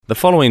The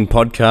following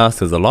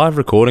podcast is a live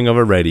recording of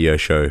a radio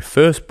show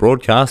first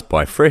broadcast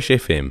by Fresh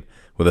FM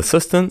with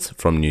assistance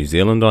from New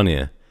Zealand On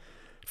Air.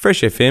 Fresh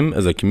FM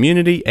is a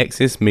community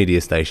access media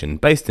station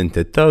based in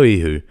Te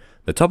Tauihu,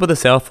 the top of the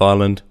South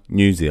Island,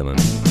 New Zealand.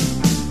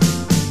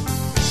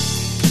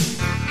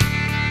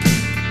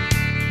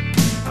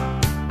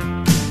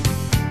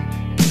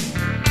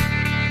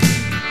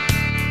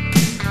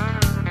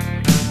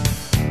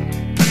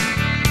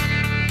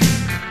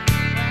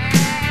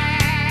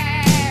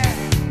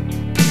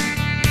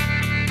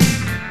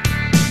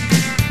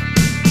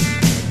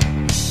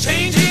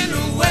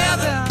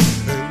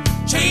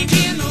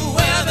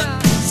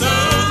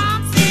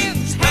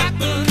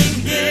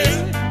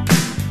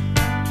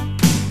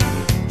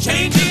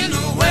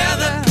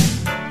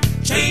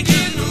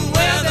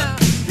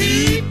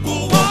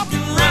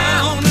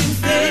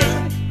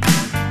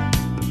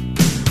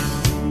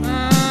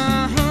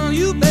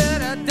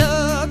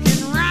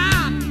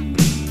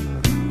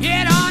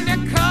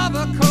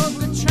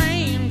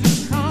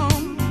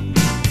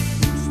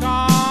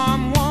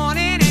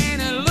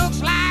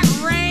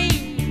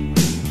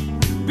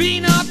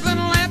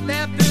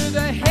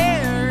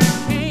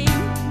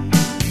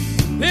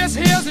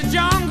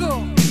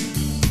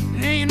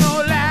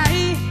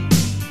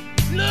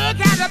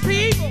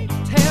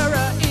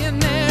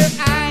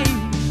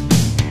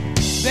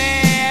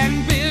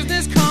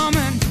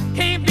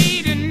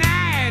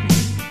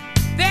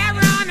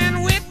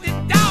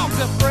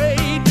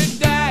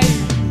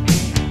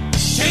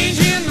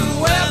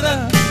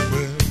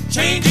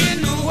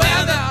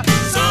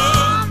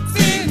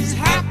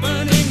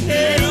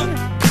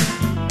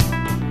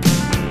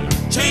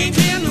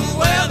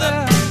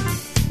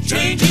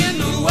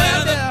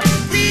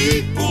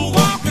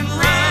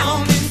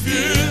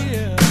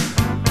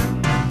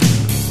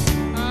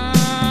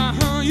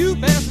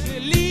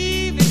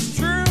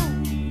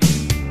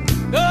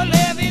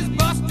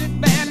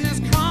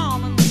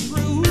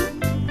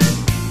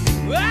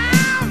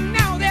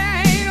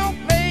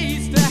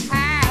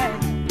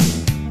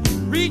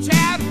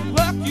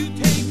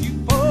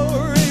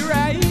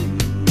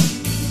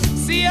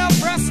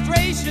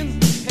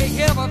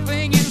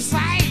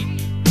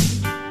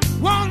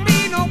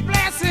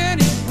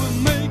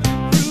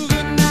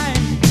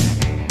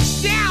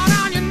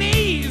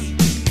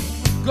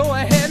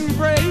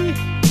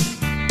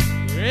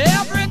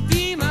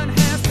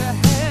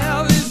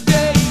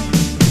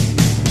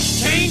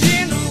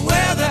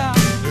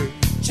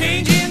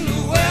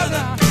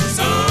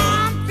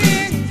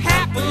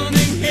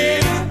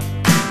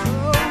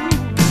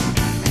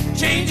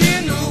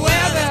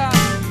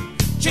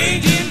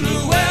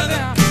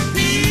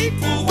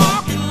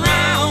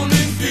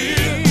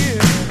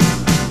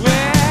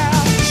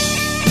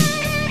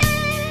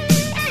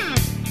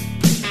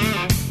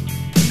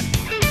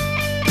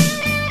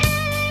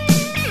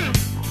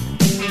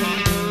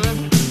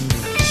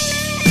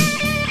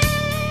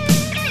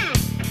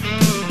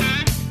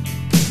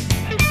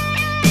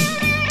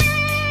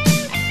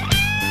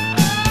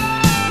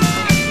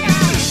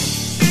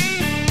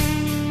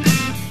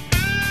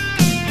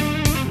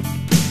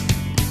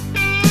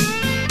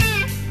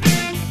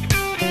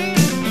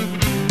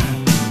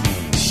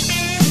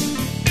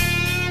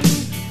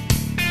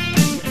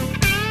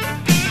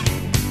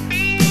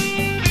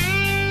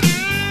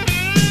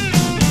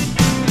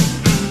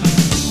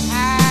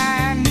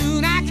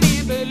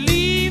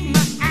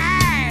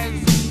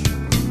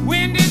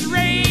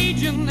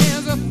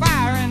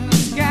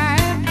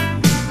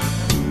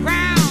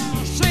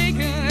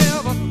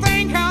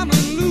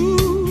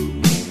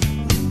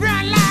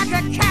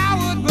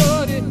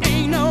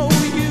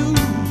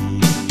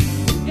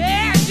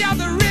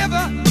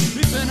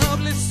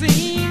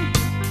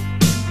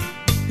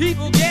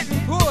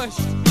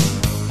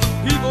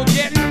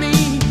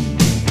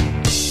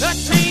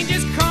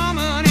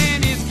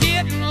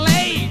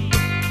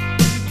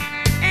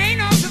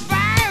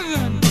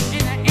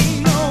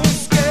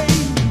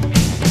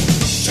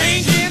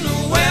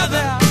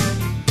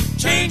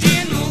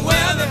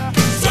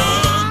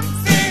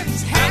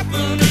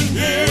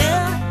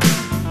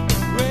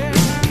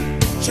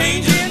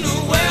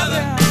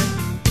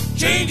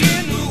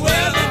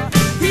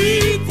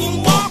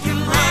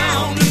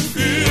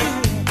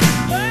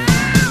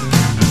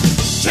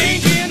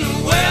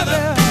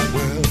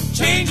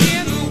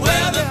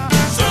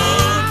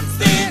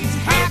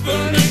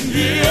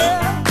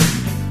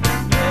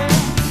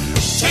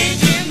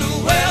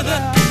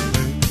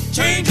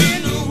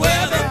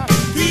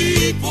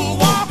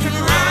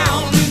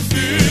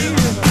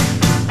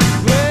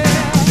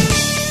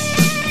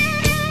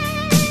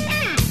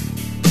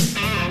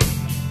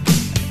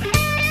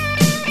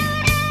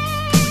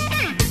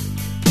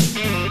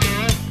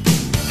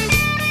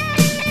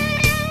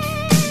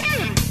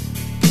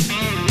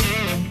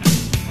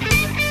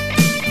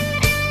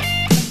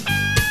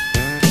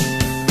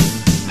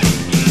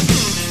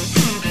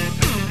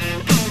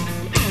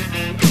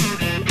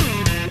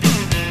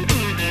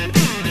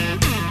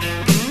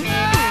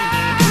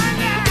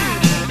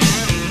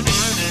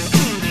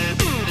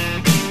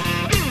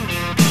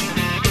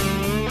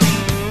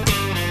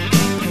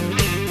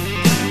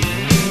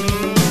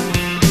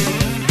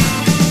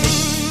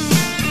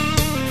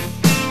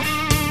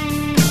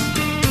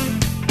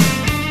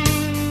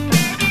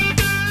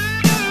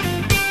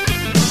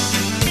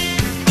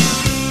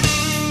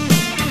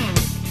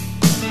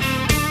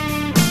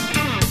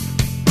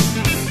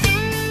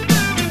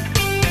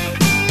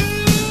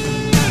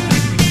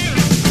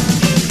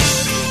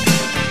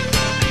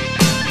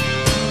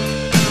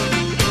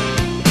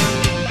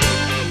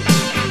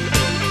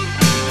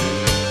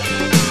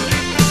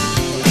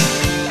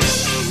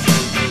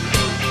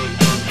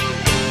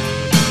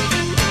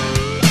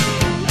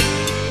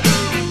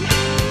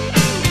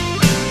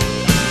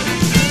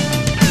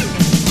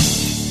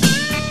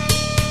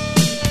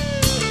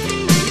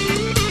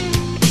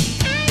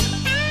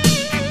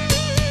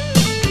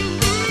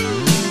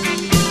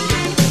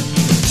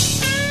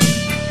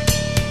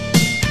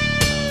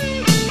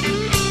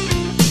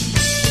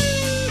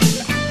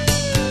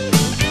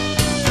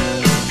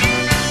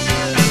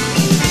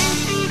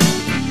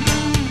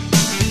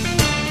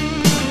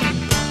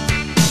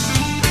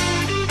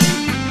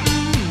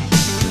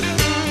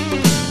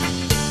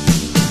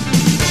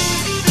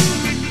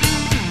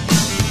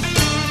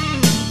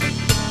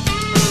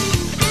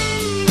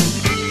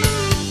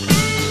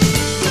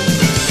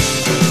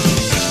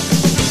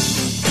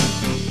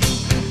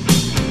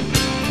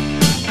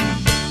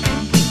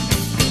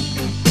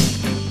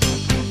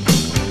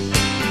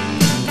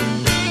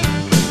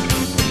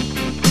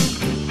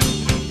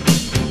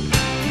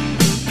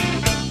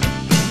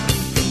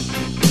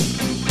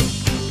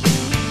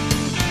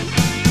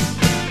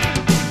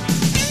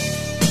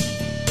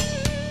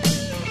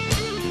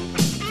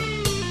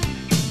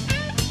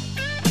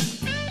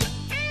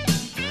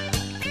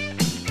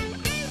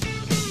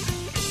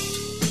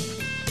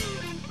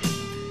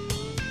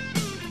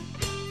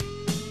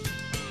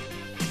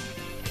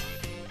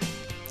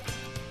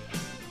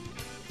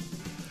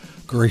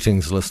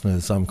 Greetings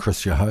listeners, I'm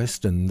Chris, your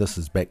host, and this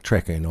is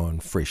Backtracking on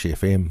Fresh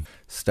FM.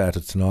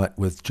 Started tonight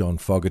with John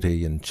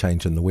Fogerty and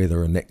Changing the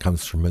Weather, and that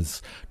comes from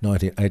his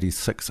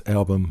 1986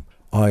 album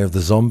Eye of the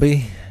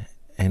Zombie,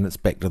 and it's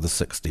back to the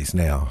 60s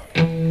now.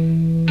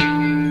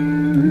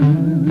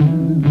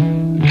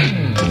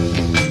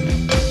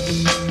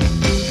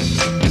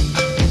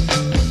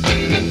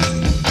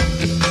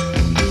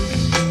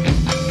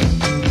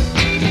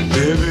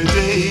 Every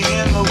day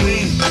in the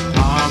week,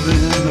 I'm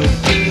in a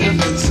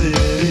different city.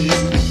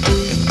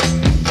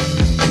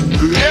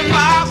 If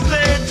I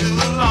stay too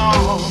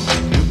long,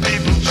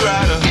 people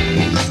try to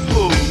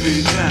pull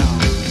me down.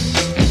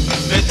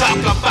 They talk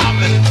about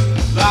me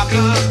like a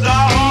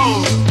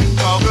dog,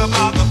 talk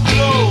about the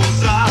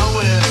clothes I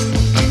wear.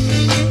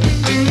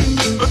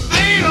 But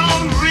they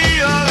don't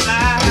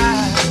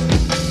realize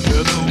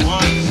they're the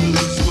ones who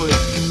swear.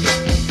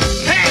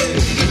 Hey,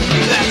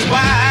 that's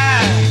why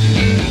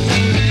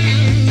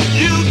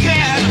you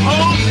can't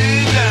hold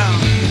me down.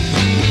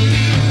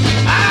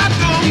 I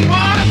don't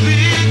wanna be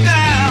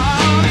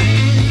down.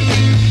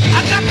 I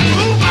got to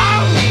move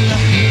on.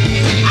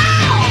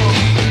 Ow!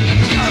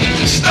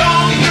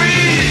 Stone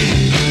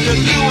breeze to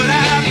do what I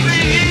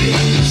please.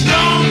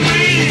 Stone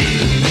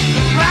breeze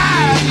to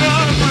ride the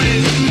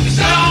breeze.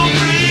 Stone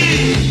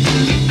breeze,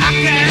 I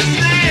can't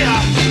stay.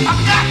 I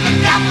got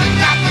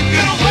to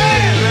get away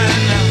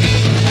right now.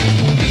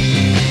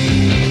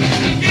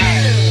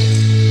 Yeah.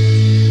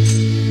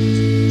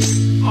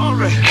 All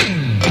right.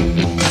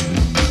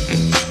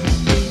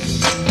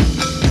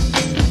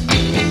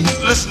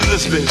 Listen to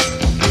this, baby.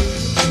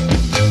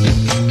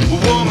 A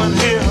woman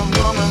here, a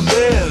woman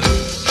there,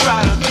 try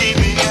to keep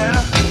me in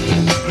a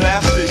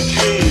plastic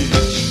cage,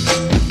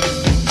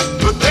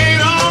 but they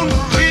don't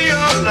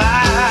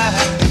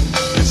realize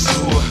it's so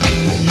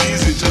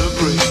easy to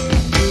break.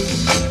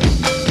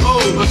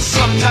 Oh, but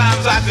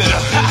sometimes I could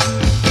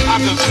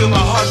feel my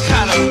heart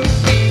kind of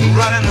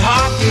running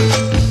hot.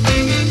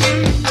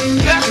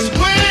 That's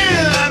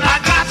when I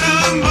got to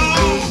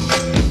move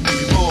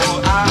before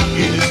I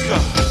get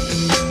caught.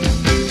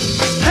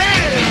 Hey,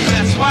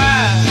 that's why,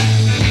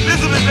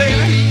 listen to me,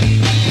 baby,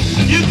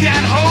 you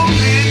can't hold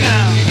me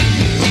down.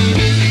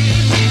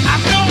 I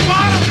don't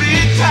wanna be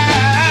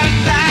tied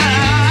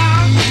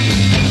down.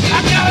 I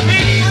gotta be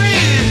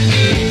free.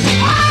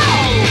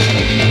 Oh,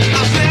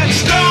 I said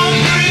stone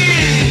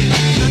breeze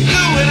to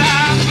do what I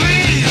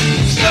please.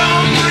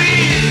 Stone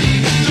breeze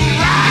to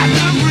ride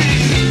the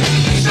breeze.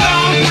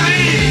 Stone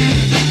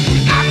breeze,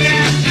 I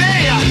can't stay.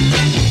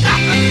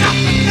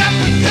 Got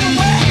to get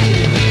away.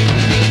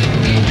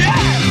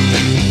 Yeah.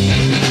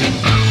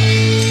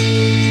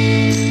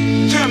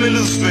 Turn me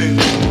loose, baby.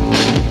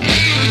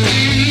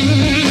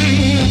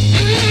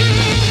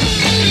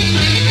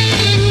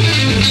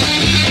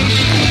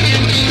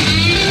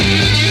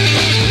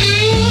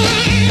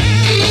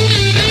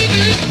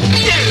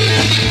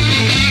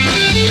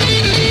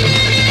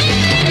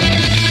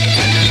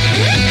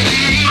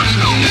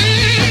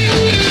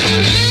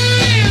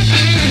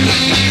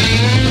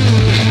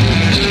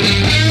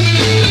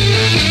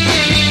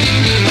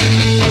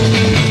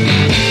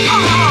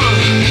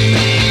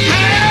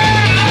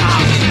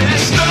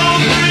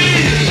 Stone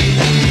breeze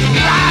to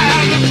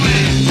ride the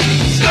breeze.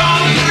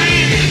 Stone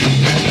breeze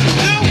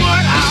do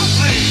what I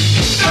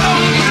please.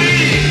 Stone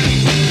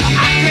breeze, I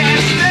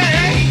can't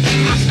stay.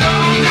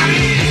 Stone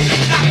breeze,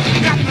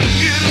 got to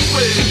get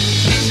away.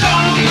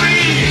 Stone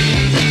breeze,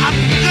 I'm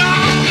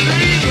stone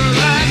breeze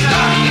right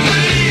now. Stone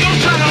breeze, don't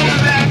turn over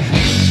back.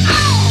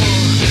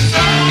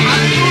 Stone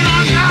breeze,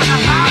 on down the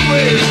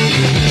highway.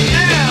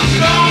 Yeah,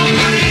 stone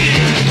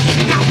breeze.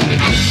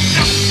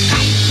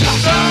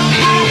 Stone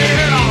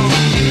breeze,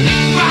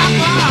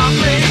 bye-bye,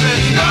 baby.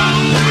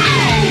 Stone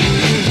breeze.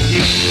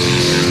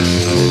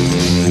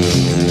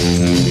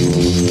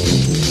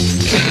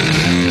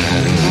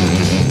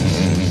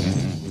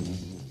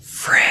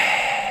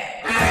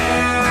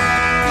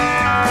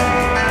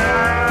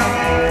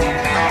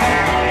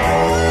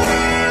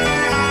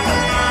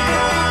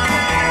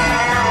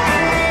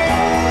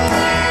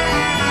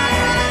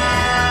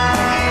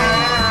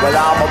 Well,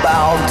 I'm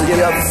about to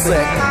get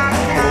sick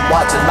from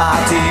watching my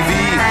TV,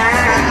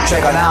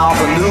 checking out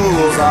the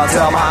news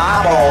until my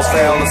eyeballs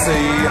fail to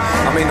see.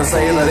 I mean to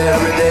say that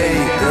every day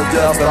is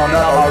just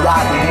another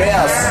rotten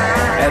mess,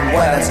 and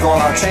when it's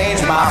gonna change,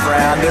 my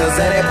friend, is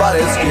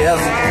anybody's guess.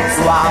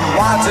 So I'm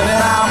watching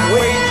and I'm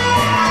waiting,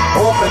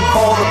 hoping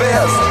for the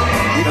best.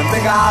 Even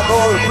think I'll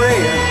go to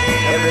praying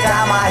every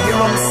time I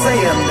hear them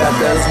saying that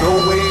there's no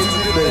way to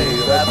delay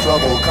that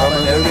trouble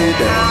coming every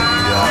day.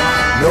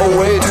 No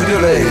way to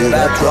delay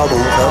that trouble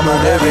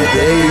coming every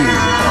day.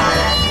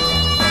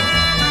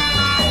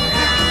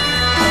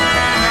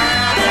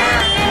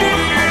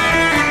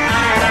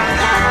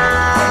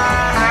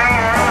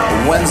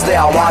 Wednesday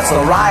I watched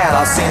the riot,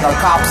 I seen the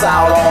cops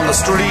out on the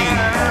street.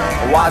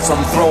 Watch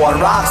them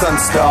throwing rocks and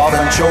stuff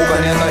and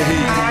choking in the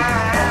heat.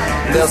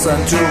 Listen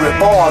to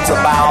reports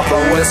about the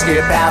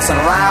whiskey passing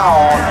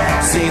round.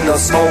 Seen the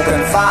smoke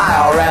and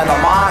fire and the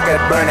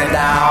market burning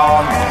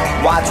down.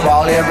 Watch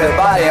while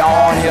everybody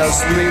on his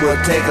street would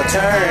take a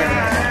turn.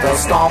 They'll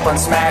stomp and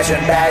smash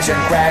and bash and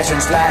crash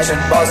and slash and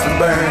bust and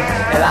burn.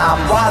 And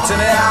I'm watching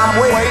and I'm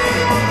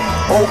waiting,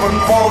 hoping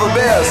for the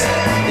best.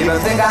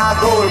 Even think I'll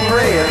go to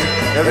praying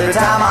every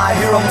time I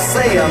hear them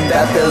saying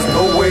that there's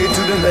no way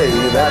to delay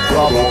that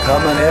trouble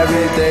coming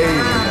every day.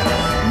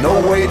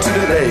 No way to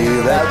delay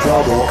that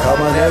trouble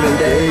coming every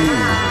day.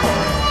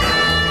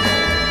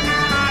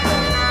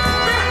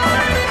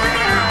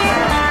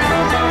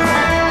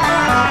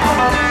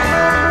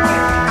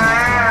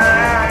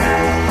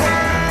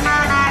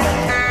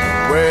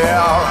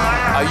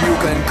 You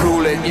can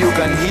cool it, you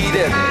can heat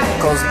it,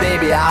 cause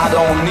baby I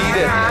don't need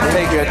it.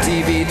 Take your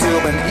TV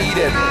tube and eat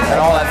it, and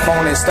all that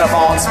phony stuff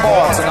on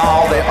sports and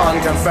all the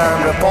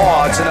unconfirmed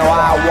reports. You know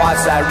I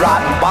watch that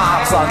rotten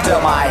box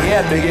until my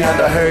head began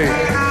to hurt.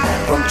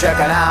 From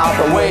checking out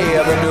the way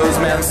the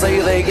newsmen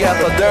say they get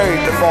the dirt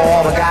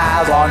before the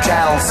guys on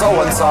channel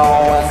so-and-so,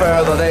 and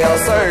further they'll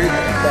assert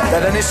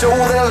that any show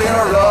they'll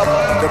interrupt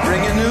to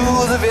bring you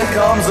news if it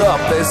comes up.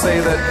 They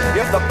say that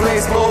if the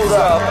place blows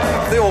up,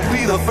 they'll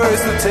be the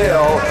first to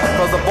tell,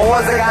 cause the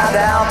boys they got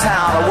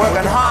downtown are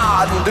working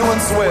hard and doing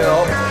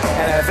swell.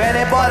 And if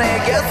anybody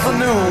gets the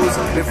news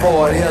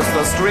before it hits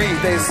the street,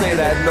 they say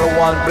that no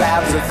one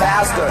blabs it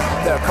faster,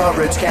 their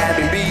coverage can't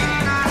be beat.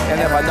 And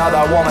if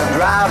another woman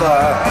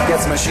driver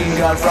gets machine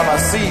gun from a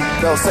seat,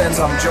 they'll send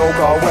some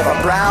joker with a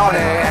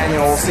brownie and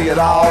you'll see it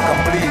all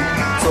complete.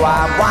 So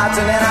I'm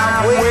watching and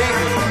I'm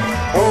waiting,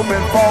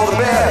 hoping for the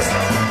best.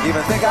 Even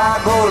think I'll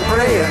go to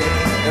praying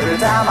every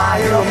time I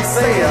hear them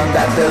saying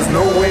that there's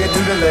no way to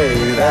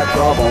delay that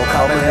trouble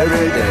coming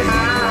every day.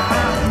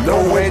 No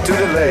way to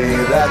delay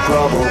that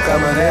trouble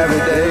coming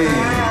every day.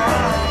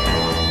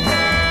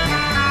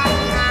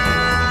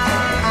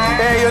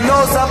 Hey, you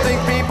know something,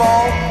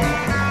 people?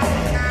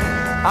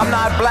 I'm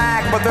not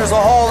black, but there's a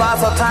whole lot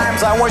of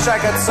times I wish I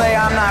could say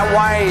I'm not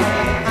white.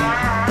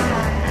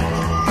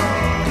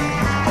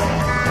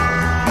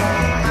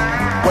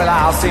 Well,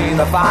 I've seen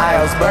the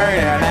fires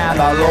burning and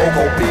the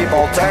local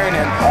people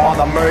turning on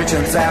the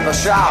merchants and the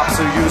shops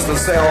who used to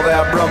sell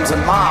their brooms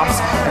and mops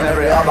and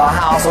every other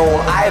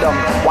household item.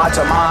 Watch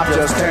a mob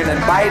just turn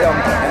and bite them,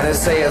 and they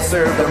say it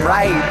served them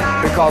right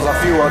because a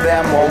few of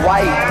them were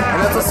white. And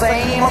it's the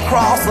same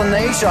across the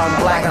nation,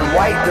 black and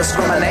white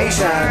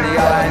discrimination.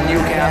 Yeah, and you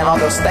can't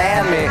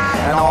understand me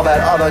and all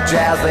that other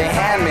jazz they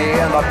hand me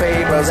in the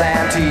papers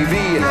and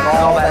TV and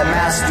all that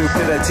mass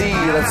stupidity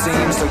that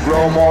seems to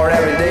grow more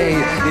every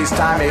day. Each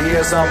time you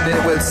hear something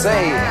it would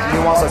say, he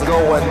wants to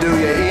go and do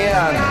you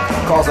in,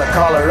 cause the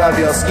color of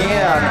your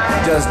skin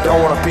just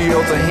don't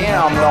appeal to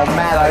him, no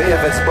matter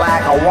if it's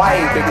black or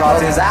white,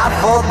 because he's out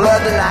for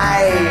blood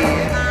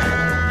tonight.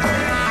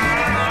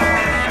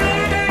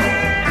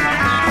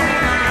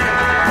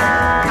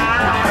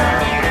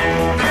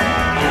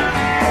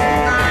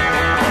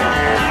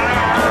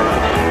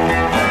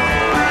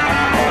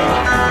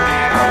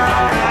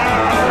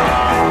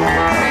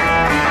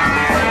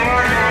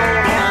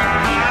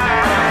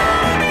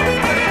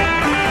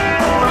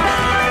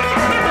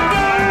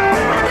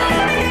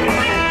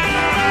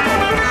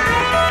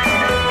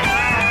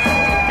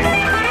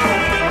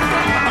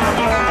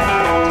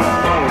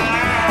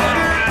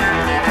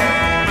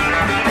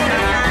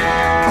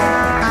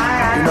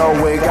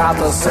 We got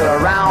to sit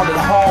around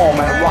at home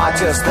and watch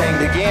this thing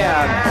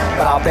begin,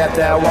 but I'll bet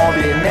there won't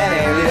be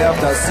many live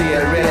to see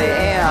it really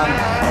end,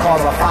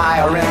 cause the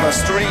fire in the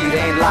street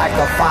ain't like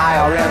the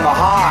fire in the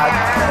heart.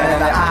 And in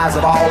the eyes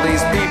of all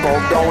these people,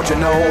 don't you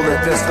know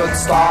that this could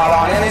start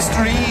on any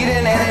street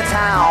in any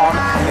town,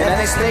 in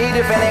any state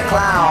if any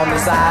clown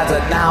decides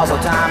that now's the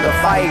time to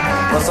fight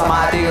for some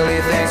ideal he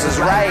thinks is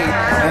right.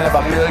 And if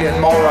a million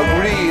more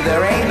agree,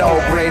 there ain't no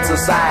great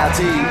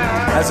society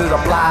as it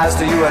applies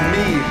to you and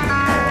me.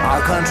 Our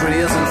country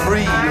isn't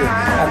free,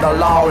 and the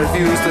law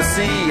refused to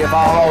see if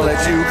all that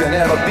you can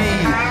ever be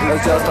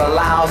is just a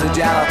lousy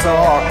janitor.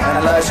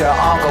 And unless your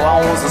uncle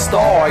owns the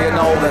store, you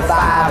know that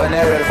 5 in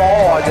every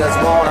 4 just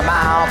won't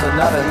amount to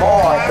nothing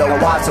more than to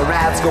watch the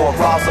rats go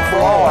across the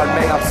floor and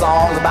make up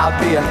songs about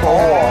being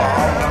poor.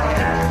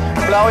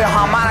 Blow your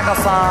harmonica,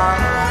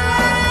 son.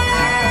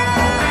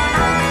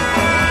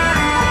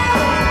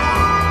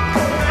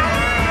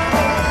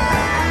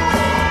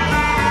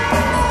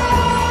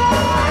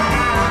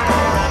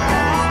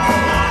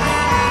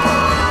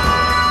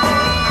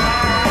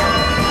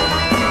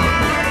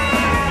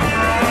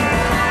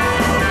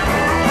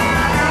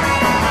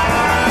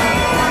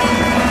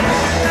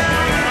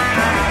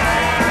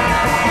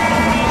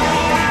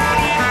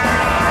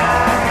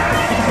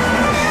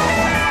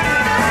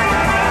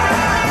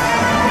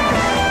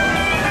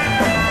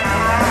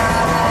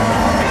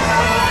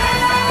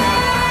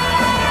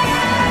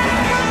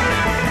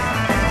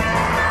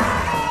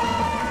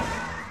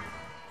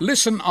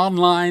 Listen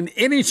online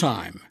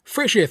anytime.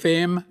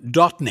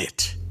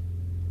 freshfm.net.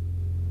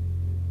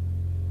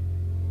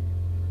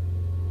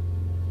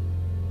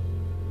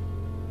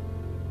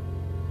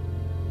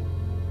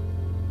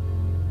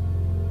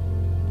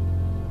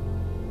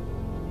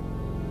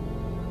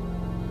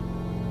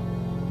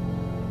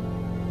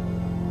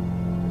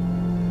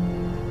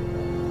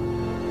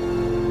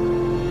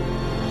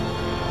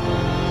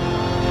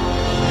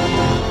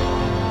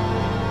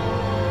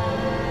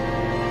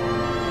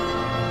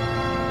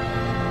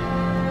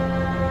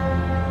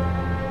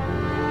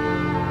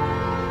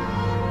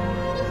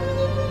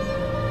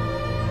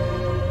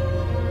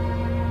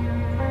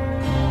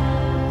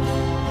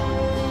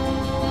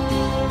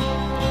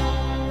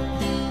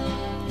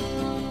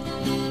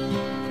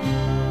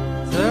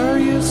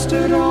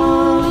 stood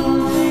on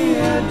the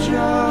edge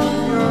of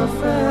your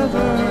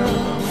feather,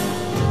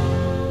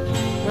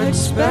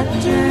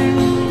 expecting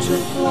to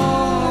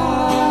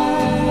fly.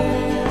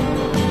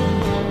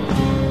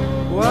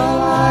 Well,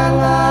 I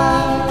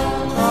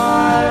laughed,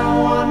 I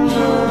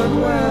wondered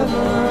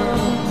whether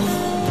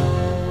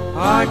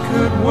I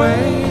could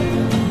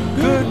wave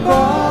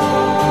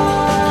goodbye,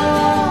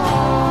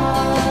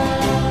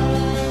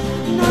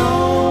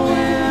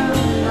 knowing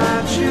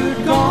that you'd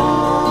gone.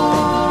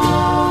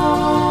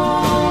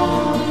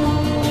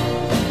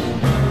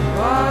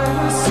 By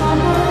the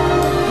summer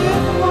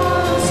it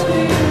was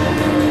here,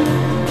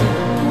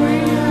 we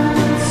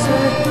had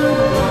said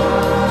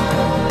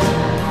goodbye.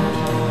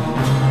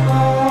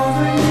 All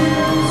the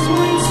years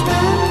we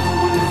spent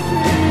with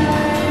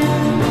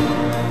feeling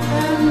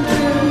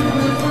ended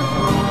with a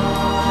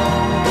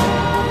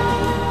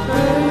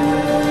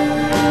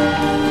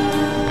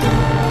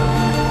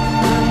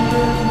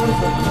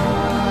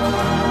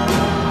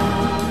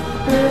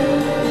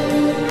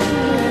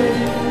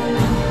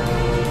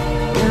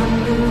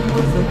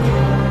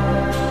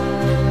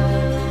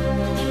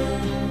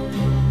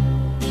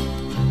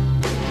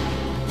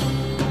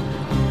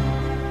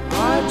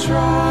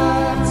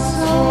tried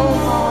so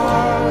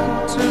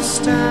hard to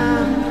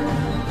stand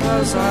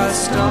as I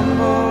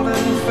stumbled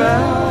and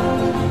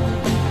fell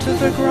to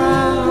the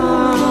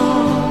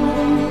ground.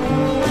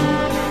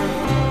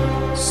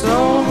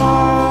 So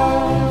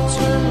hard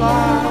to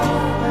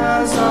laugh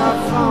as I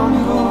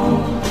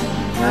fumbled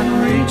and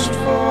reached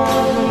for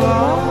the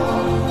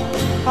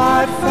love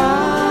I'd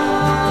found,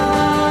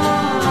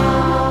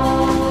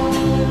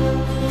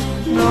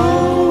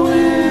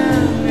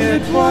 knowing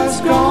it was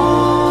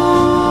gone.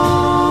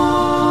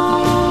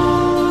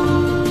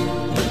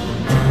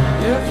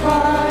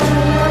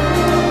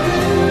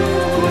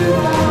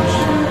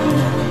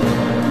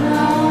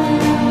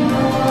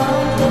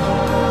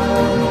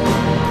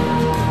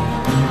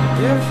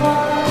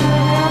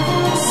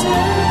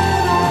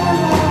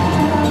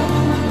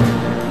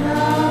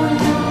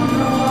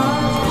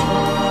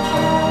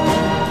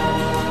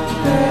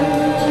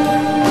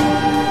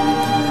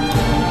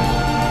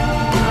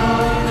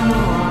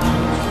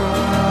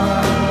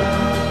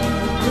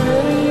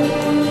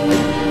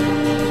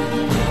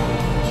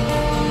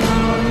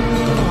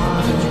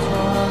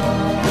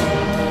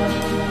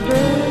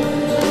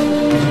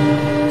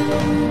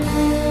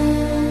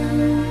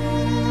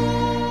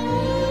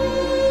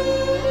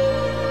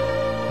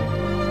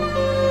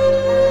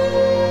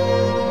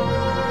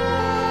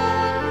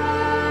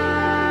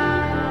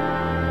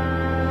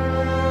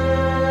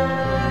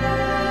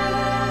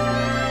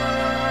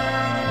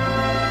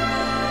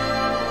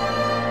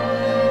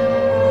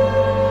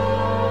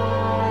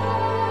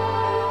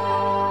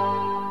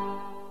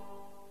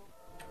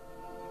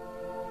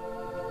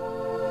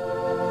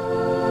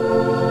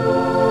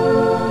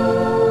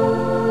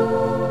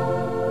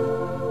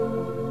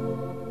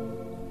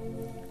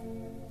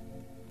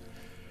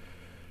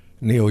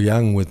 Neil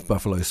Young with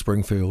Buffalo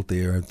Springfield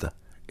there,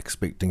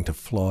 Expecting to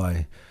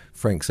Fly.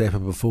 Frank Zappa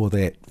before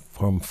that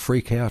from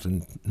Freak Out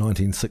in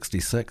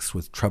 1966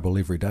 with Trouble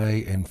Every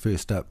Day, and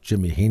first up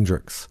Jimi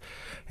Hendrix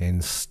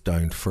and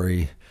Stoned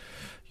Free.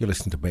 You're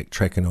listening to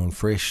Backtracking on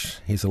Fresh.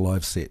 Here's a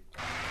live set.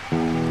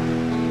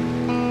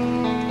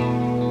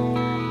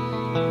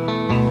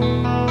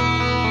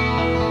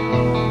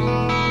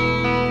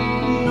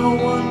 No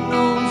one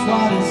knows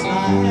what it's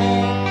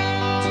like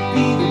to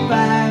be the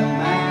bad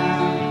man,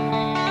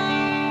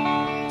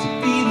 to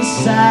be the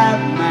sad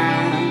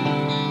man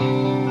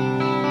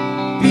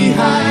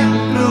behind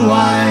blue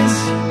eyes.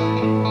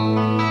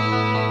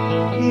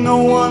 No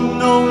one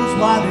knows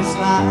what it's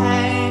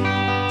like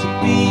to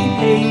be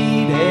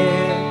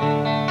hated,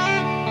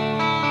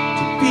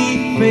 to be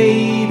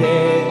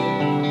faded,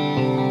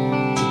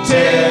 to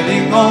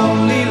telling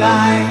only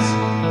lies.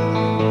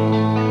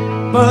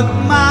 But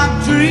my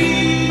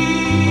dreams,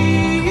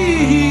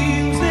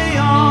 they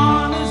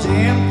aren't as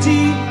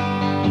empty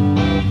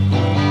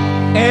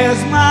as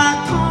my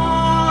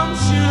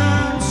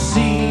conscience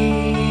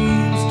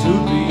seems to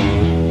be.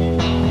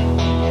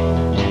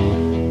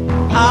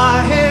 I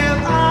have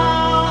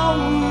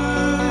hours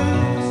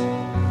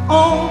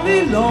only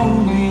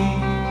lonely.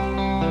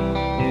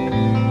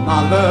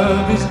 My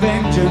love is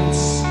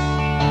vengeance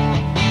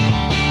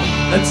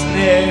that's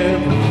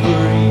never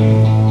free.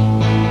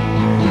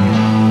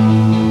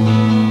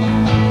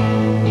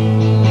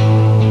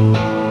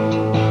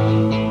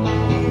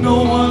 No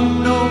one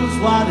knows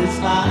what it's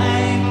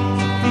like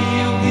to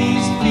feel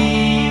these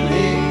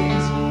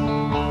feelings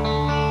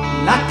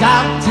like I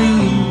do,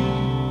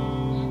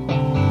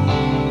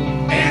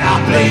 and I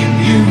blame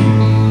you.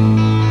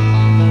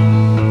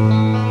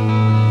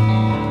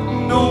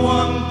 No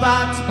one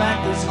bites back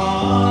as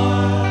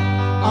hard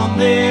on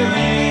their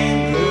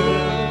anger.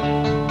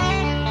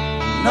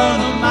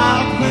 None of my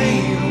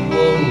pain and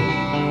woe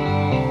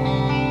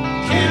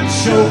can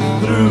show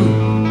through.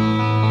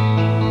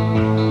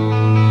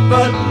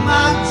 But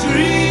my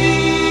dreams,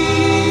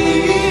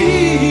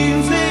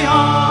 they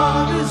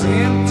aren't as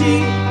empty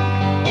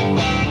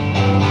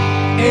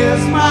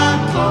as my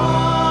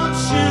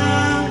conscience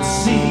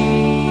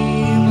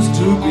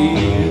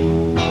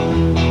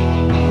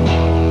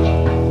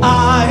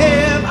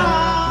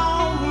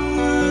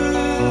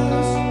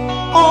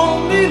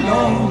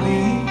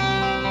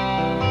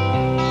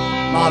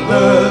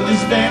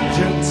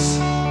vengeance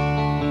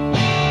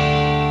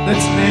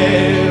that's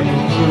never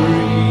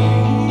free.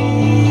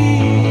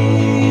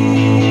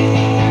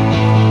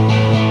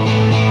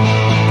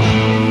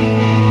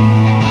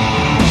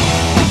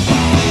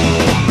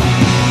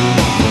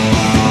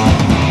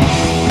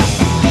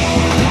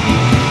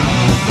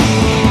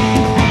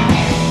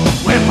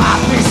 When my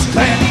fist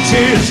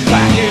clenches,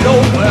 crack it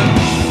open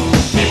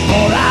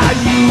before I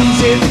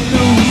use it,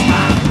 lose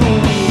my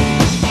cool.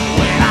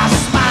 When I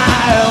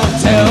smile,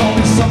 tell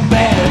me some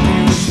bad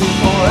news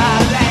before I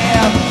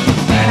laugh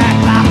and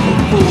act like a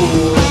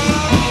fool.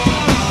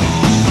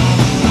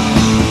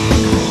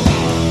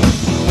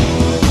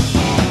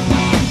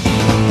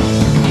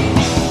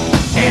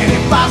 And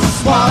if I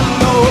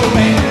swallow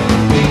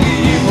anything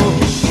evil,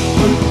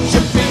 put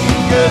your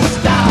fingers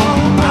down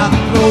my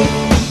throat.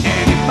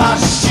 And if I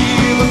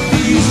shiver,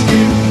 please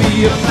give me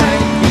a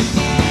blanket,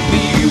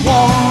 be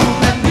warm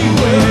and be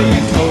where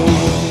you go.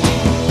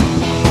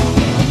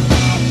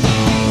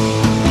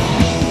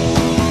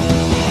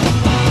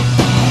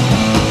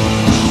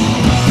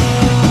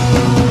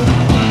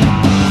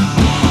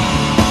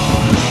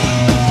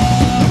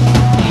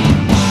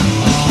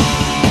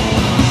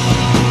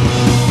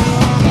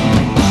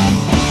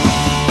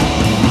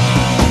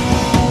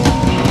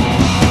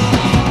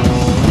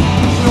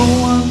 No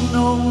one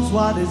knows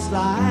what it's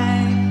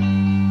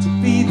like to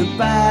be the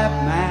bad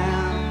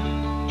man,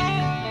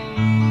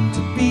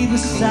 to be the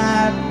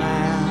sad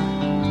man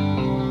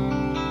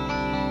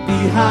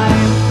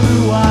behind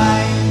blue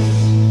eyes.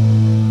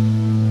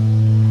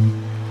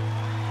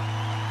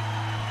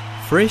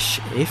 Fresh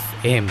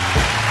FM.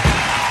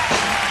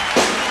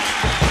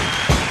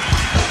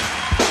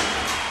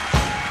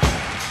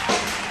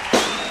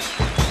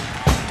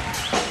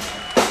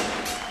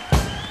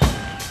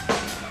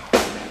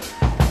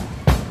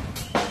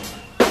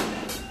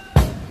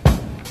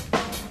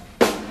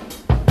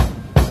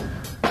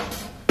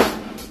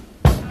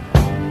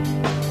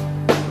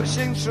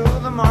 Pushing through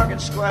the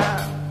market square,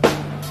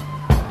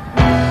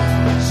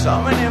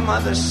 so many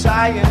mothers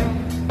sighing.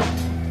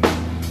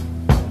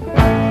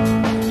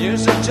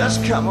 News had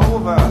just come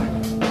over.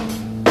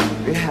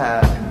 We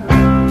had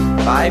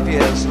 5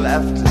 years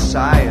left to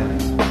sire.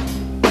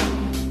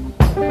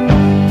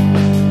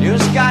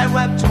 News guy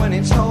wept when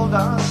he told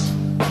us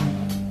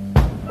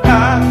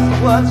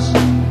Earth was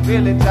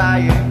really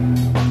dying.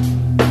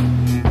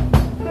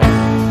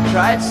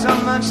 Cried so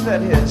much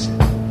that his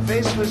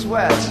face was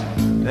wet,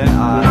 then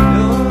I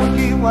knew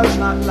he was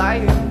not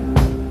lying.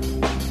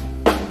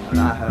 And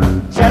I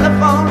heard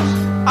telephones,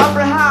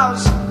 opera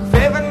house,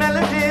 favorite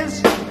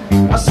melodies.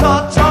 I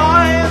saw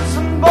toys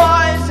and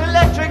boys,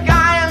 electric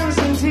irons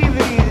and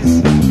TVs.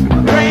 My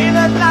brain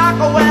looked like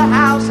a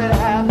warehouse, it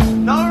had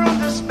no room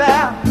to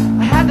spare.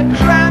 I had to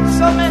cram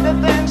so many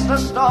things to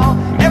store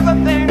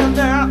everything in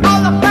there.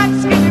 All the fat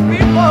skinny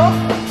people,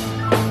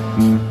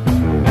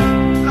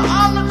 and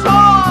all the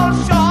tall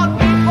short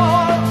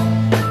people,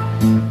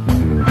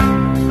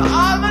 and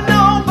all the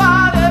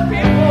nobody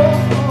people,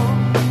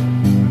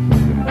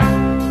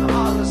 and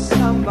all the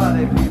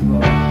somebody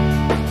people.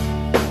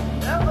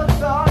 Never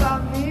thought I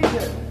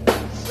needed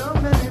so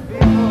many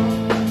people.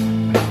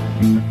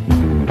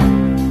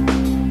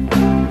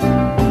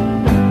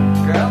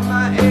 Girl,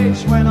 my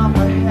age went off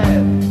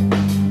ahead.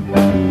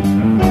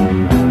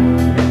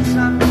 It's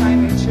some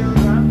tiny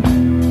children.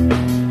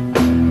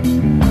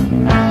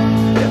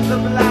 If the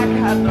black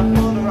hadn't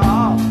pulled her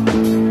off,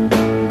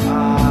 I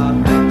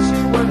think she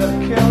would have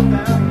killed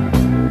them.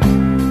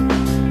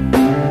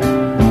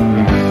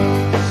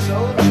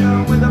 Soldier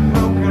with a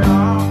broken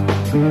arm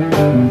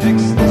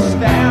fixed the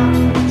stamp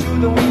to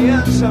the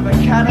wheels of a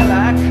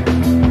Cadillac.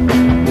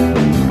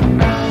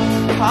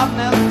 Pop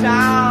knelt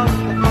down at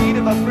the feet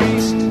of a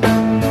priest,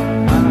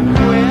 and a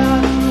queer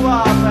flew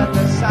off at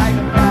the sight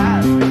of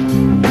that.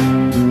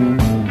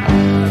 I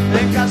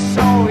think I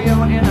saw you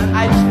in an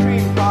ice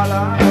cream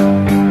parlor,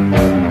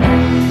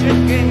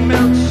 drinking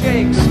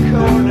milkshakes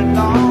cold and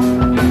long,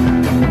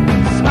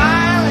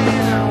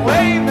 smiling and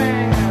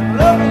waving and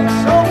looking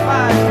so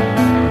fine.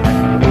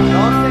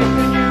 Don't think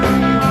I knew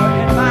you were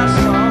in my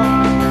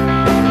song.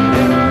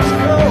 It was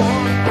cold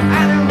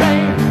and it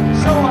rained,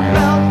 so I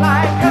felt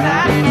like an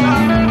actor.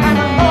 And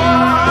the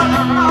more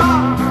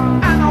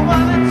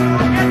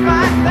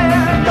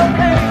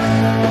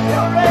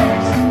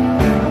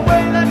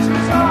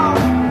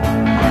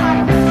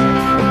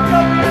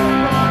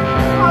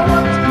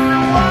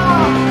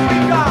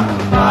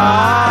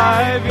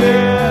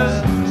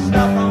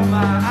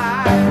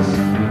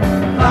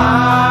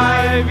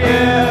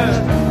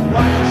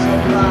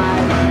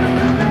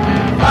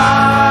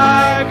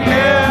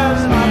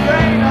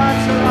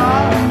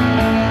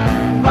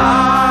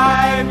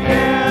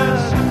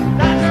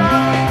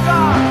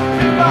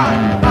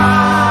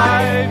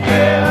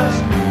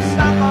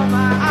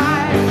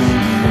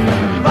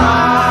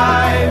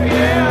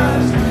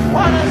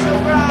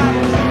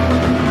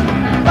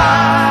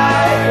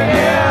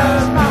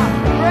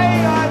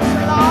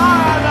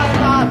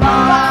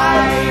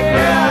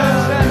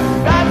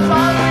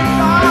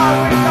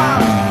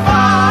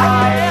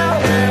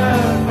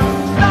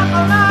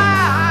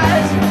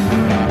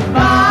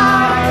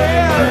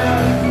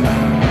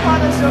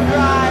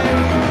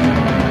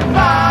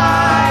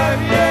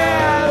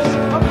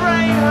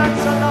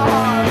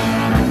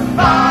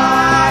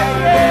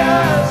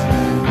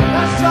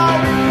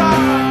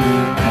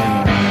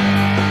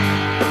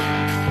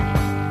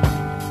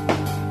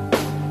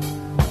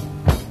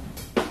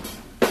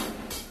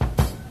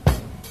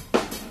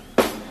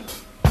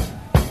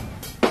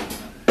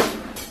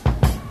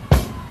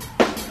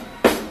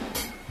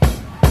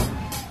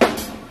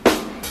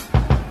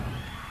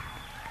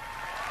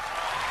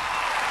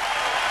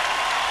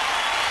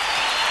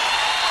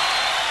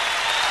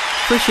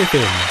Fresh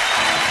FM.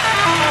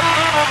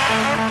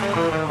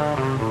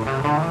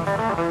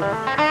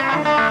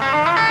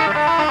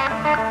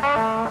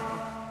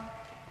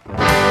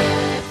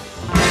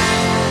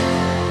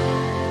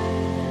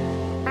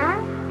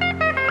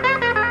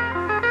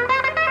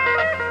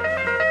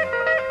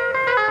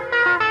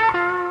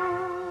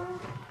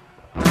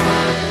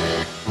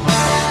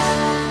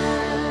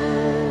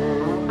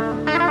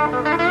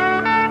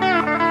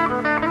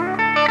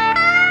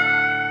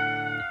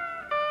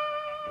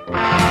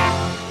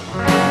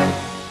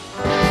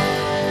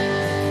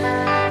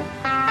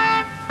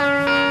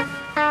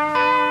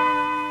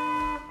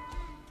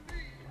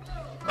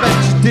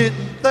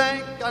 Didn't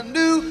think I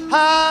knew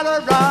how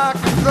to rock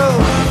and roll.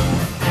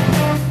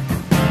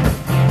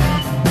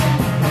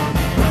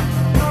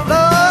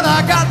 Lord,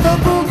 I got the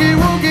boogie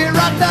woogie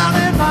right down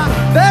in my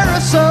very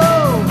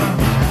soul.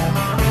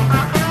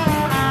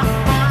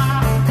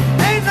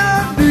 Ain't no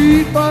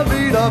need for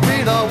me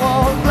to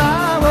walk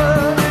flower.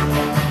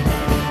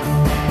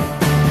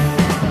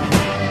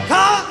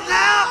 'Cause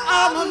now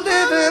I'm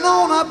living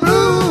on a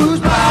blues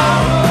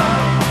power.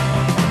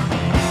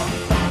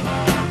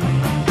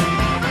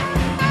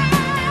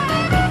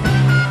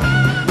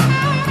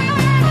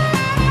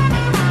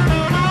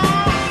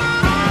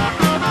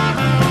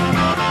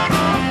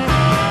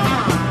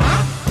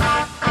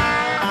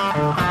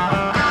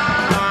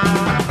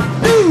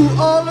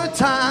 All the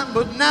time,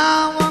 but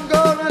now I'm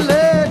gonna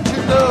let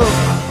you know.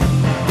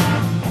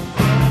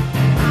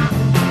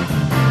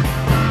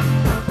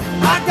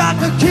 I got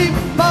to keep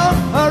on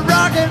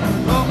rocking,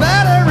 no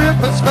matter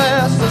if it's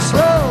fast or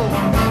slow.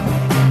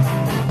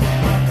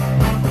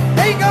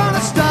 Ain't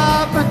gonna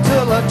stop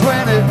until the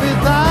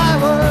 25th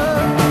hour.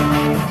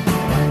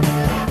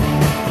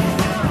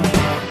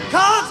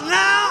 'Cause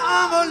now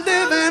I'm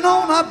living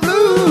on a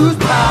blues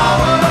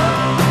power.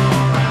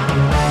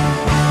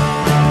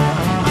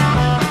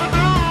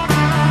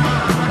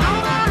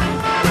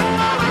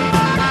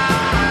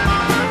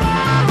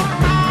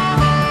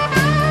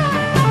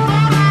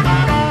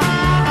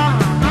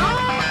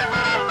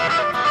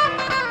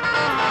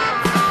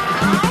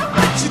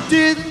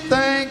 Didn't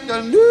think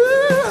I knew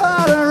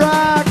how to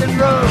rock and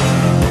roll.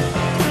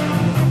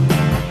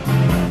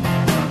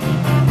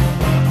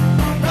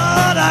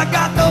 But I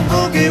got the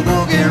boogie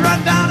woogie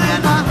right down in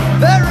my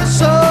very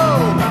soul.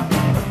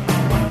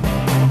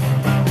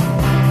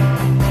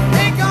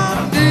 Ain't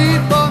gonna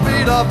need for me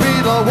to be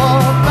the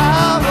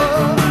wallflower.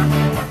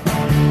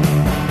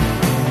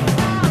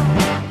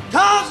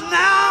 'Cause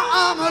now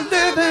I'm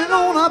living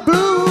on a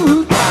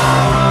blues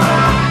power.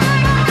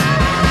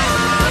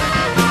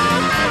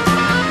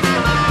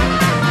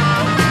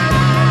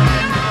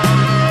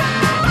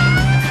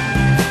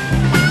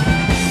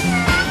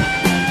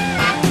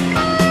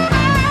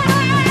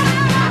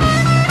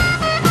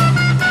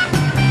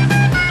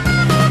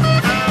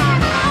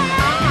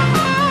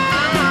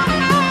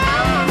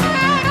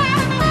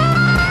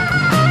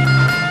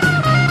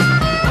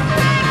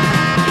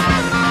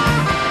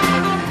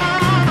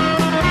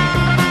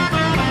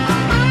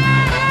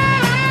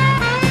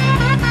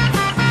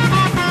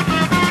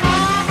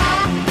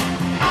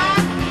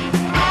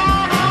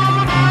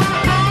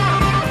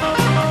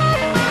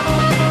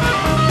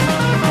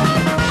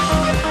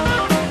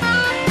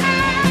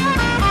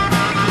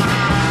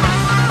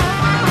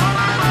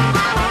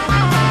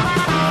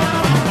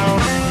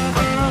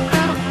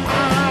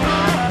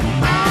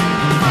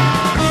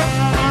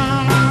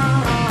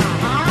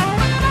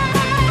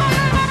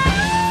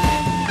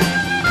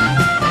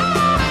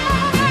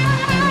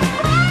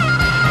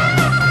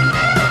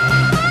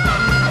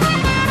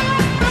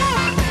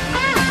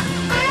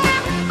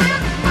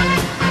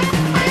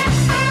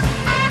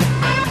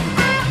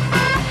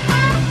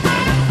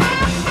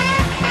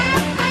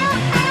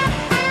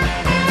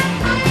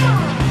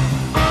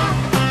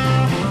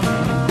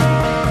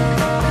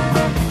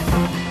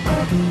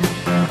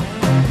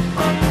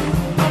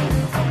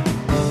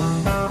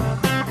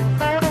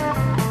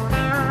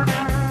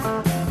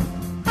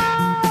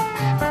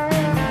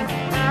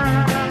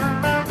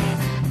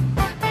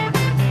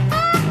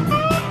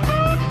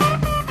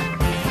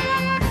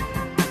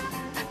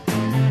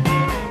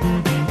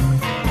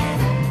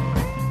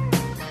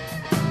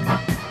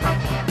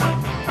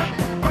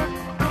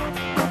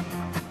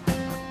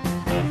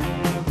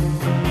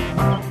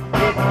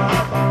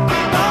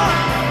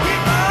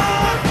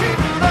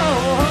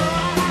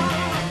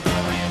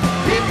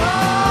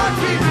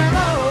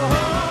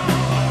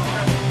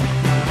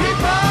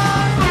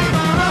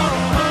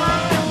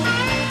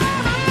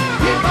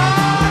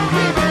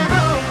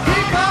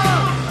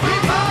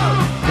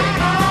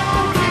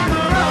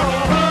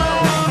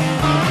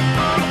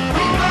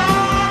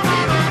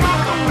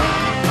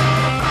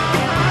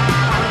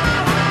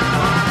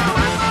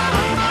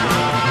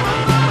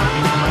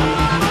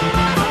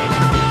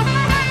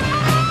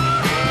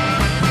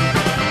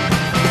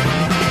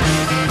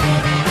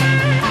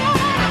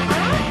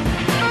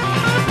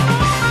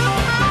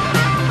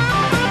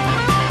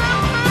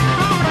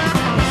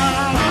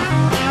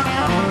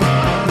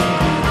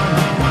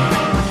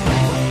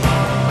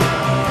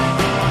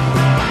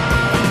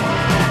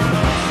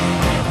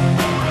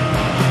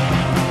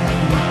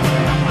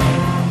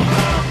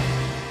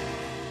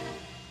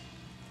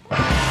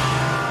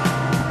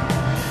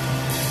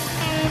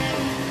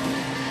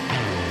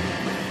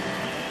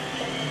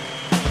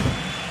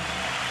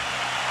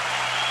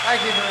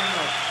 Thank you very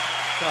much.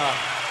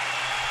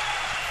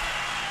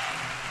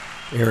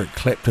 Eric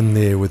Clapton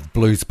there with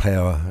Blues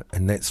Power,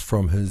 and that's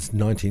from his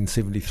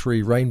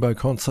 1973 Rainbow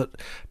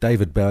concert.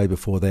 David Bowie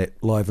before that,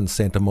 live in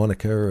Santa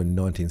Monica in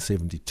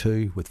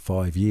 1972 with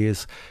 5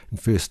 Years. And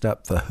first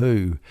up, The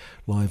Who,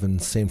 live in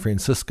San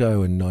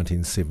Francisco in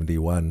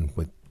 1971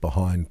 with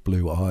Behind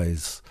Blue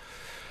Eyes.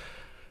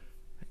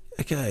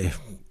 Okay,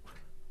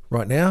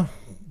 right now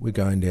we're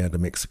going down to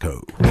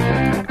Mexico.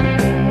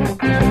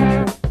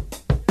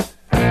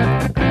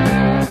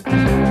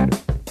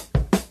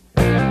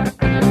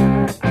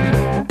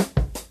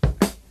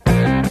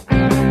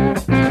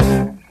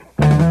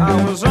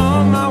 I was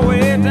on my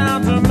way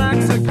down to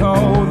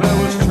Mexico.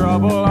 There was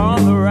trouble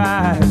on the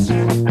rise.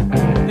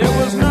 It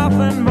was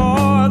nothing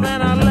more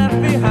than I left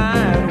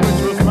behind,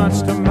 which was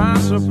much to my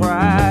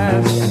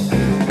surprise.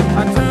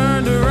 I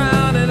turned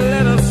around and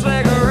lit a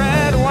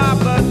cigarette,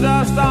 wiped the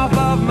dust off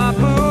of my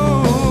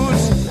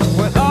boots.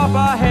 Went up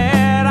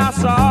ahead, I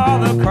saw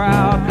the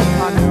crowd.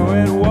 I knew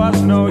it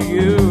was no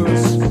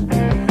use.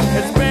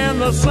 It's been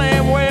the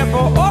same way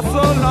for oh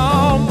so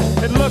long.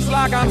 It looks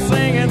like I'm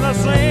singing the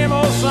same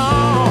old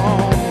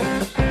song.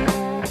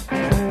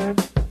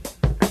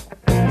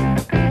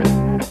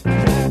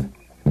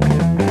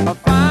 A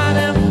fine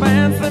and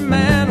fancy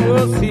man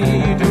was he,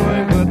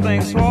 doing good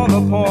things for the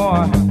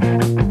poor.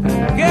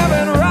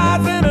 Giving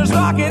rides in his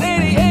rocket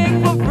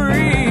 88 for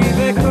free.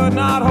 They could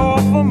not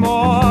hope for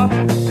more.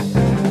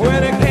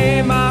 When it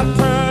came my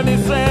turn, he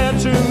said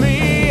to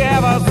me,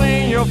 "Ever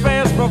seen your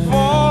face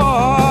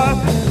before?"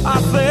 I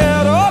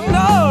said, "Oh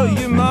no,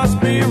 you must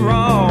be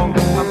wrong.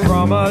 I'm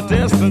from a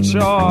distant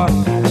shore.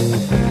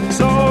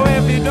 So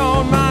if you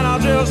don't mind, I'll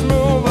just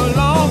move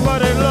along."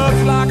 But it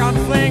looks like I'm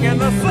singing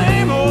the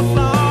same old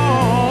song.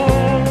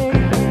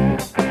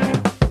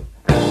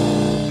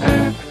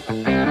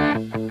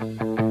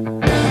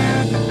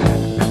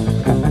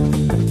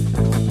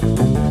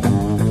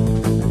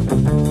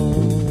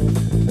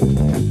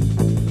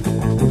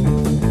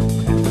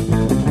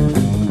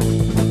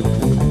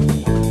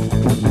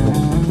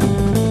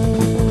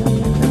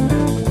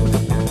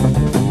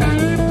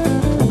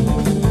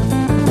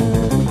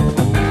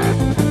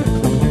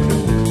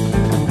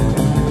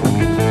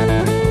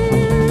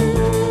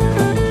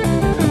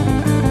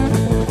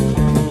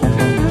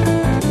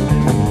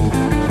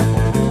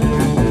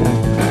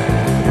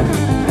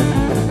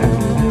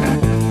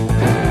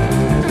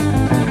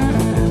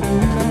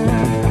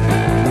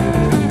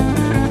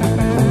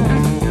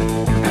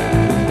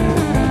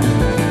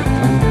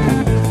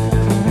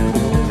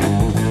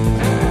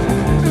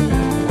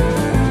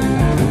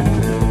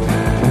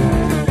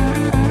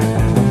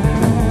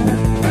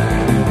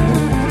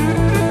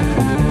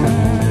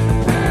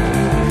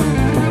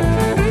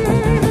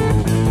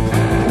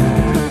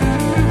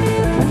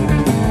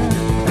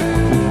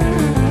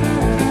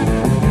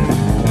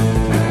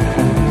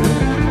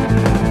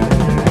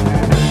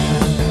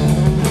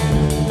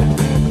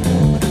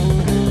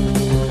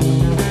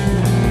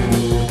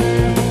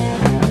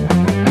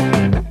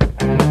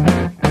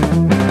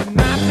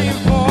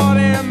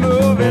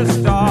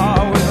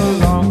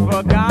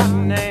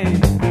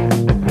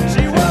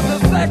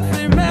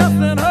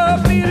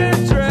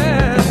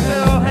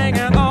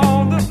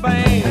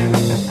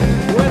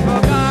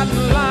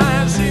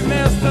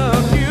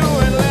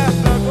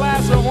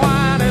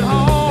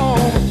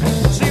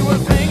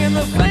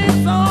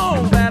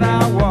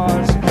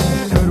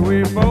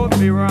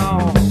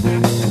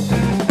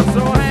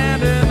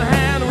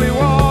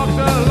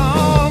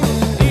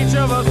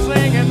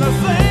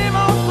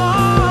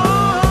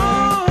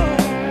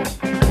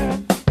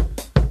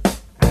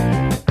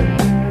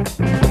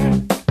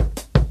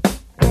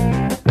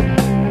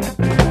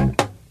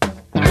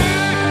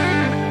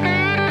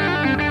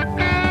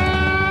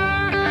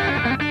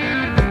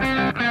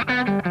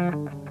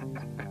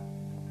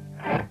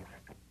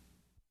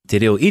 Te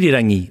reo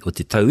irirangi o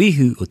te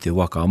tauihu o te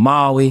waka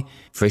Māui,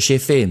 Fresh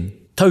FM,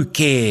 tau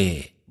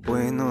kē!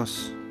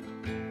 Buenos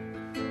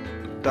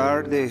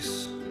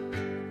tardes,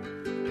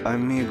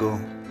 amigo.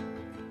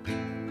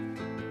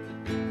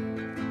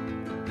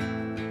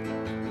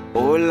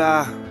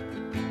 Hola,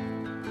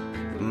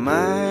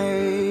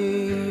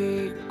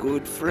 my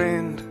good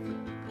friend.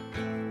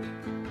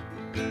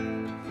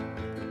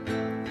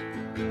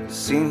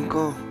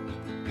 Cinco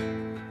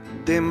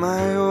de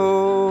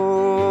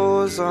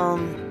Mayo's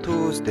on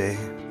Tuesday,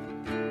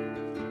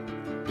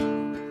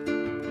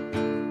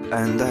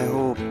 and I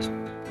hoped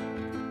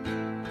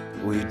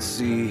we'd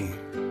see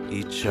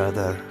each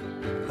other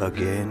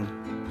again.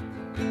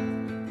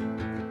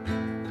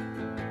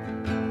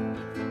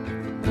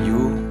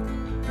 You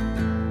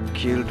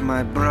killed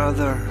my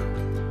brother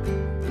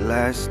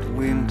last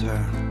winter.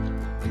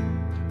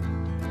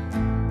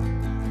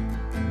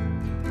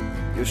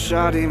 You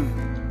shot him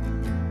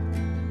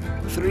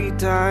 3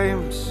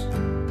 times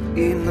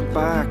in the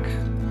back.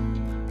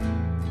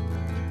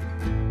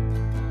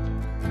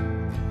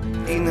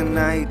 In the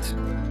night,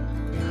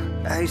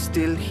 I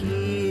still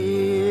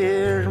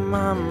hear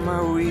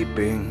Mama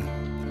weeping.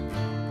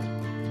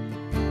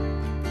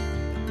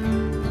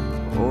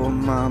 Oh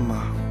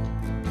Mama,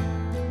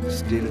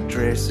 still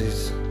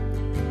dresses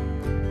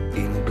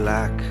in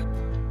black.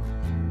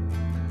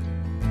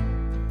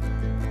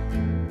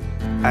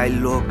 I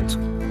looked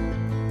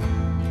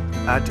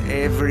at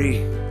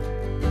every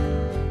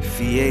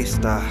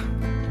fiesta.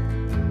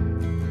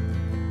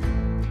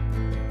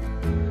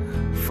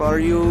 For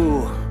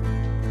you,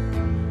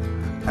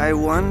 I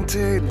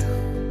wanted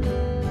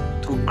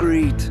to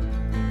greet.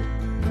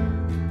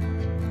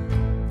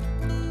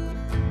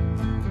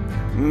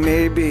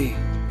 Maybe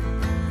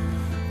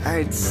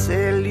I'd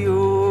sell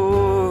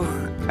you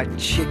a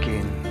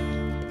chicken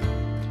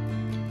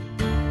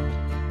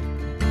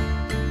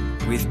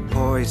with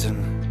poison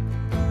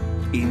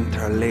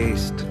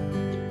interlaced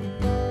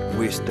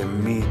with the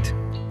meat.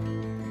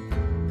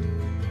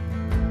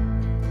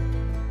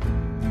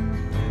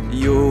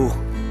 You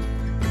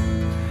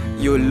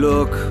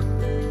look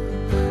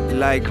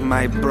like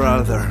my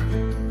brother.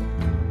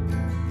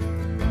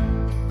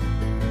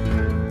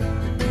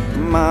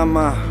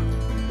 Mama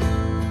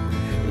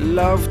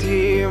loved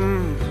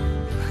him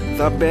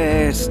the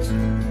best.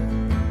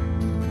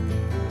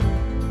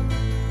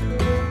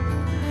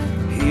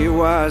 He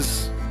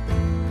was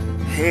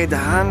head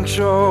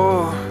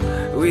honcho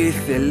with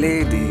the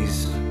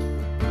ladies.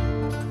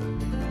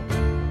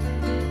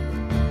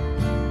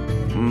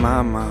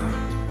 Mama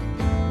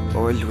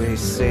always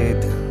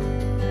said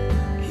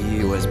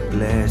he was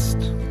blessed.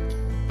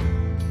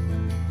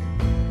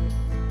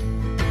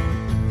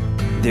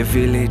 The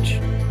village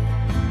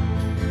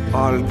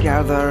all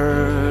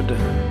gathered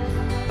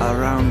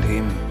around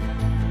him.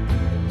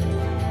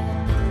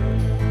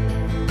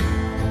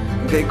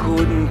 They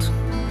couldn't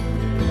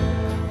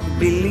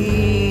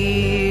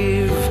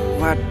believe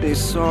what they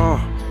saw.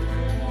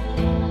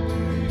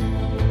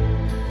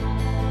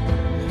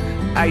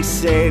 I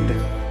said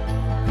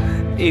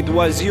it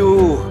was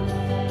you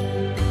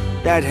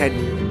that had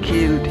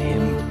killed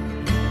him,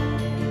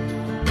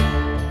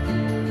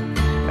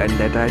 and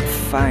that I'd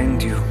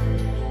find you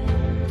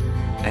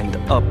and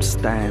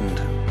upstand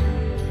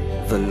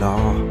the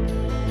law.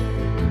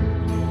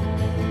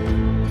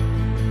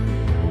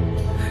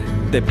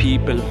 The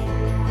people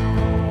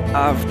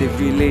of the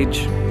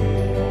village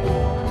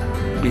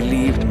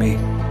believed me.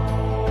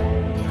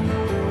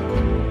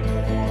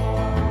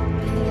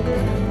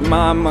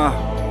 Mama,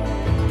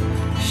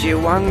 she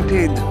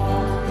wanted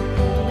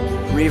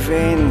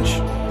revenge.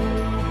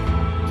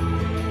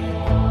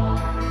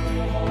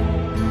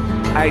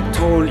 I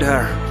told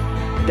her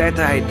that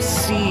I'd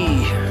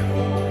see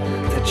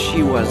that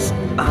she was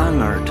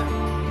honored.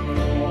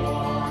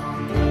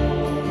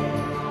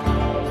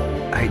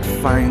 I'd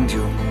find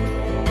you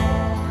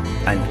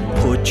and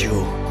put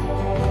you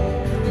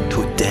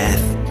to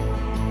death.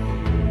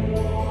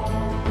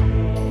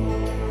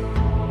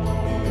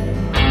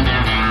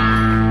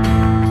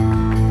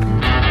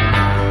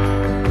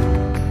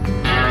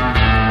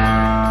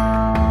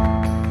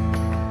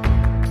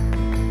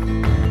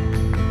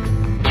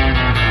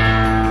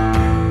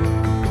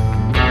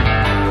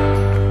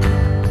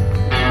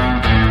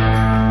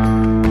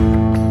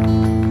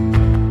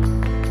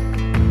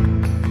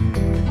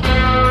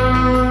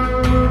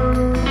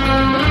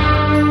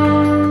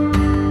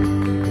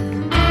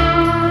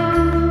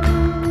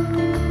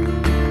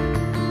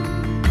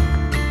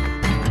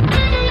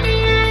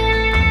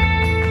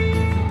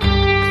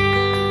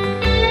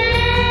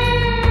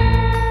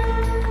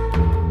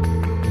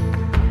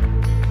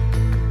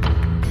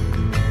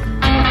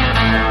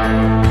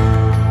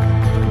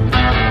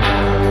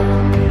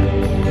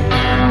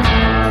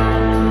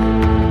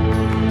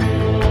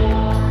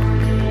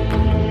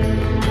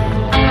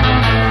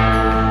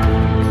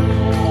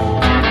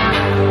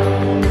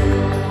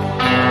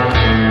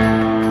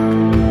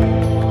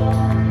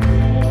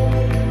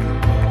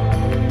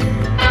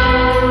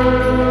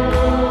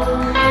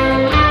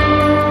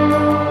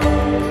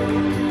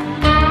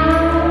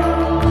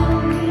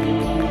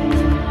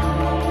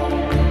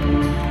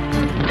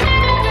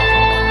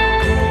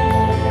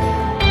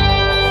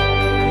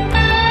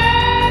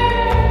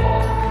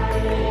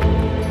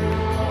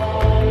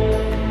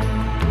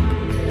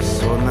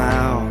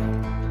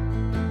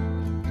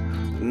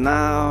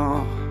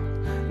 Now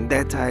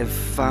that I've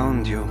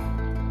found you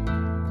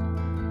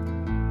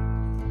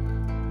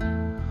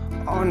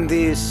on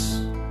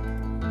this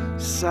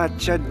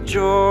such a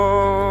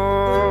joyous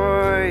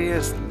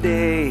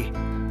day,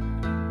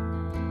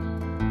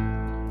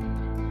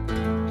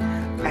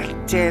 I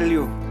tell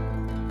you,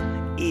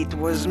 it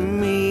was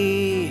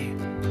me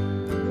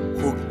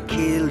who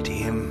killed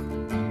him.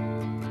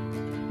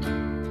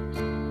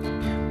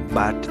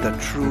 But the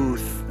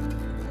truth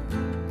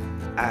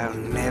I'll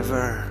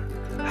never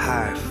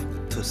have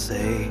to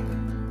say.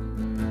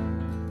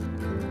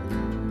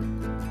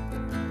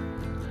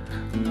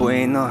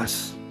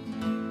 Buenos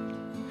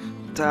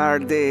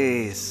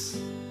tardes,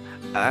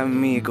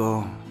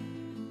 amigo.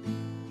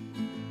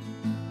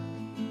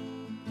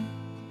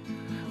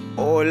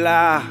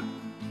 Hola,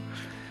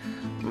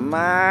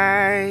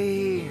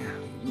 my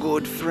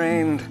good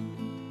friend.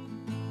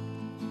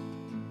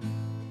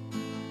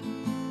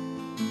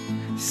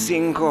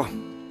 5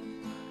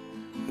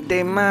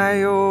 de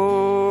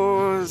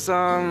Mayo was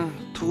on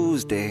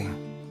Tuesday,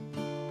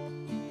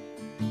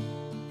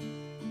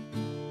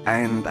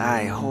 and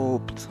I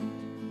hoped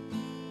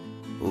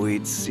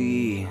we'd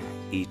see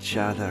each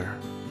other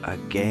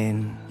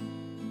again.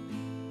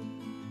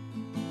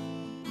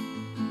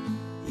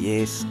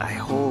 Yes, I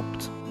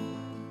hoped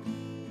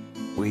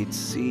we'd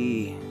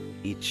see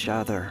each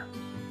other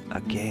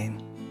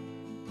again.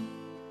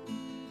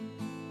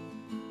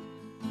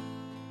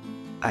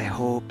 I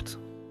hoped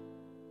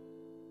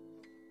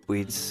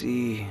we'd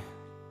see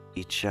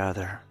each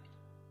other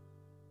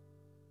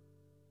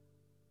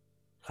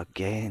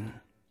again.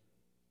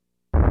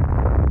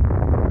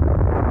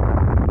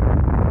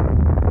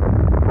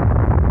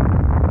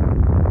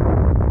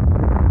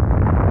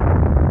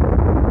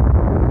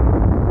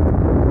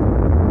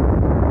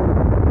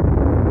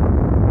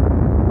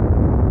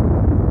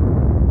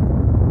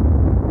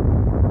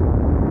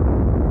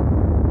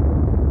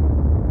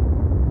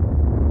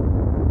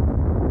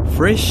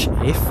 Fresh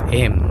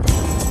FM.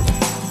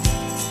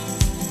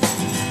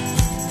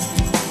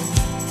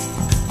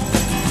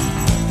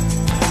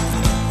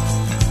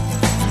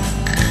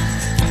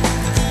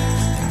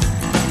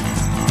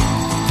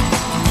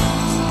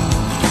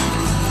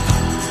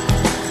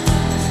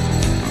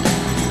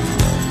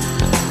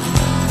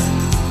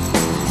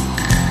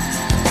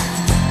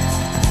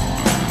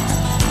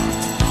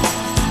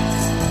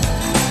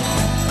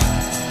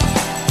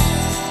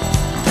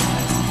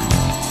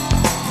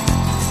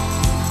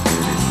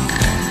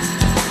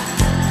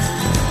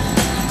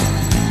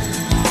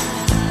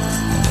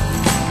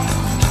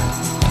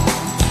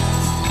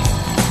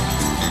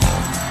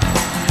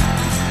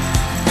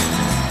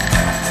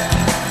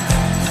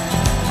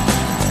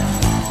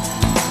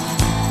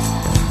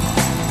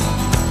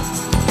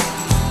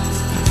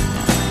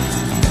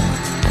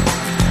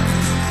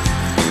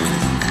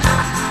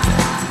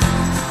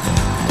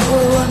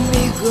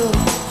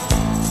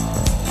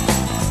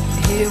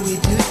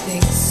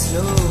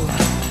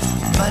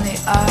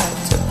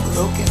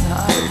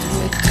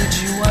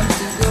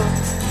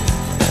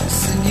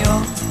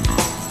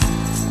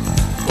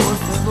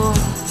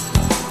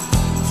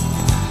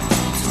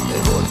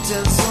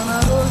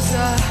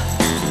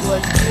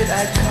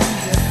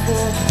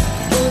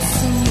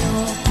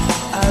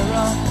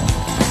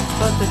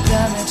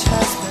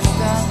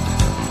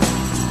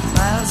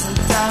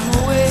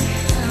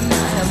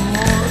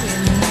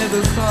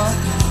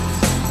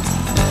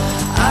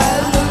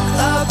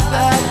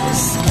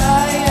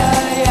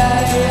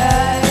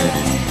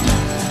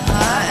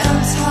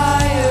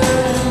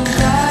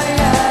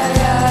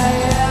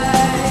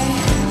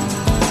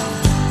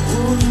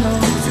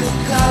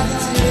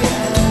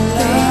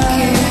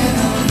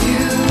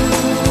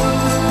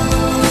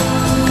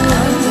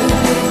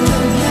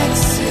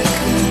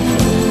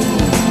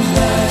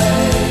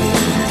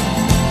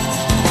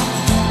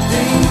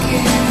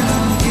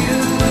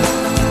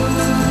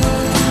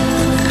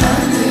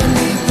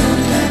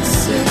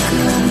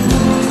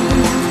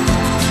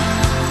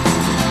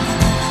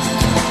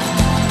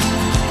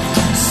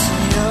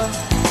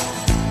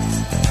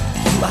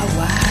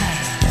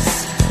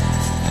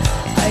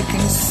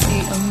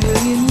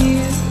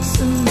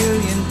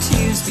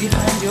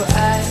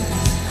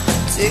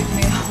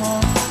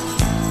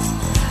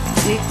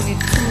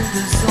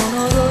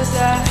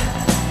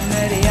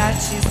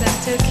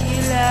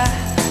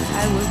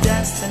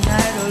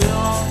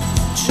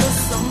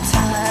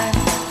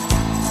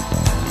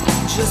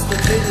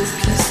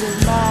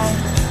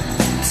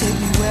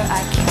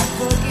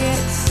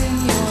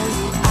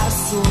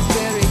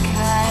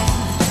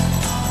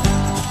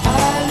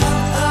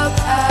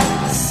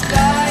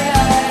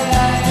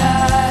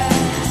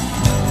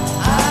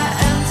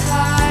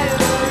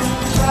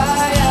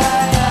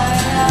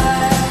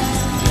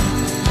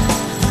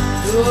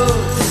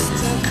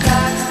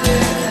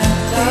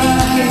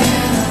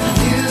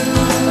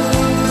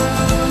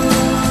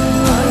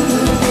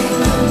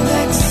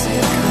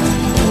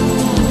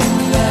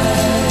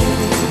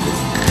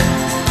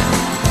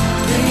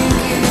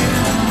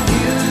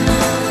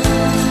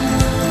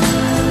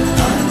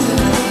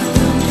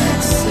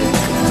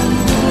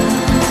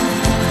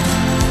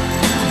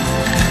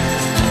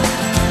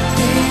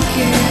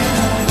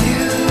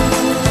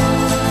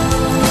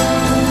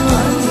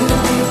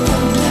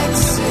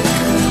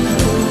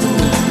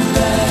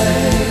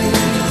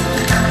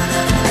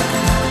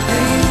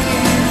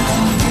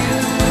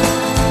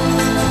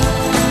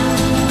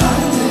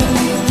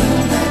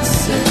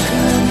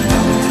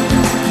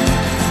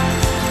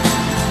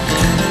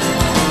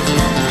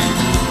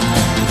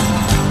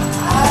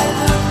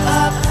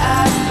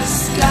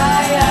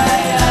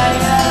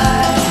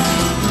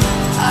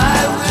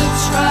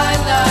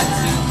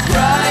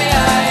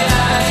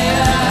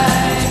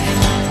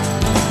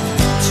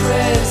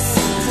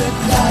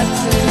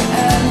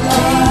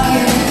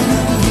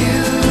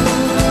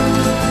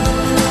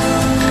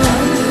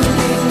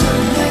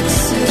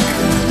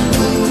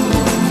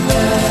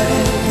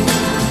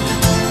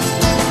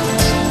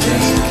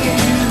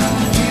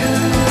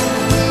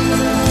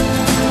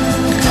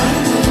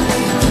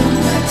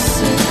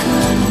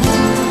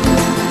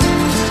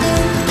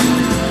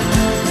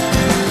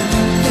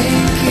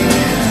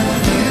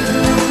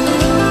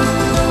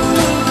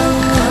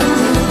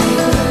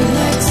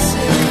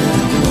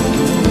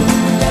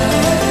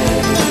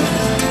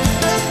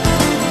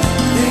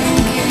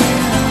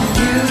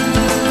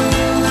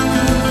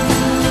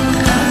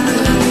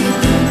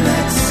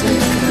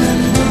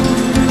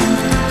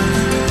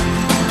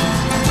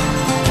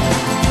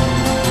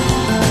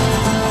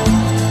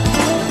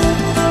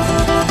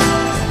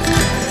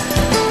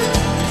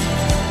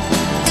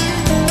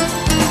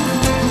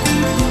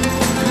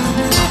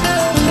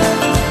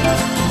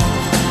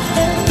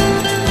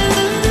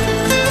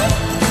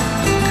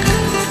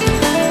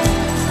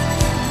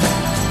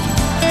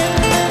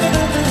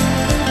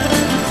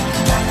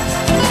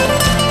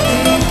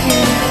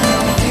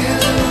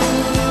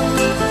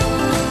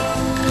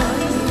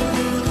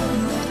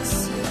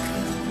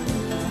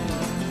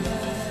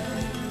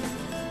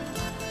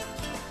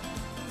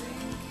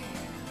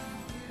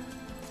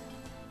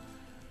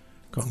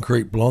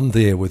 Concrete Blonde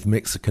there with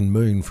Mexican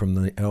Moon from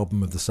the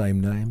album of the same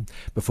name.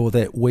 Before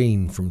that,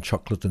 Ween from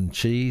Chocolate and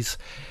Cheese,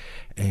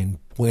 and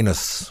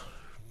Buenos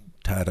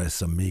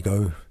Tardes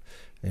Amigo.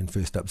 And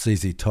first up,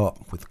 ZZ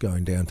Top with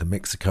Going Down to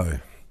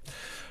Mexico.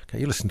 Okay,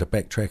 you listen to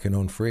Backtracking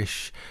on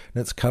Fresh,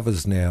 and it's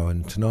covers now,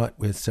 and tonight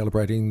we're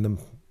celebrating the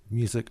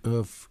music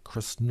of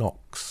Chris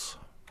Knox.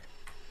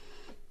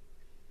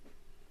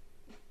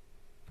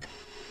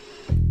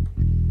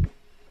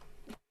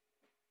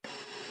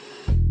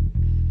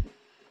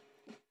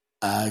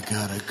 I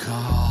got a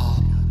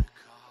call.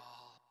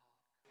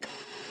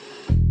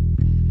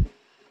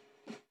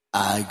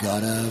 I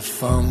got a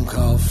phone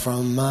call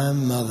from my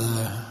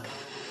mother.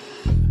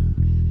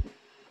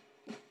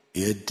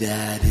 Your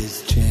dad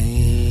is changing.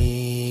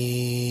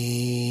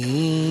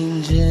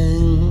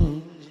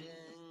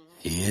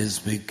 He is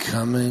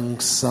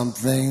becoming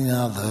something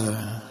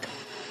other.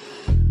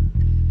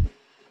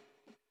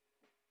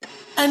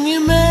 And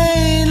you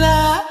may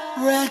not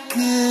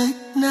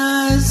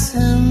recognize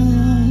him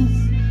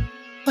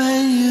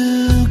when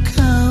you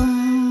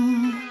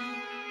come,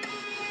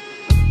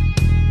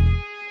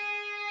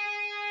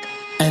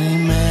 and he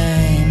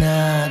may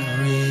not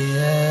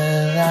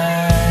realize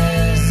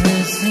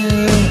it's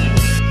you.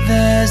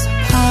 There's a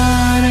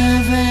part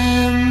of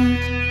him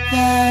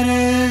that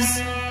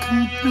is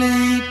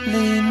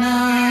completely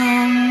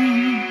numb.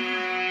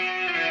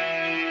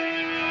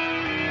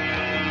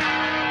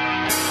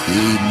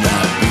 He'd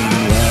not been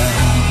well.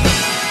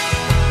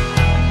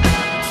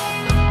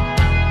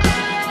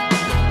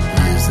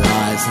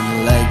 Eyes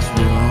and legs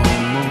were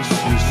almost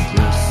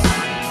useless.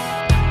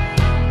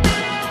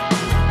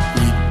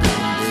 He'd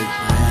been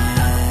depressive.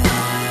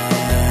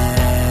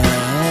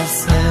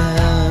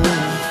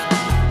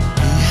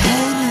 He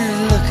hated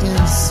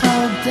looking so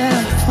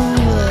damn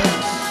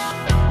foolish.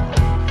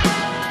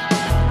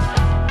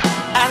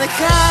 And the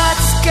CAT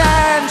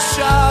scan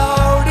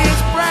showed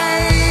his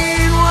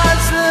brain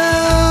was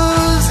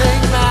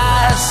losing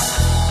mass.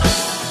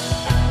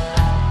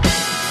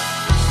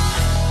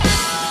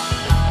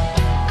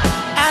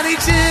 And he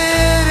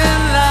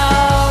didn't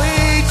know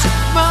each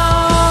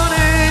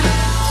morning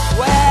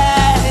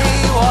where he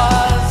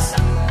was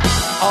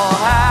or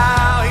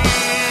how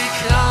he'd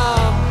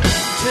come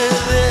to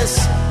this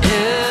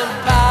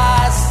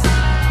impasse.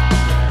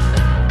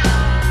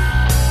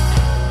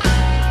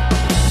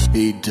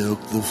 He took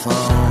the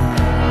phone.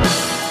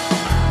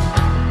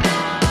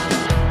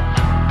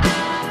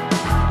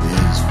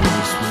 His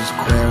voice was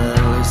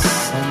querulous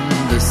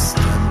and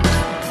distant.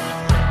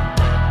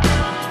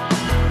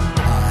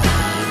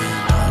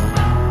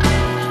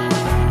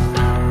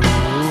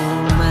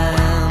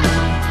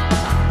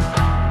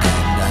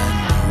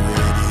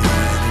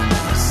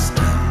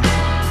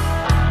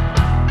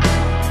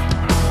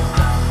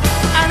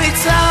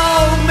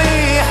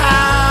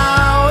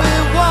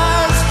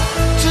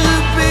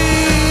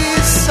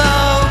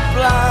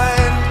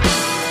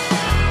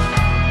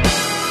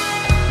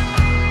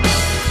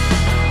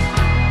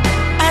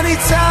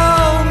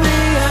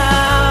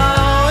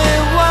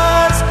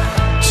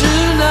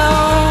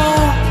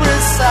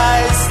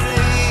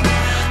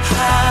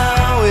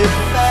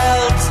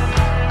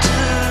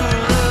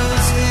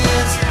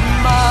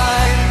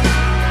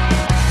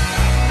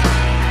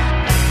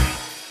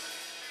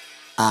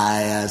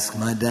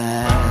 My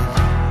dad,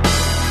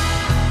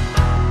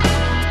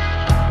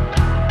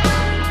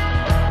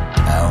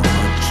 how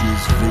much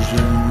his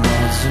vision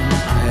was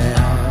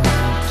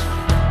impaired.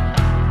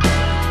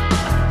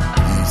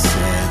 He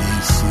said he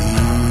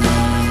sees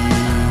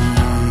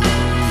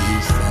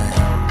things,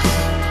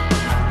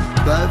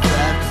 but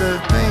that the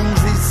things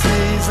he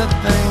sees are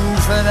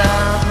things that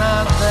are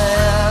not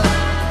there.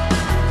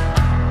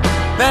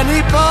 Then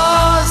he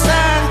paused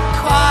and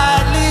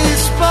quietly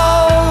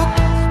spoke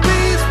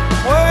these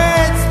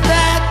words.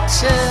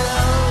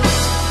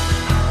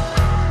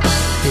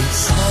 He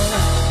said,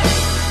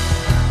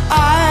 I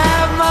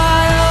have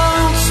my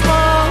own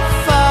small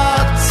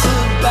thoughts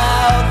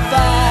about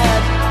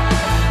that,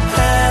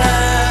 and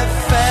I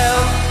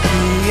felt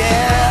the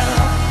air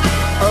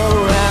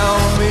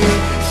around me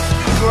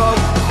grow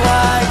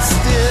quite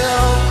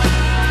still.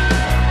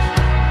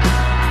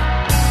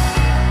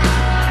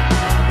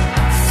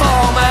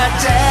 For my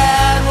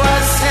dad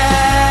was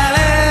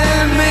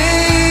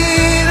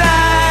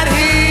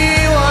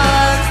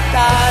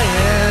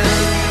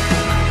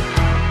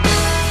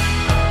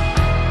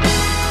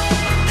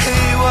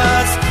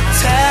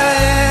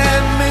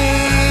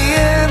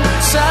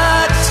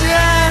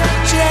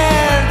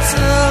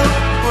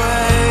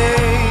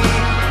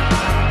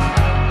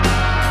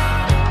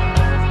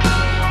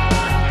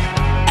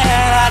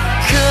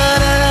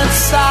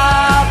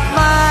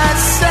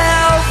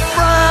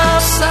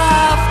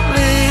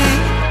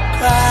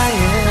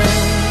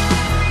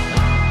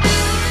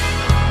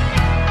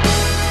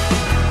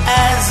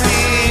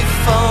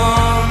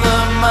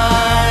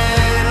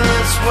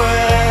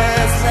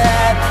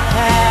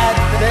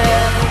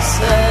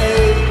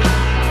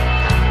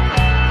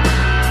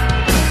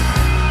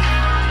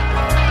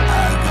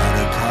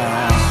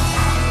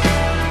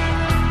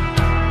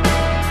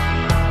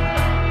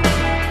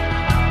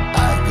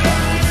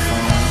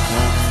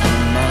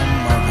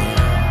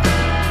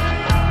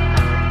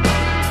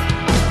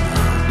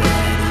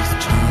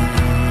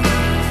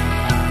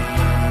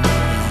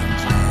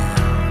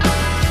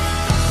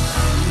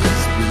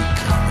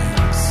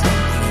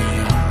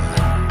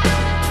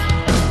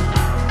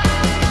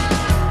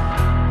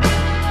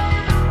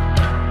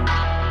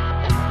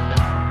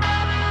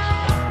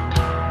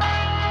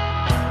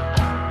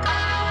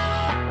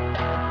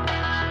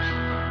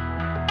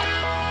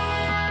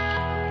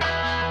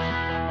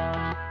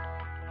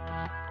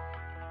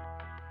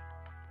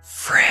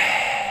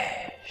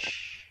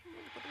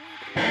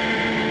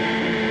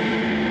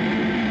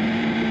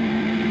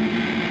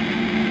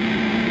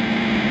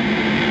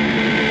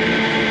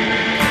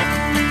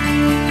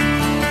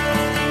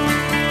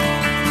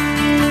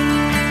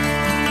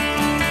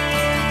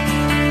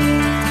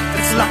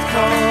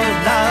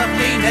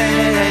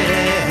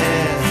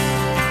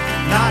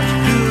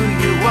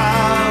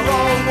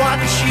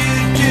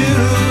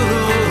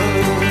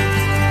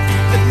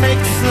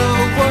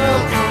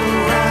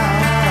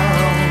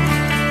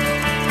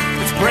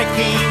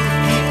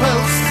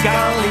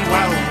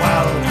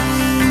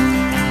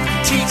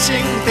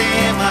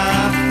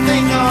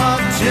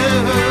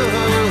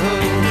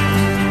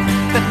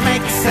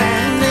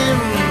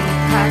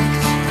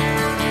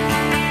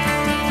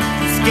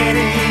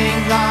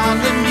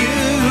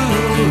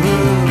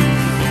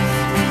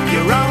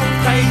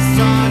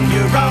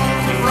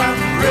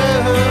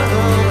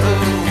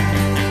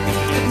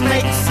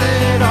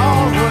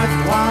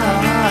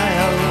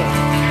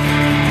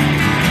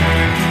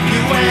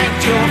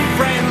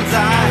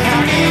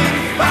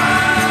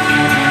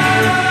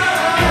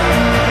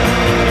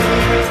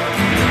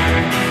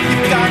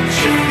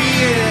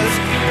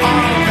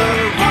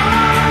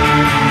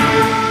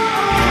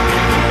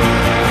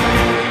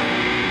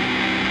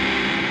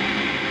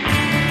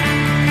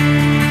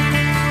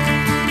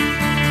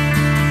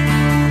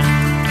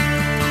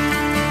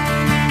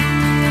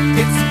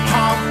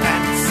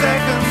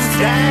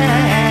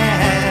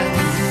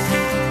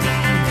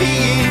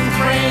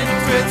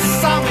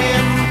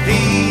humming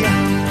bee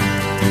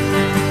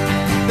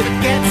that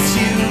gets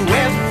you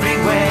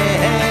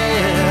everywhere.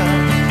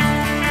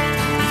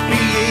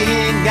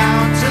 Being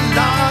out to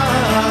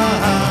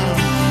love,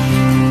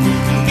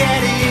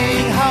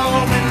 getting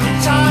home in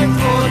time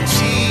for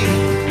tea,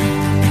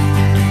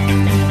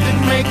 that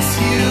makes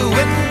you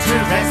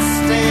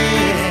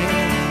interesting.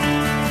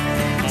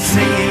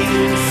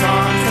 Singing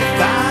songs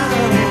about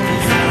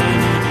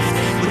themselves,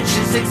 which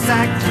is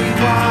exactly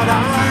what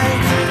I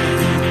do.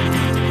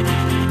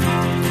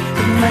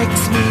 It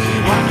makes me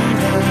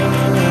wonder.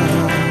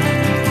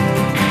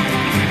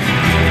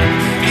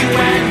 You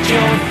and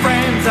your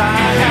friends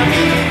are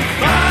having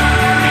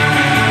fun.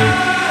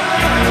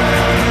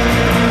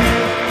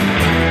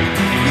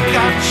 You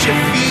got your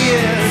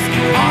fears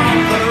on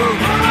the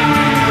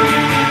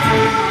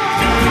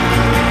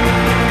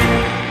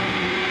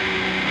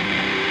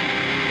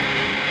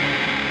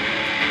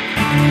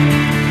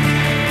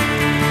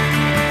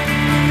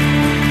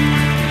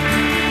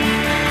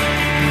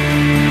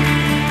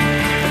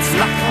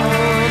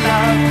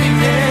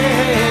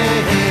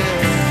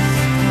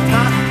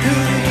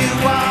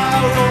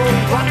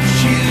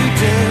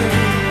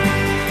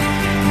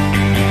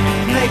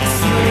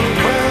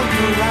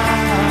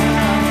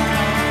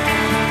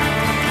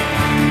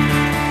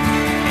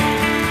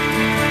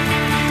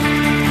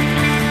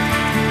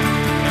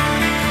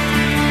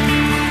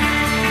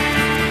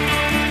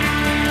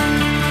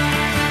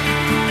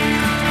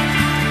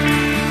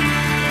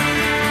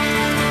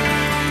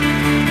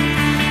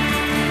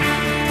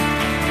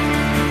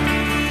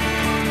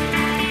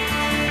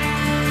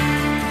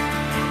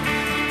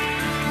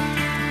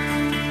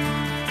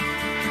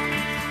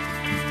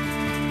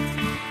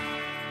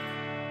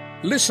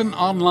Listen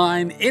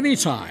online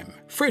anytime.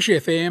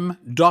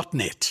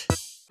 freshfm.net.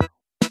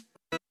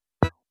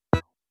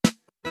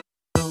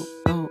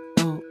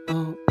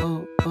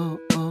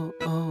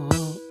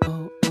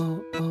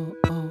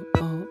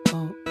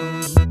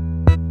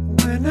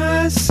 When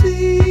I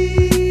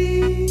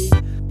see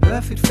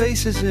perfect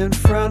faces in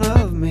front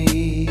of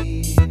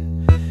me,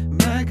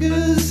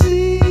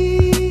 magazines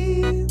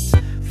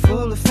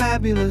full of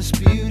fabulous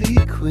beauty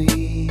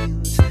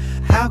queens,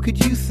 how could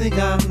you think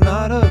I'm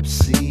not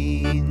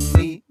obscene?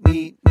 Me.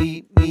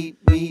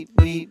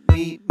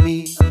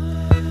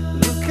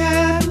 Look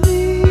at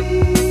me,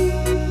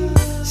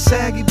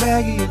 saggy,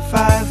 baggy, and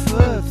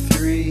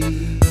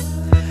 5'3".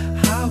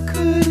 How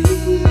could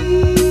he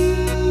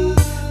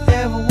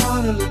ever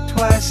wanna look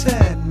twice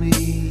at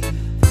me?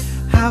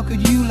 How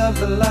could you love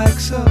the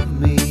likes of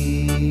me?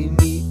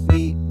 Me.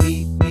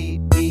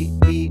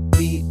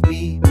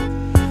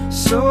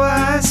 So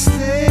I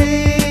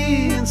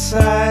stay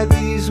inside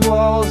these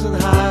walls and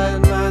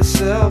hide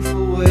myself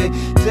away.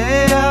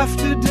 Day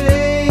after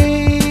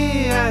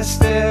day I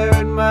stare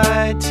at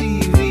my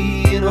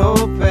TV and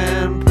hope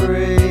and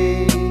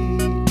pray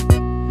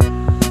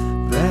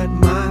that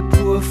my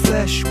poor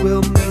flesh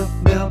will melt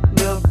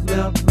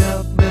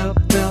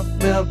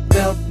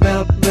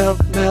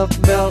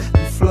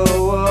and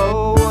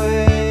flow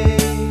away.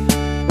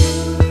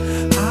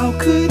 How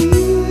could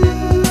you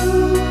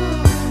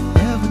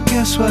ever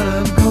guess what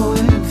I'm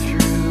going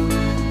through?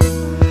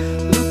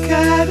 Look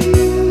at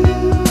you,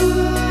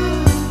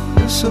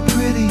 you're so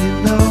pretty, you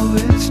know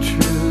it's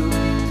true.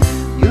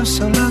 You're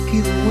so lucky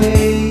the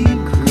way you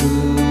grew.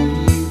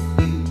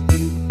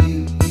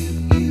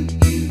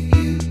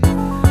 You.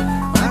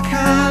 I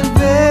can't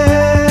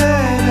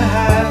bear to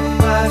have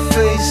my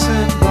face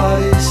and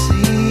body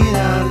seen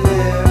out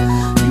there.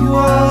 You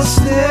all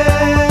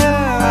stare,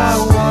 I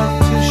want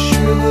to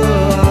shrivel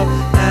up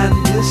and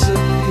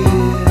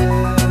disappear,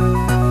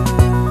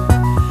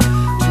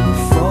 to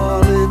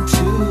fall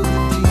into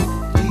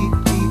the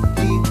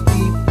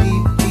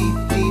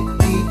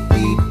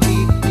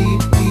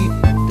deep,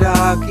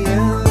 dark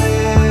in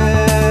there.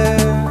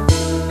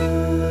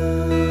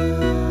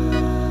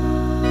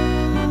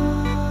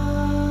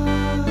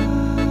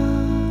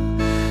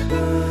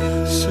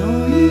 So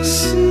you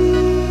see,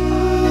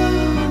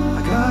 I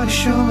gotta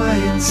show my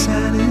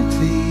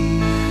insanity.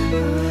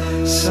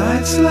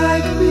 Sights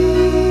like me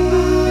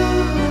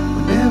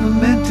were never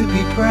meant to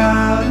be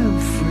proud and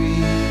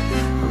free.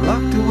 I'm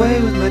locked away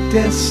with my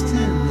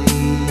destiny.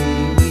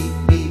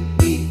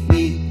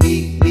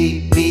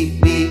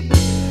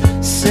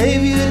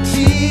 Save your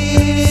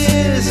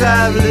tears,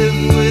 I've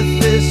lived with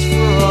this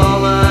for all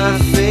my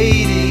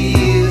fading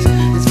years.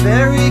 It's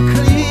very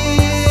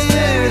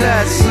clear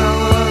that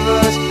some of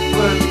us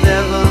were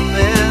never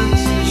meant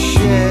to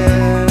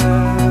share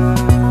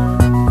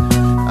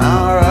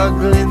our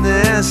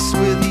ugliness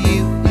with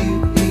you.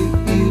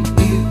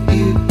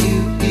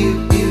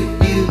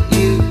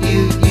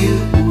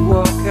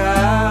 Walk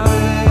out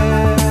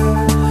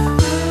there.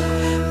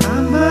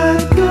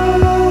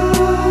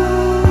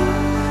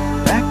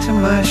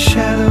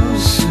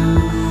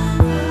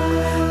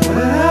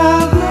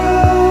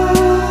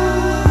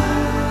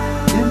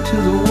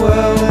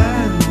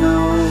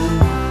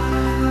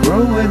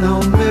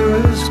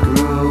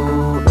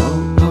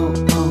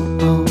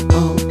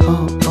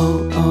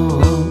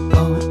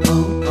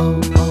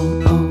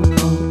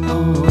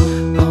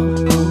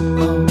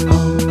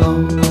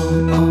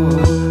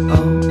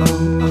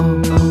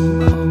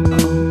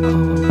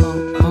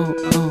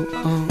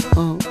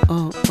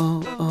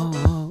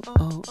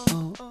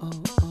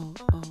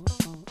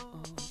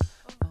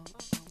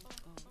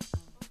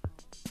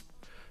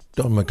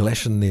 Don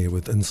McGlashan there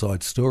with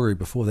Inside Story.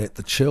 Before that,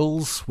 The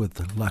Chills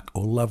with Luck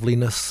or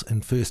Loveliness.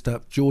 And first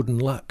up, Jordan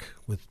Luck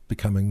with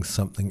Becoming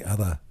Something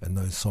Other. And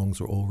those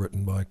songs were all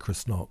written by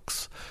Chris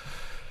Knox.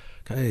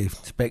 Okay,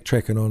 it's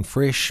backtracking on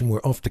Fresh, and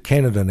we're off to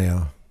Canada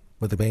now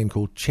with a band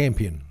called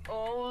Champion.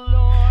 Oh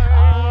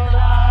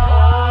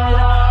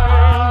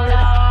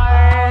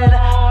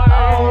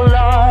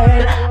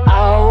Lord,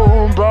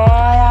 oh boy,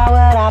 I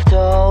would have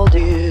told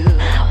you.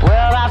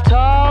 Well, I've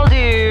told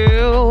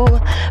you,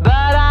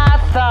 but I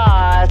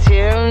thought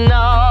you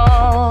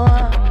know.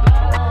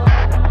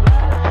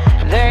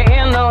 There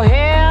ain't no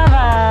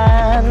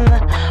heaven.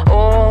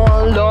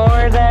 Oh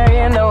Lord, there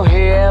ain't no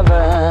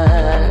heaven.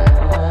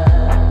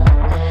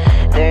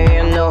 There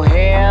ain't no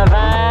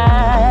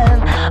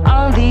heaven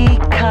on the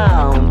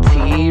count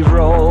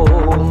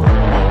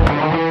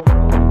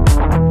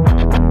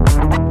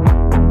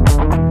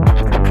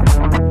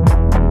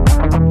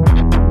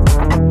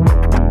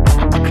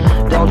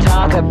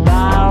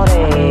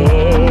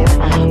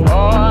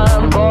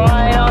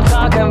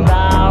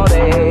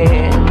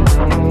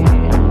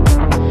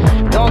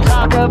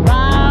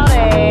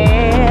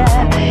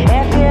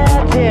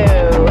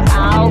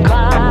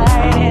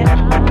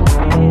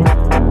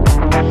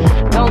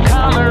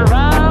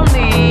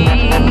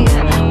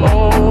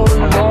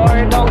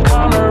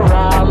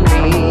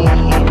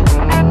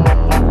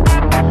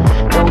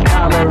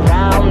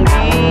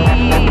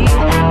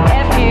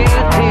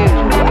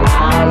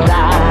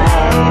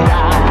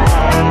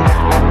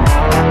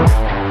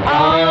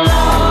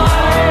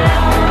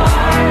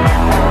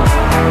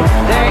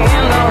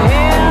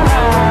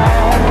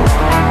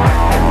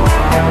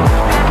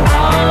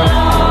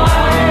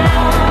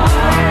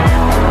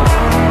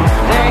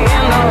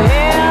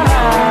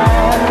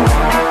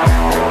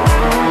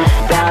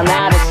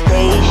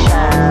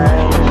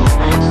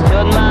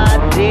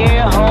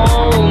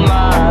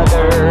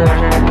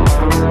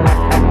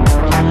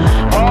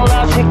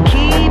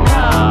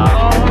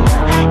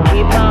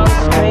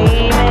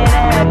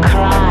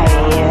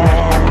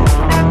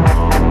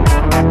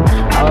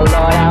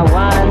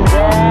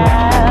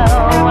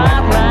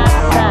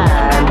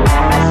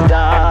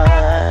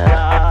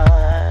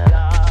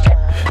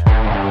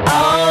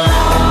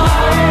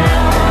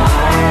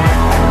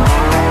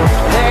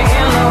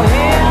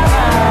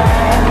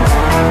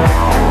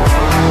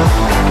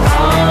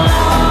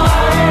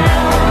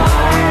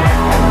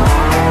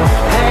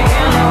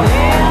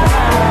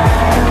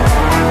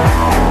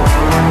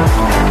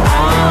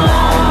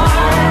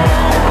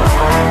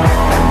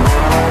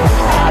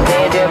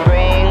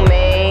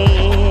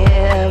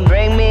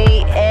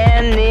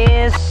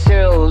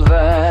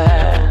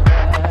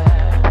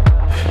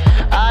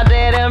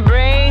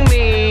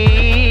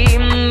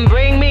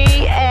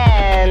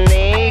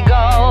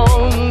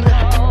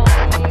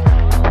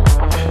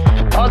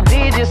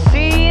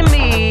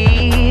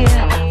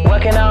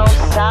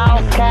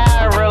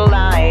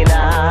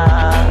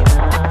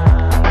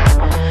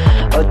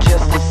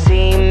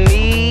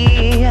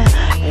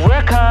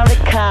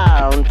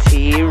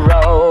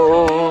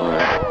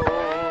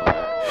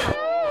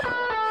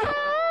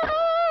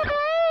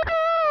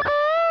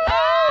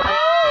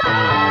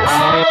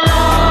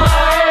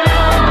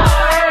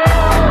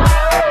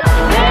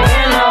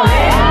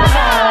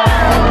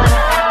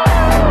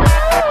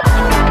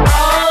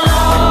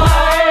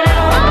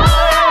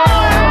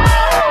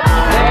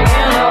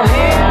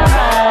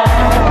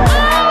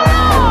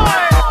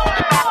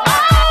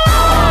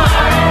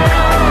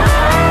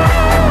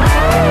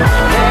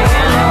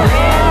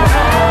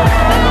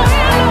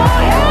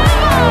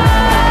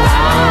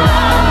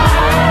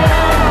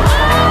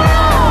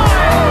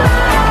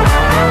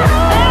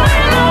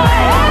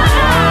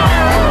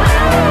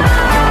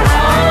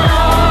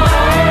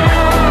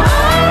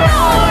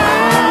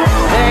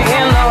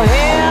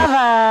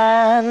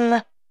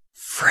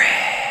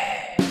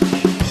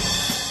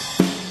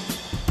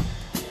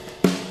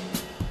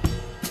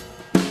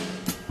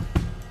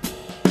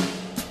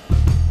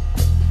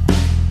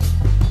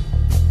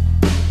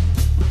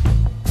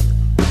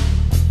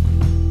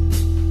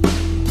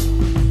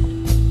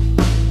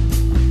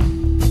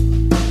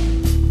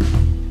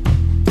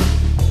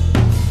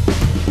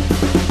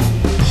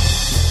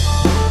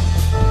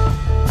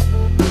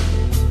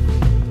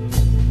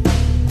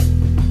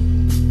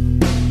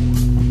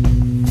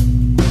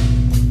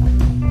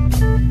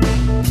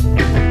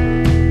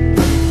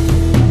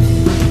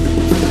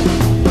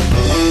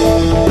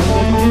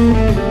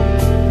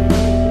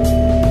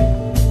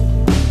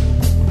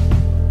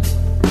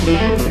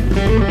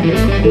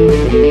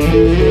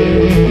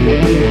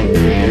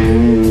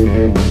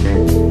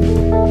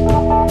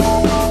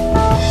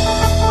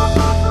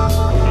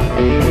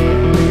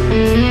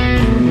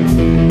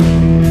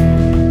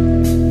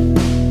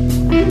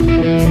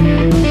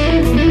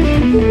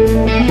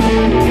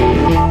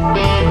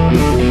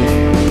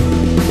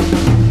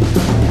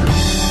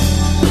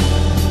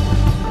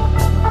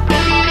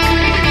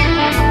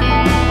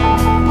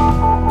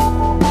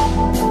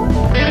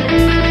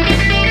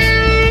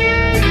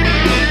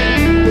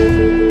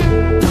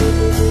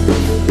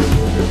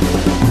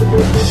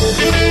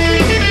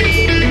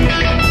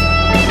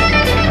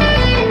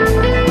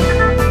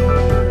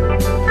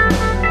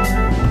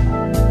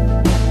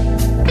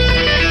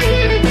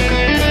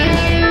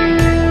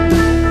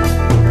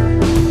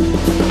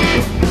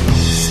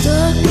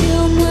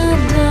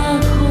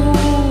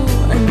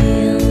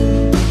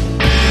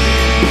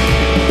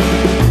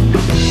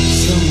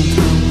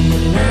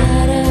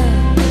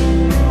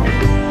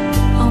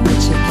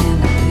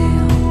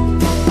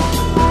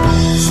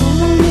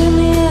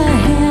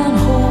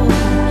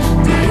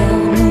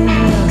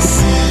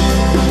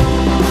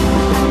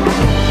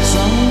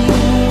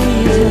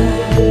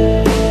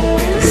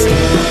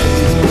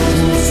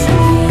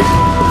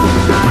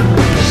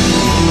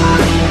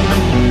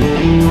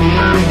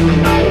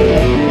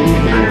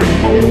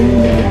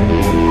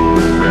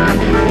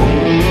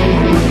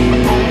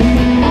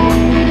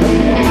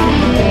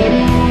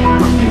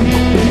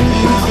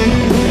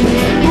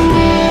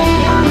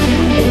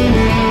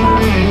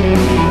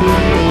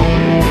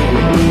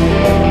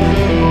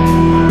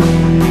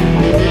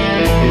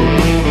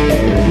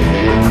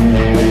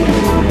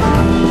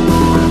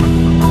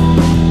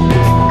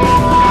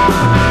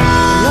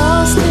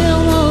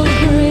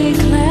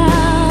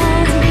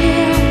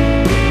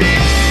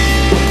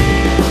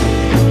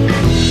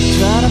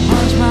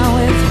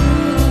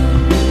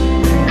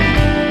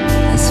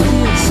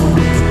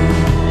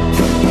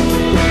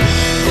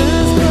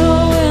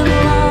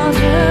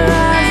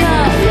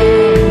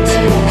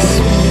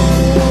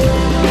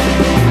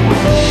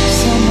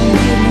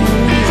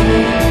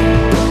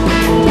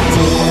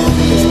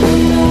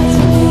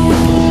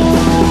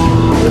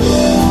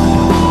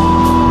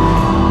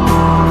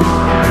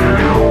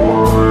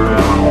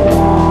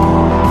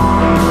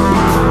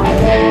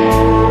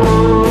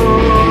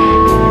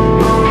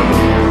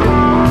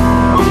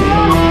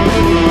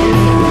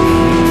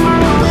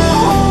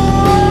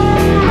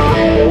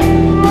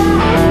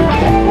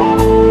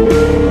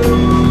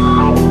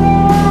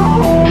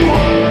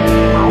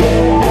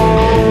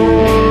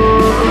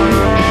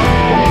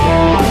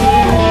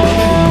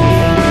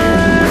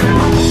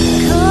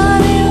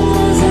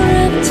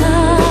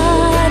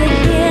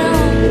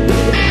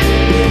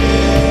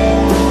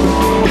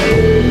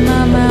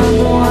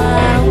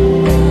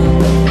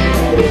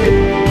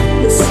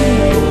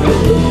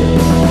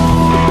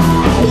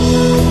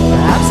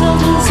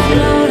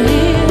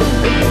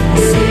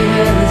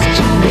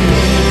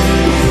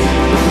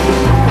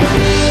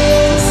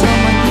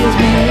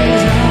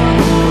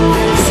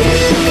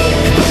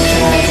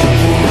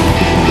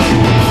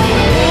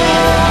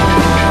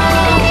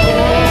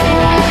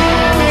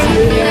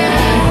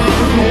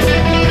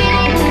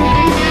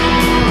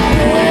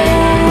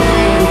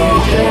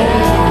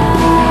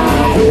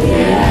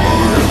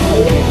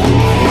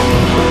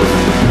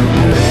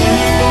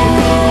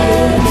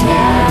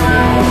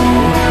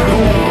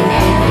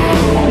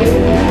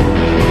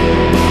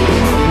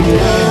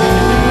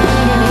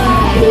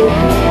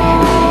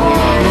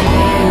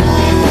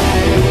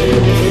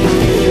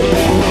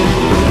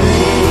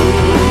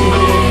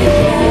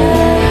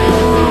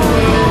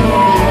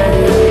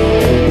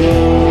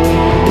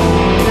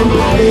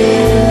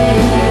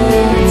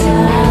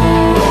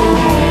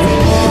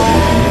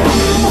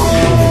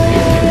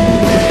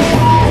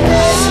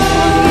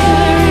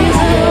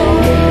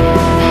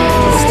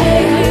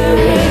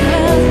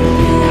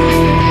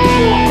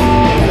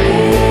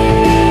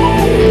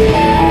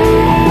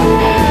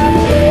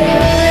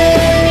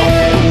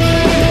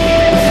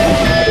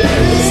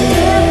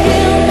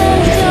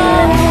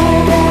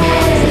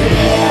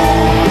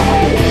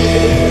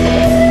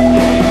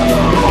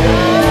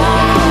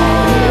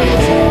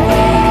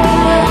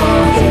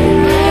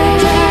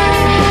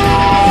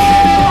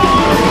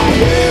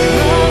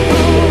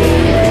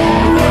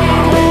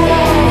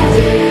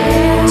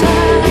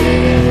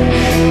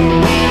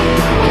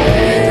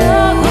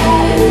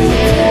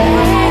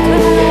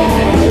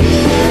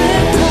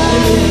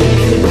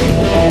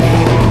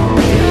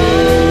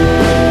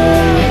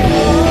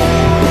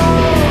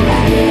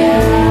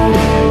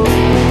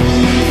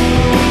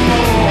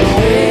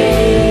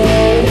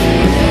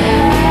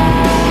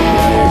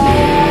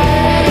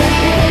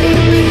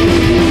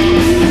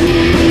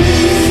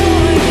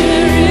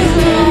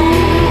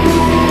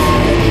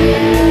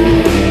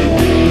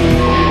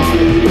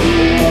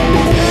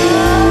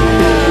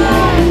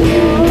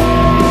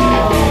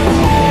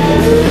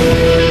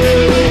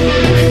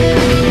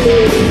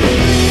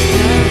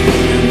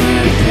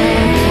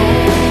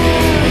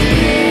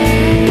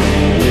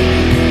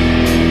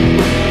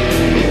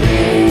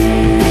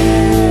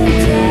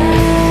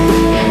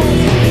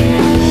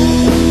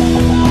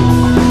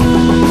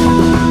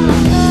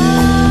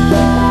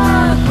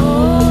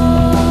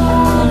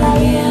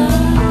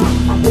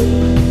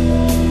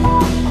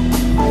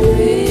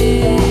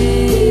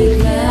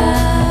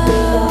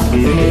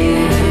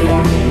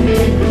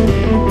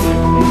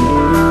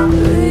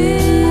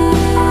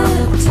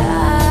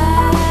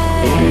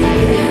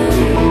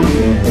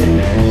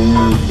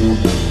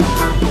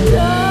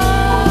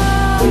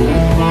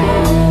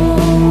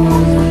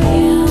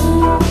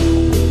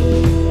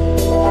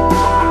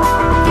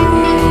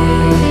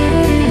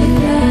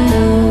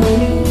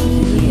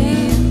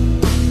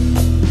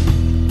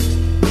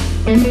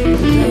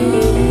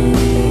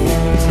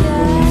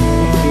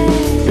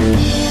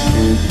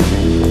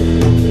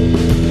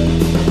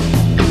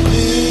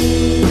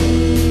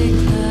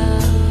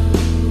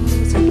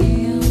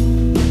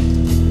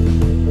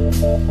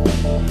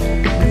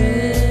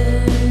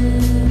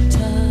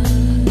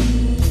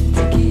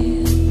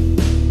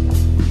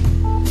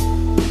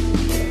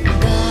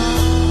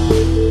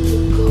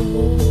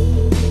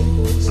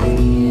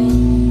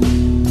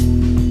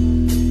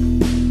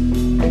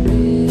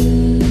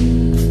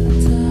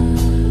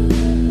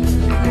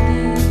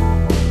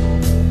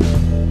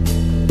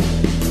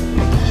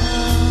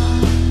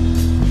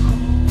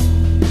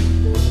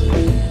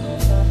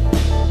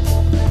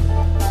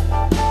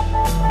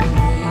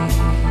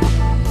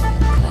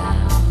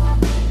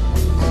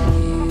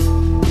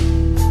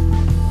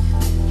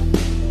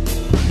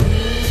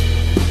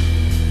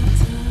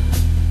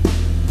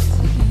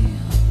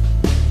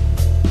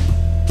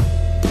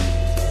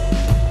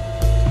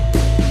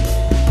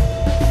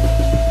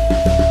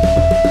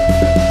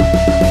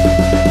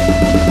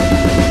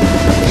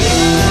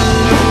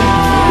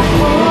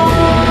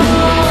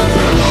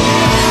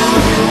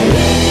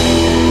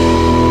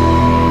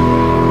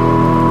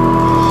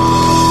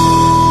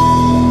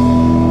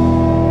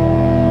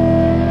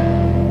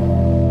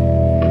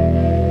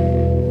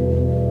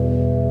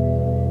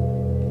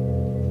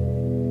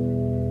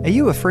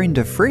you a friend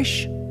of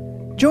Fresh?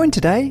 Join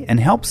today and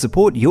help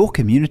support your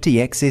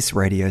community access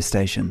radio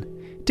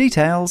station.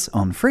 Details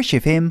on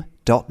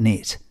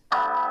freshfm.net.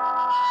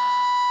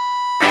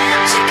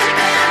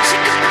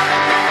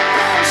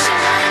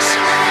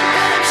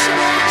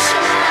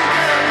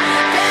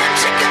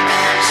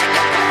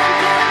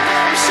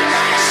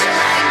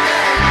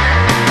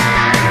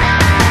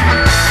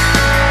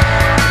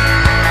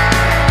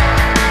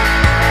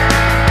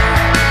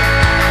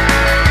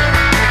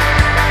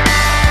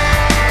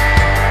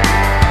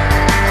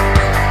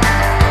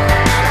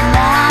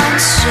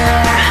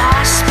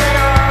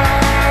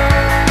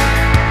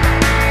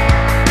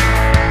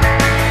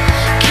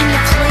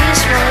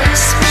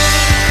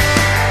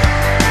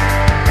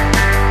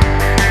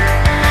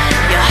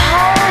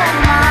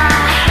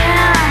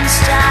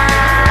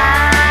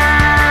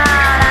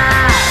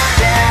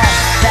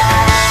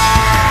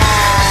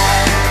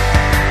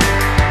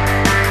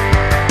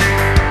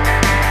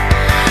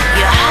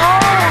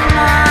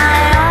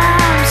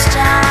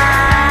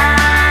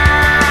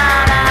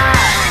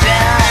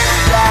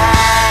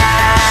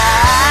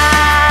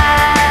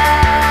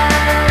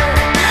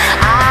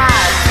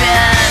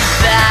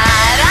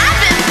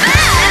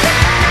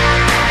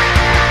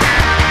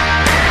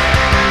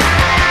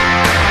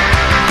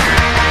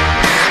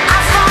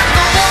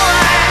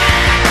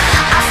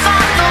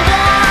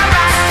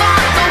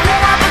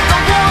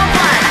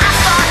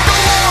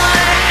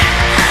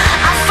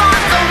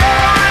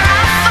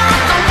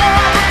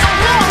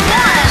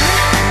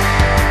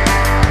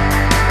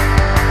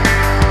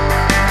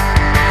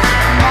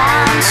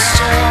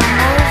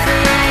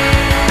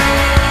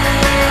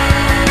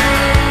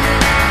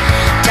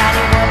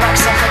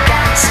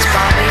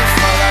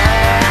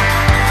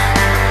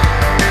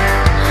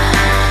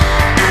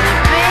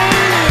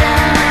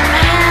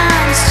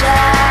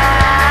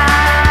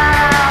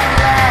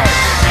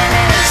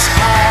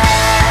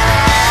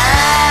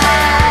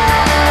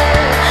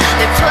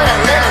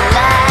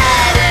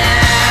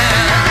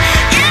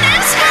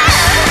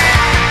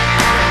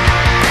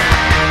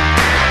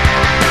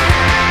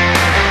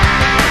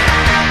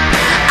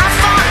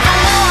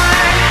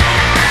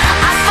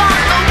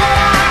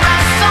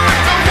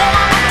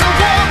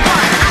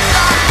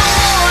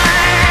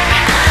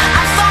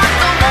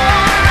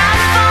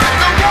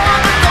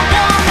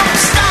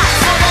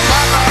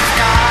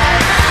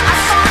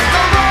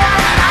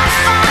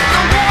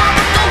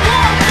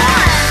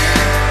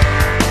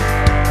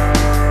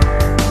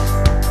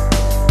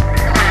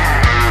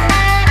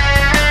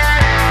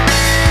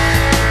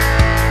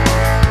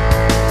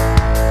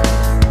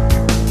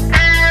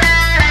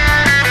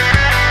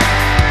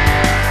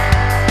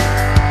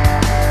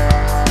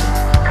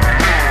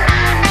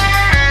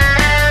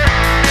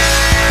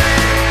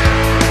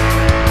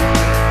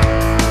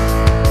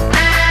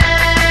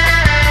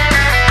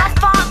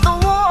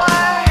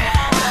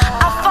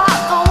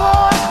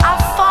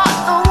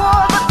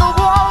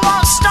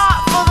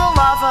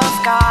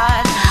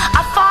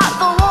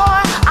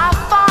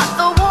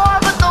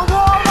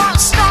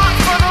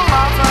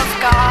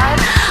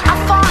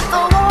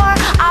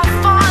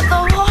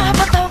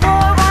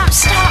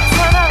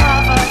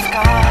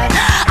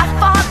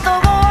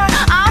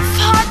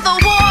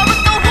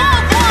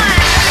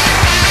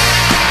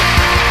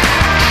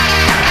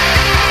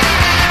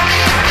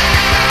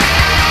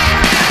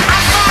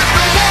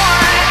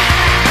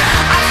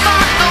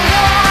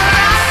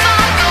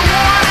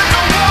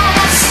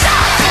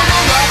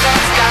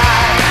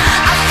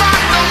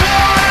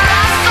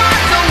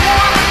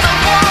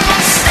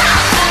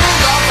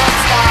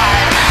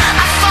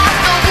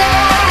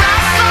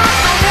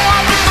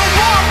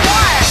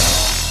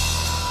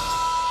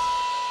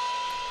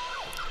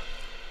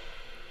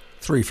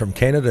 Three from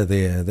Canada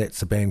there.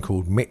 That's a band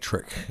called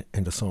Metric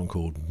and a song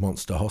called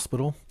Monster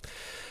Hospital.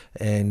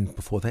 And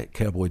before that,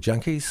 Cowboy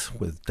Junkies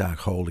with Dark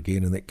Hole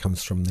again, and that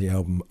comes from the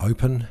album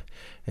Open.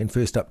 And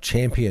first up,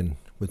 Champion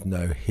with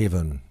No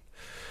Heaven.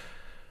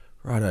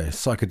 Righto,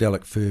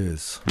 Psychedelic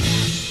Furs.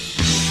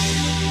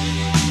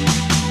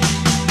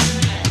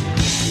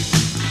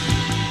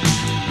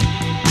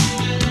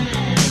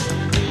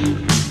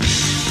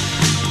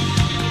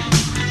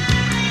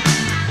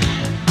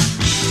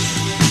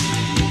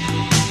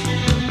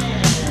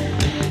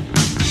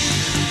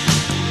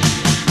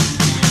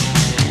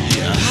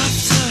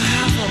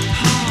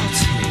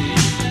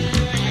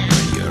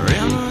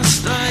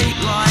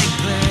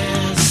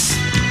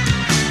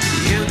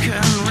 You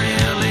can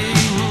really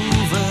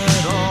move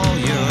it all.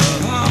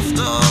 You're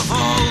after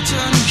voltage.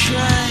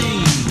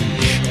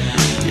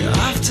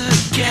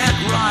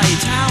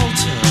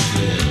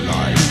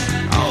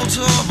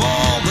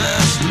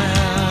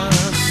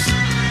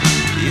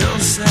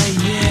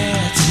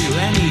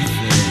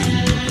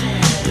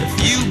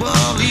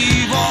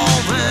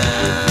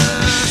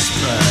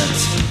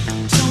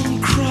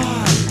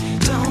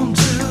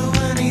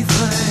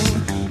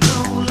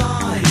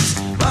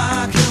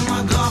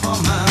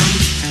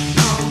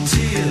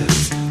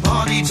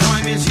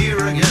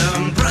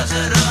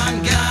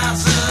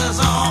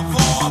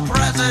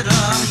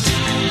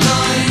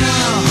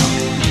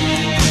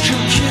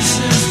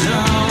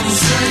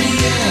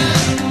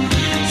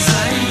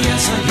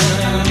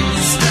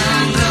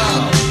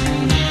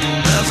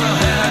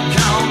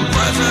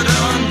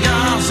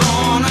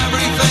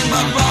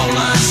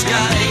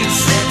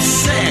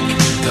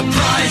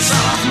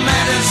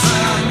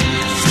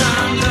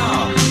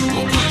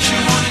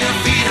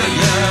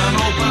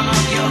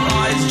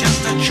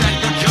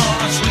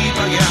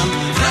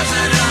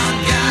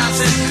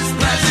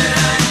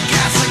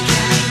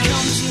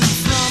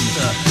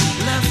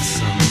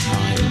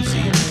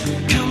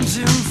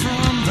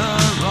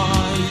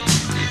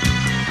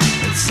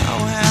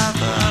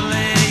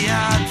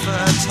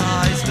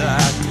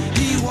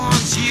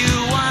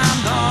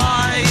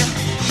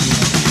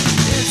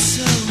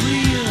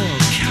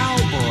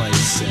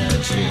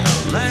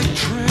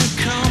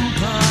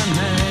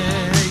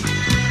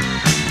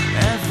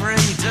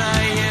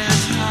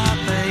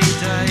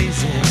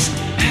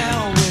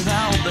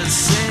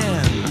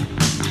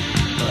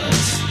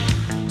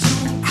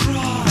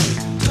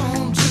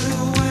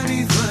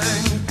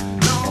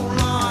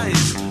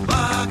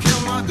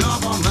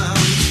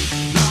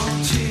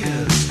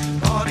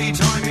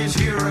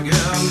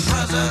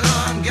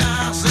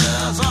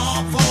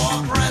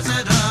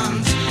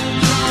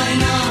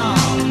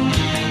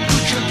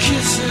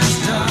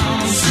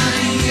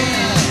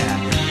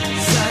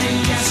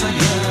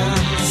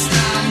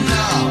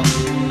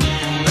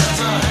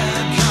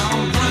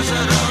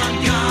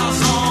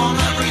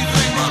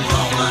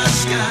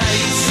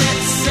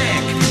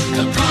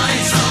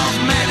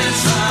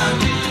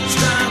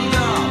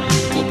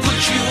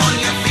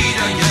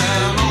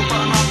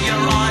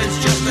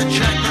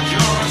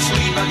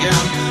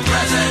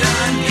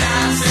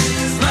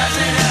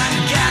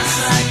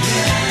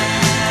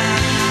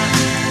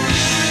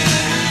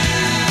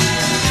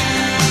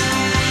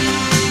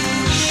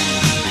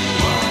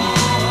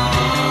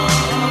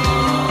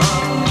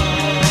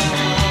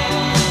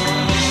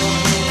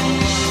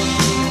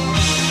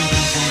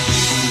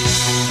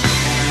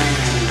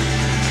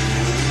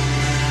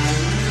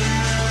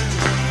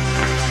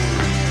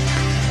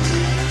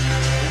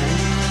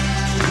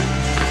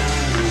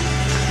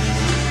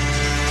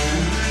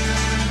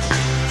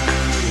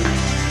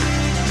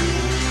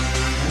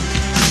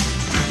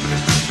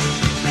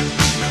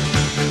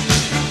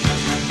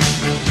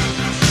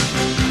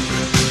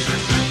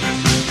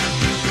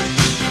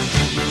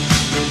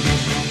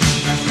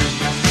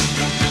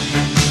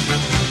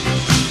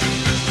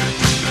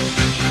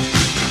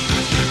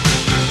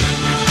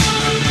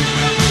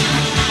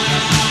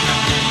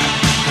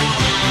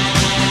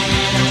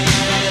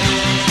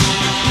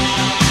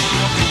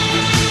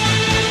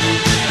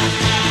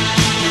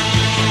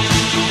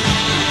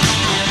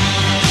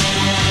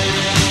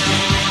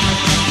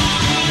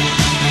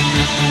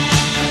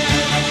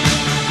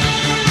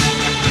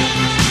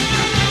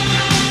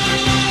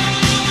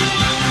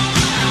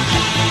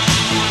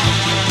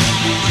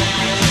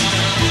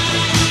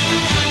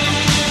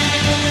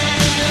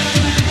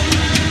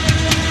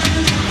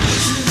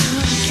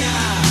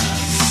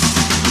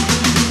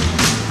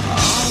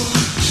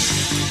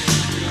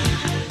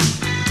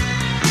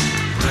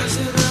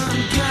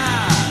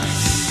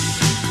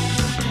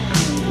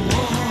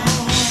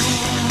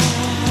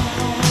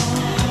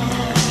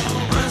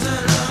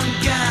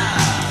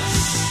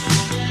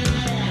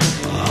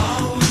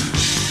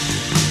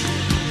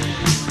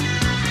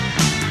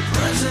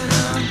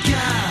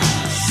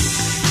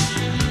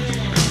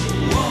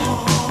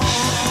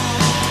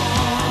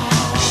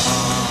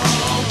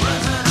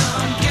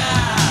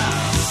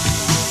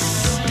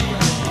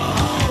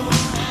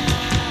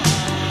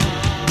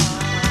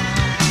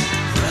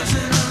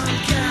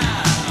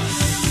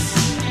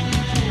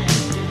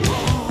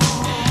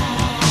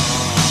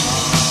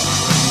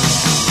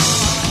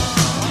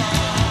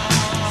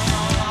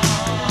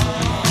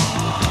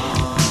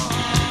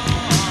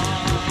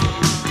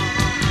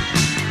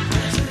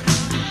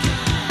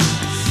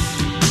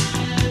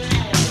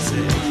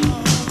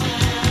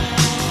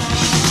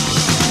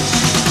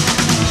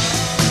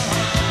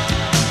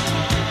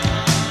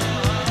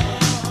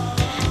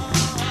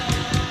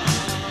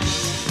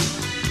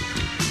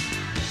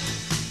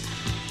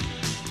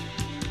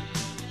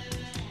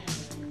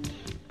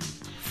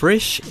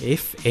 Fresh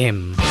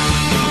FM.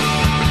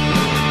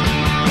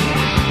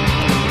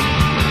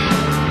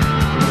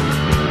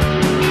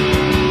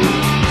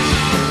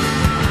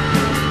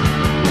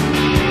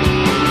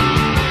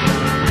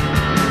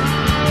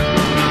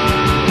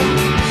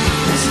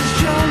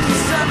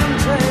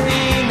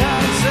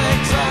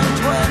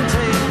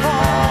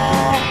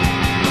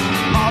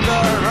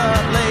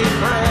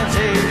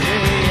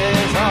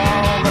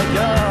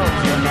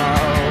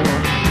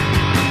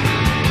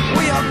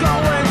 We are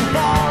going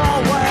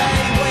far away,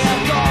 we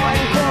are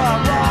going for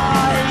a ride.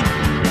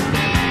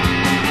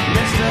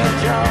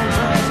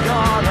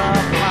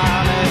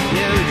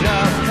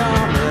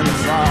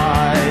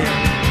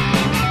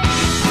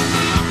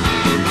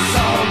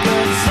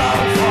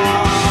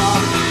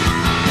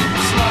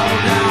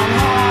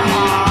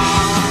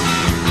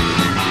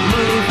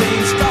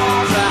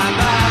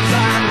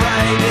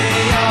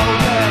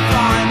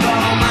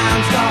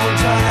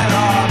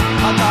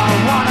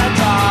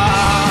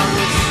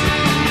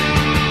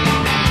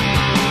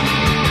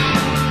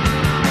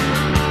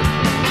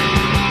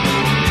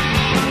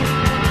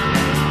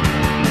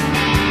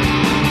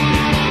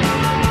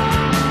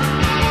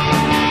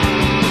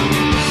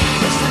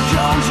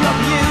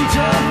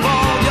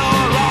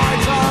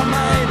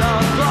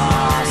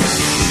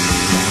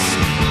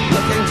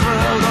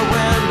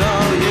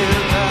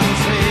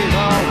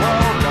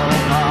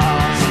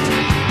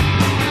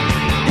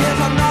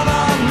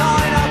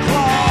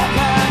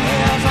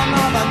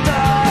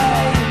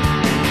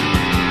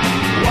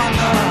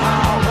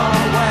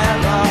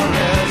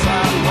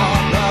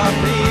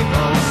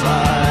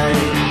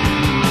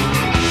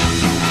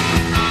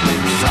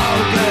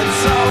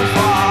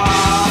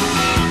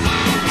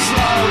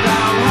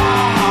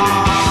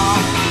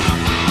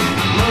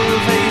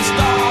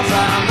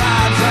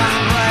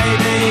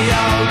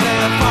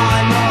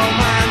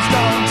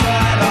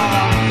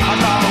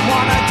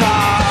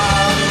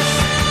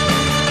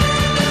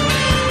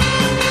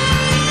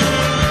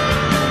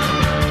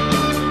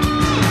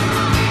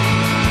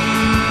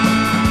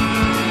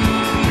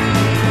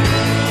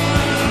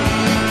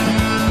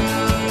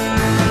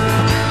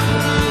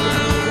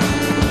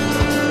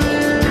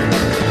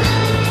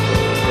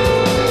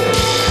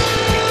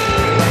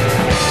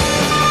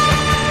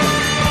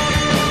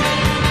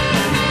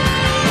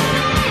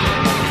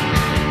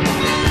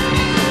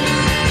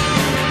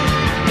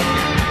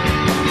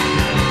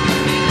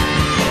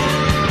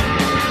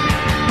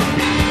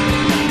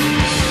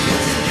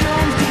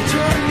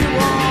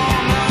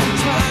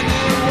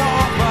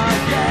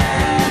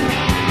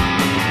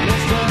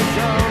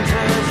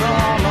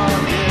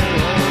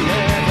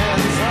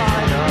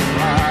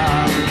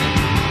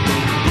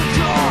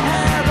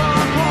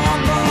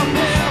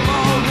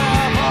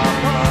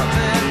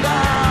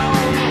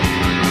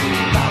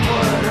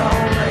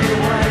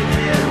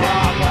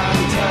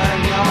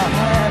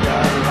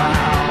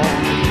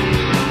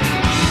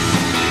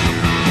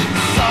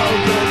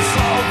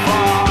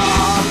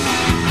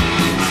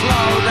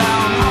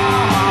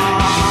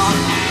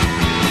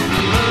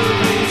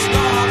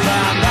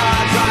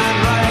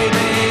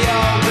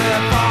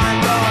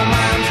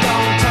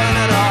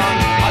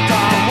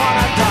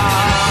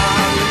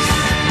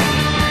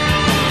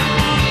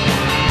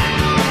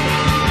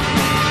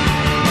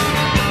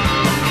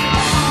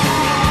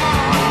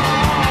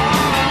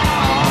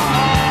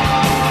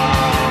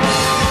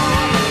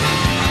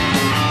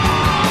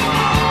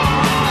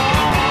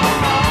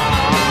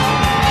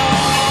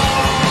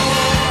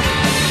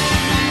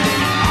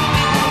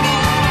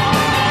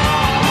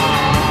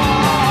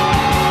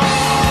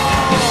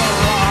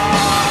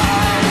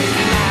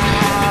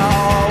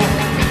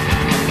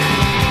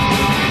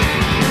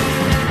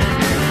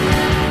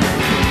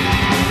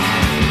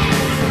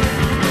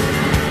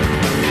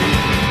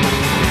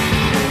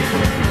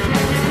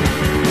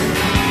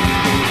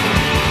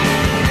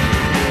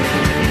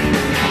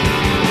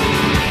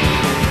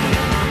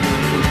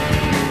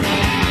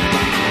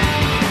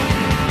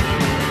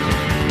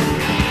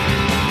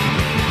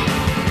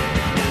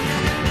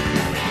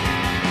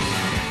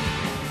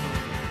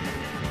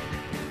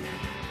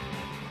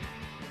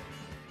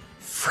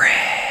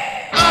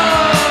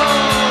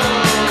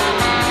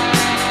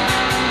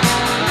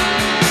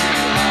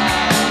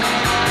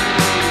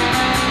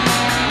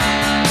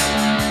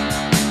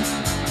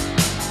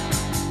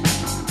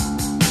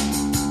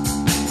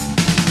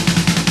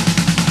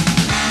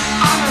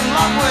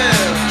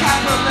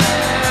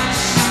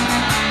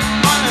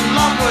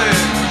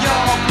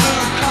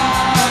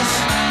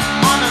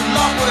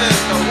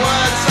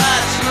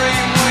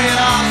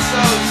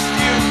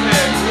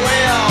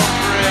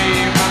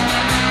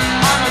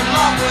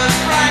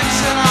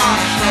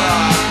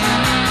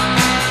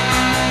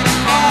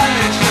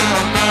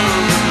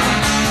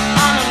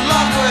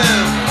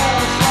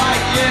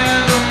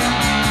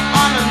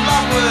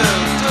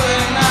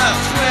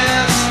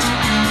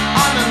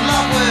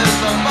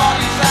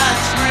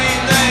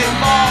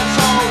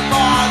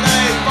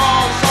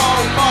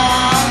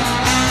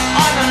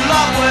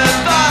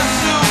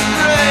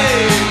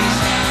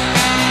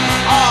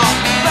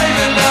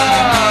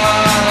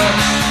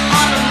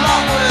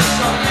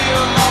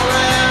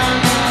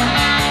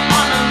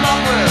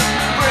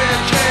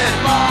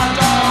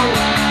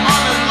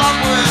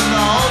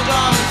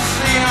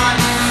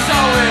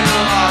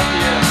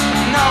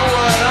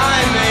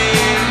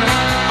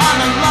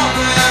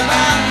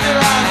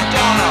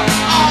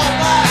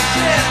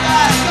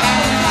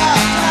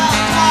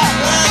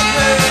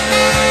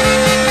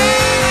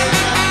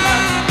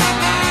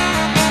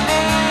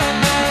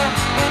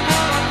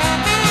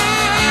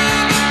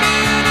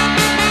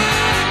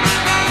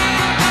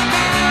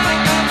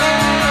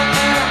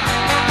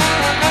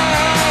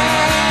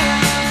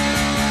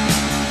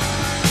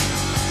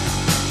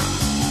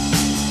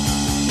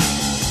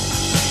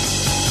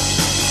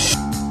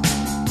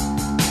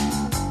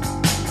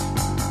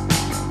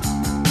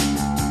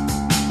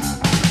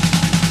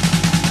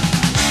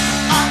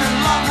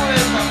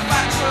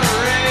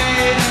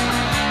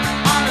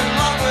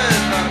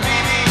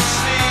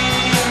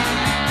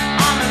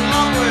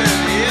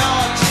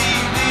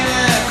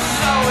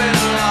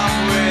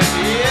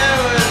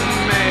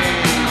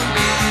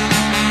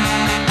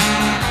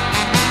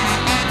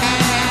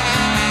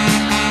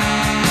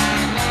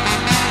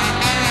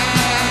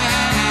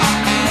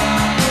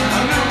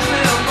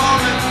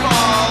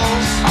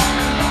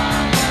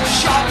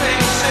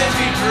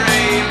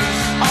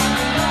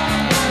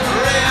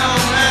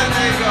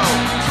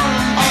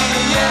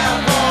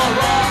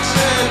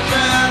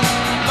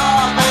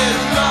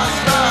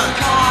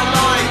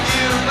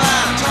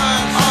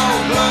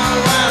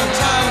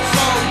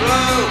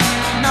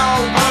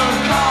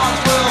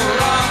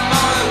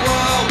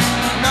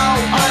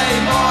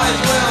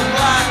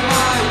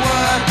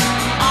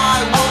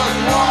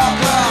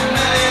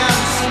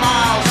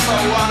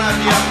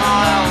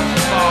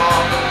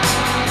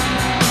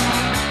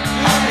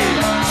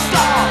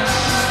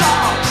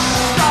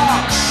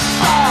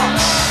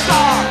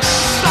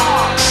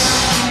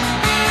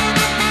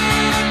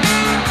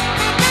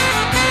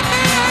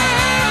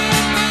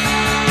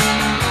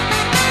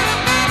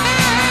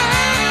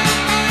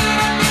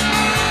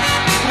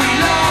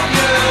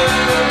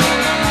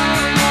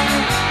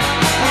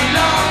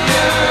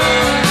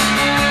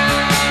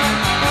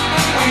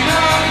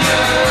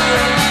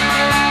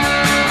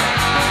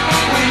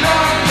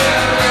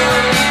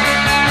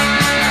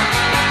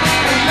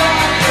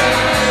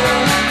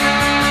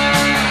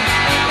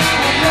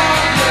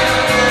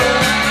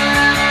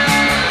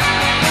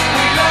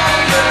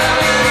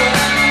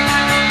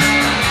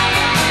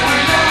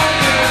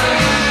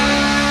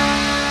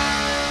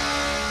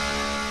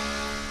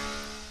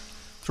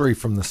 3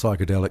 from the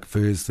Psychedelic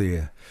Furs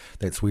there.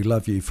 That's We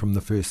Love You from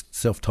the first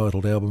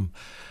self-titled album.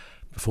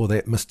 Before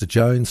that, Mr.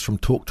 Jones from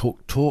Talk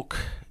Talk Talk.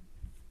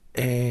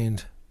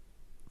 And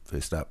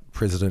first up,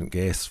 President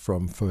Gas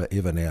from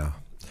Forever Now.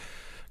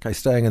 Okay,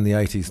 staying in the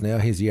 80s now,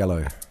 here's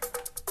Yellow.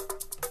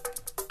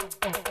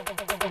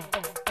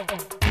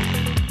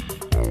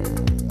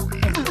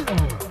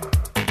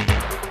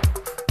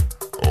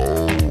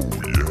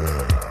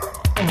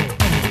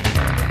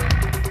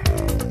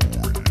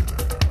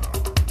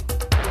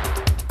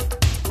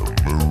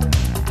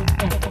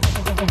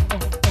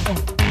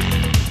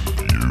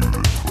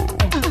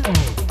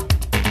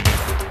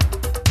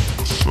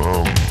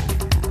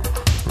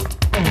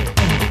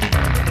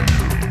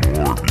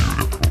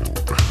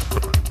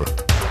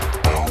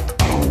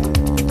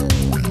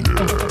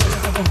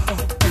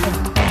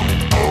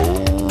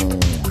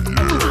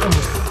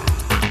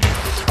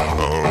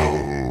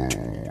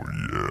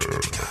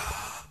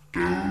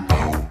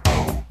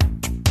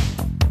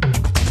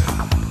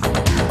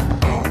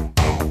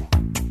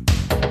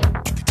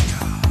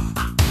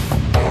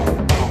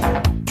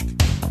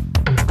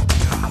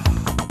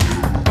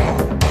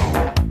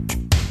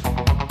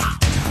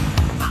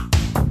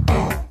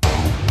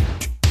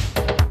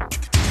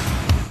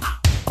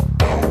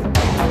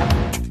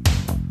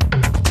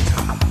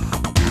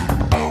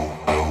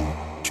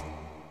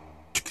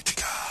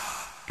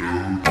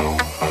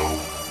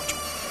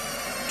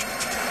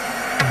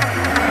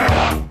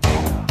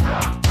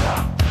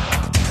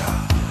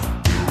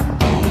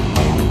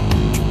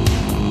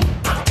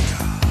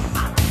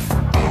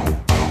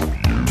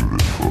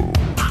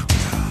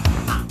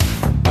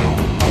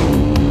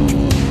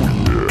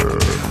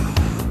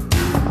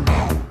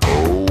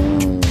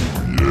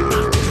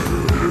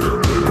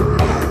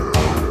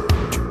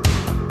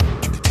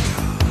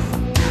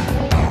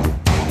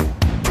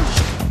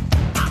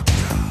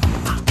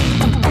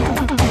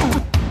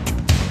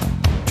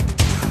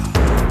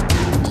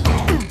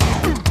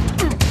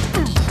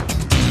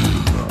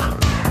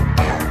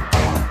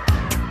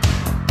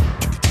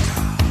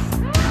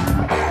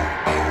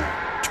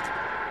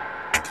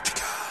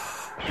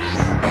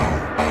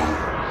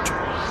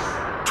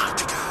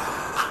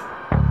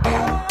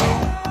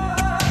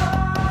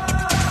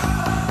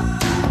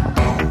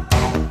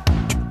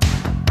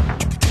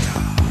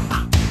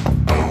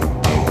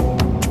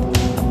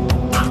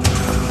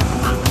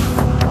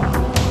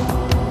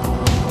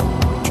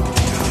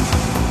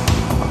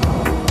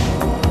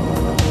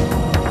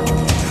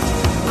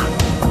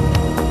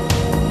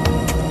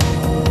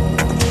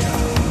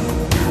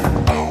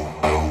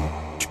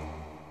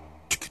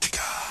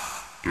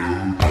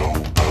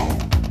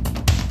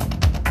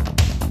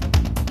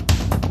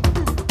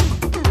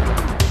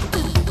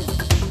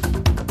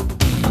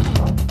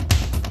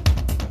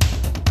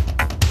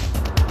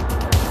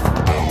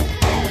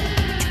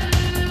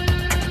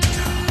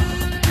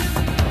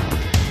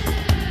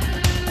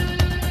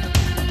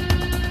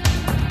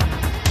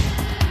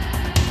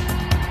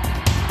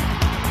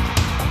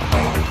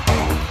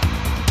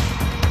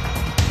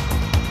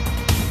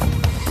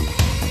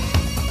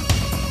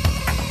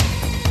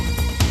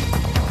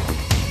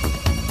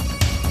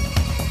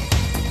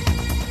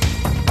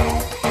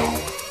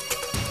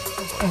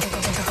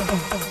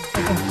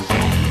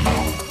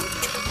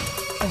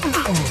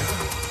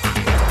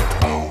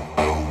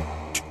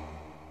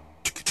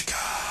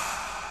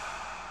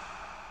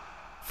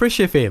 Fresh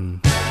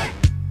FM.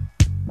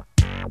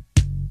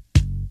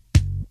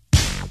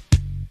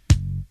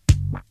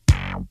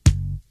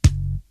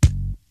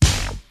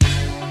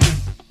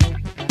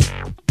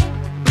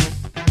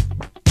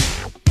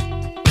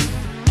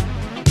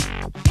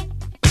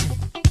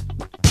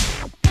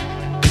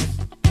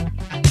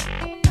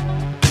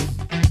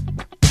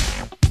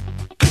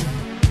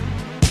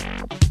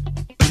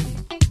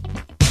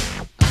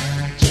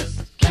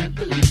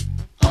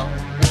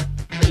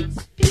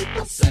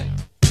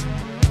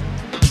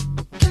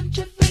 Can't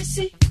you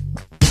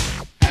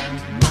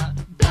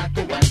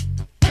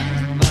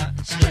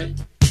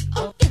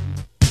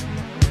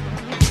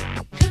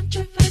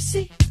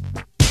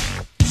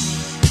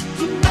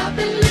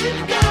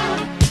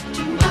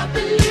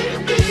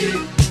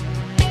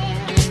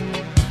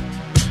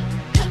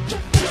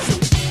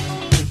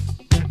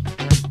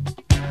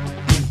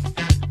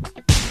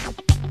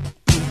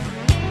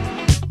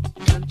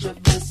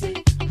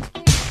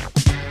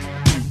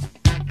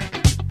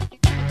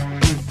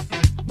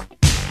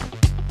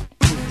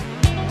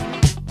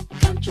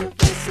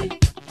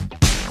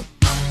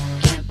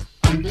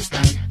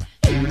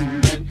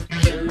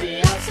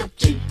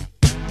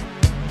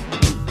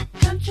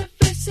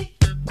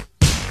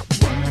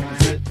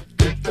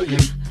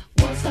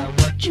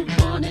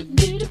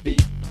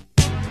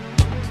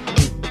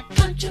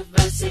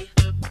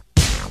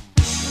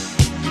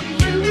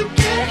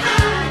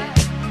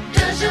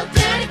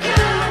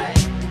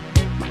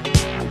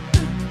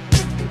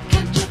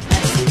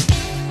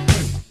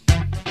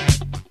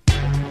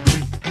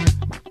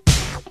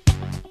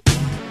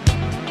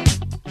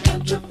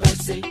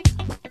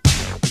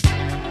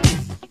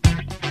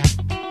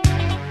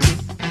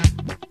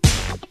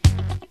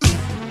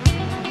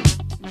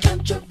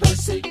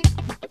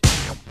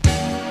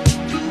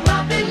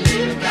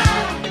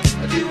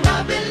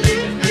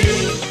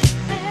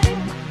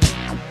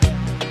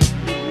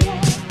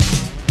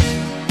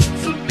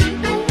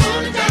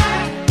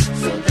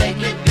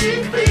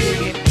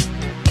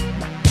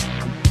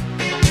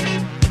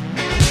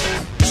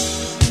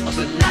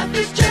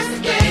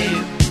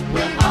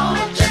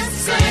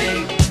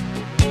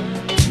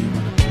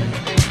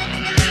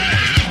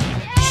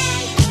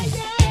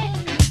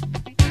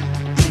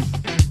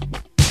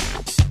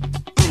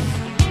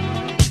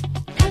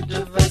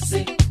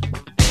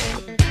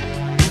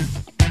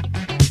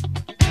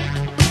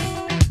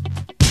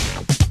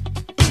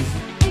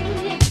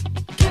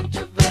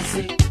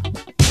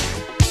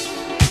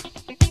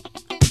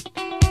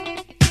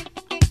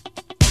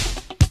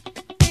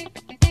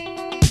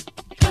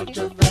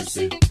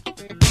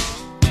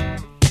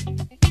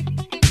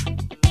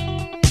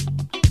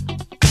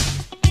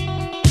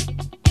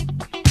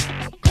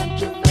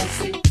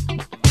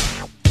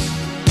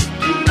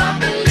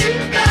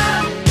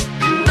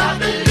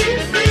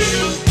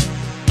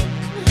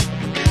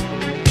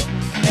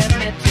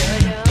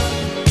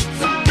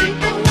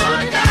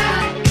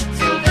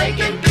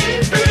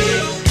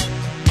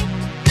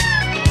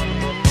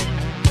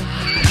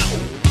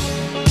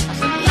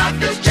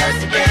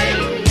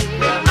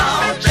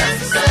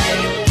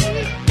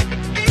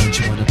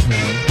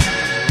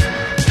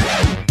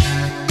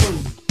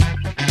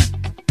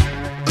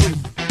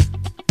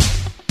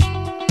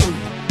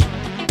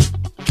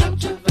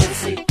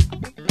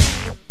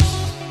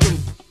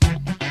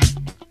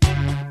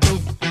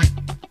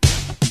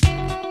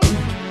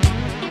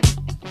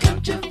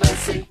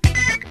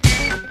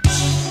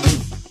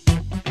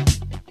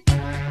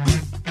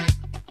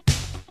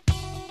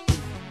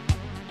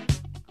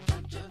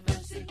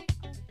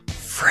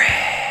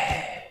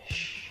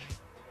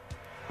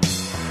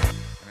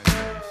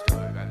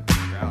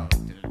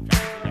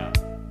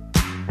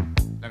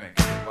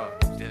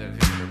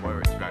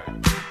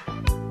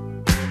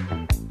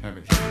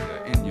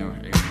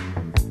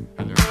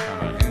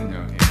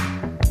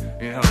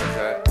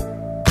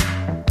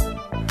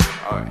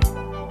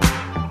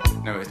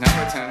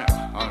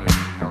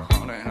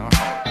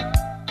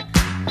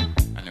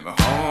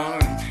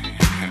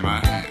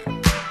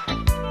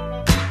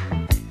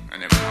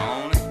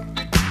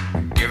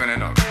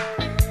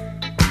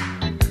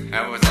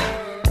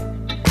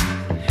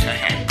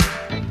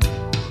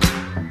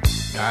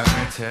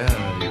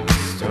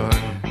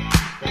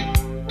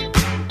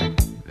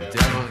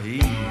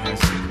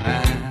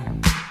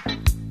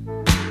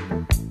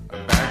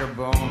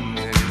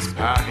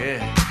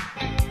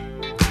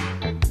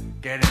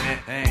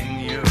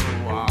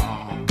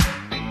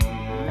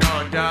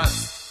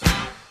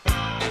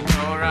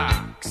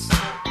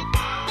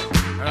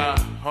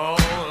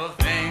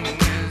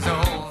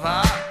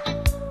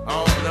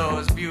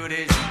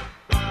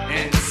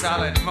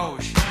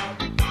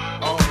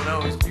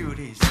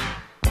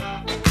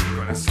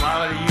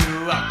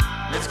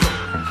Let's go.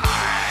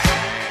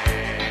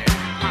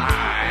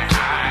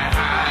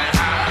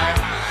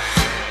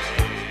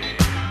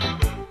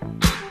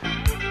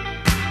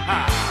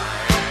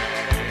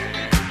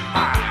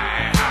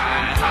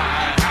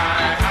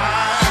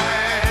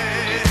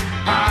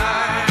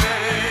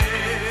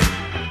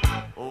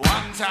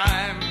 One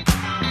time,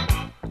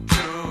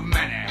 too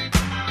many,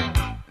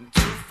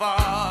 too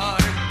far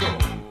to go.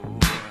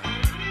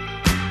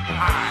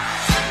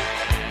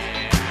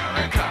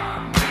 I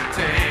come to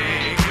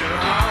take you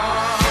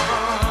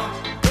home.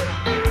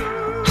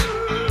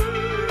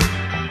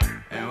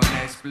 And when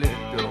they split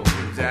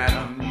those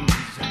atoms,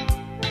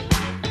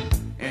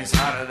 it's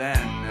hotter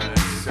than the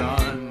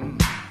sun.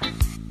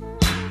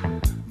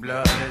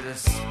 Blood is a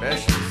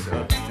special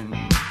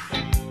substance,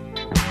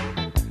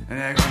 and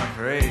they're gonna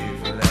pray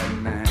for that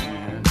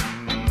man.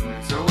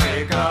 So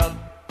wake up,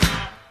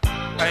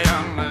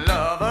 young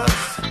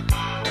lovers,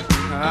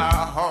 the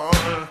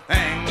whole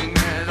thing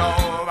is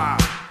over.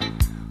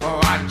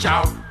 Watch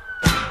out,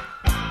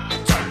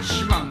 touch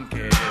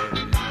monkeys,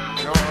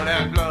 all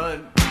that blood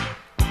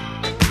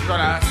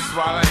gonna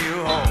swallow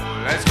you whole.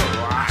 Let's go.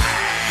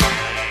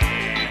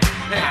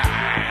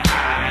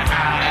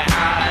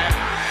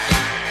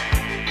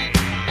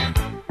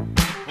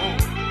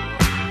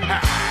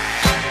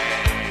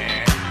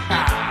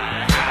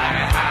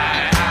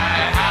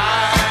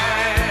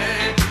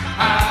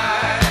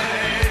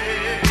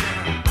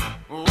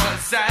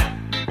 What's that?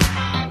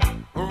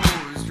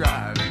 Who's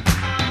driving?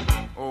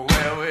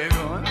 Where we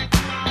going?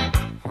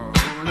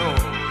 Who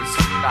knows?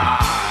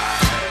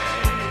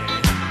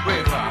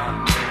 We're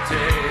going to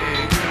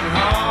take you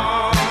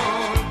home.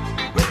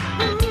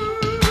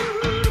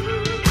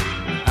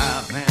 How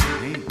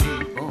many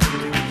people do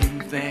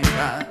you think I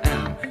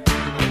am?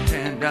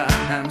 Pretend I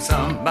am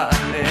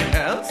somebody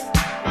else.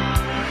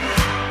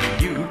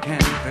 You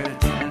can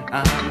pretend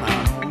I'm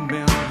a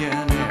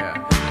millionaire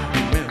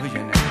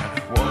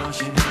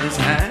washing his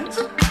hands.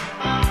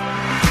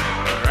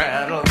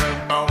 Rattle the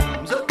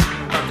bones,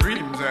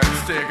 dreams that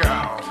stick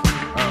out,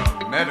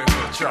 a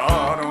medical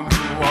chart on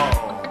the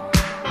wall.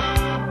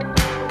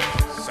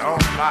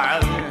 Soft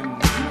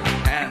violins,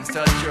 hands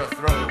touch your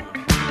throat.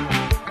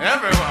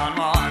 Everyone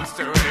wants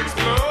to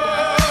explode.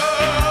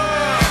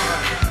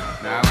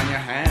 Now when your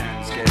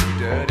hands get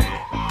dirty,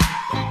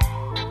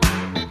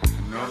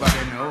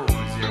 nobody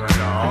knows you at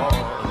all.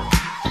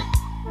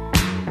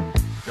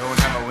 Don't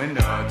have a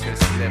window to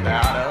slip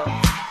out of.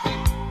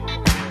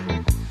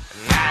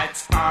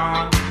 Lights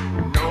on,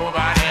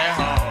 nobody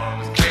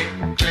home. Click,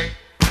 click.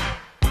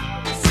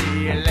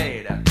 See you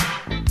later.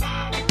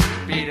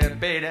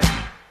 Beat it.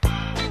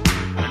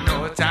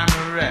 No time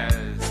to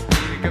rest.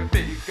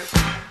 Big,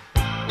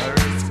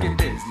 risky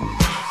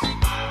business.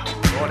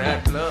 All that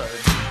blood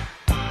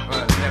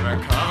will never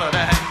cover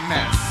that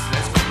mess.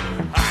 Let's go.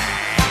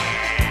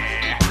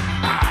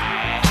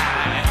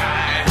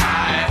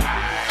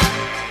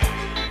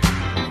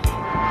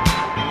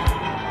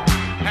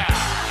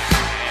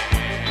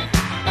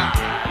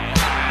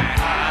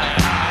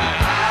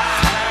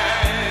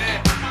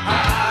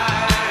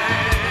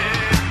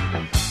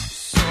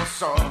 So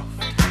soft,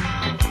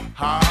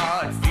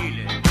 hard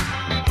feeling,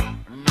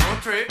 no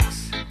tricks.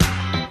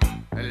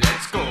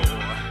 Let's go.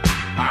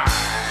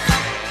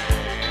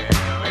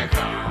 We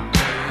come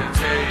to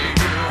take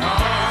you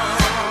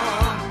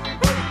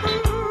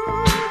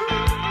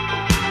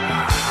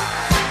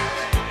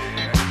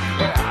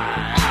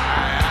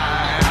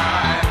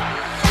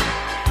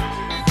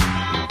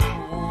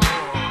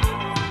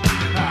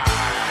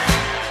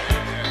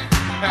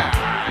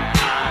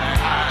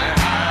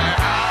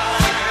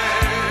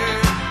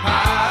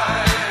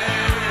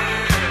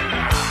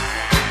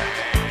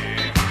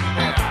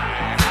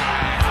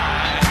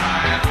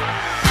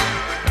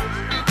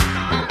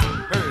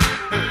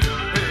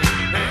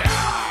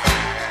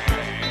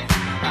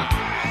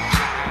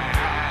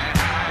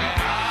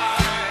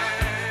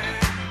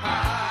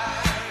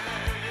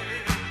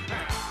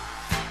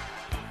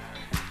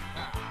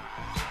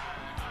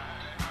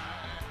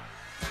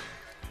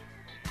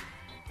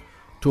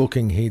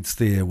Talking Heads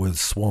there with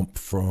Swamp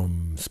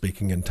from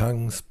Speaking in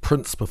Tongues,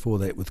 Prince before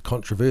that with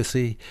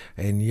Controversy,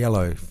 and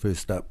Yellow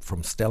first up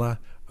from Stella,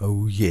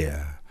 Oh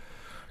Yeah.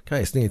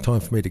 Okay, it's nearly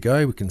time for me to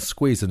go. We can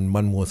squeeze in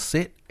one more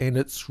set and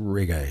it's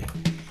reggae.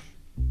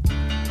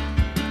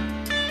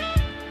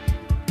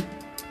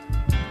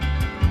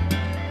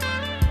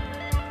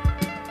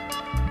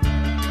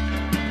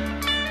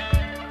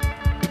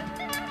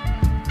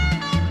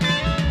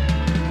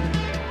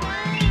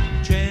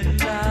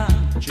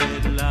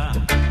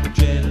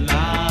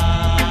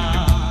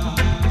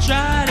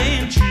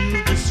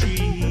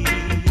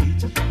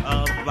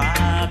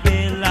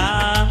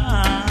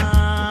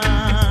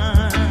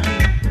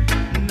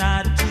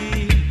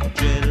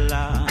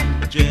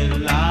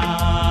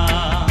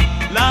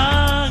 La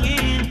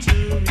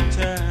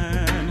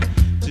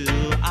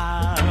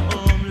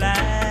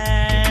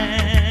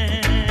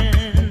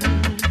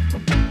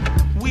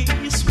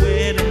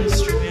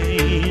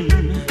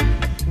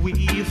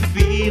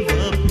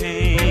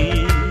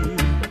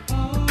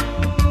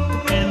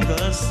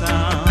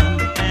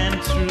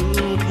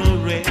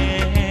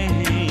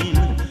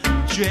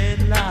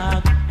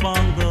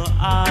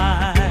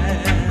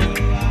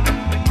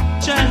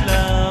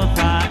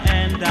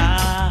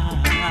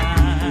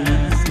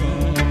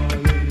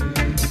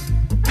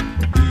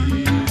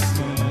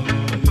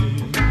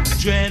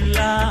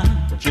Dreadlock,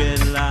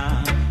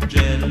 dreadlock,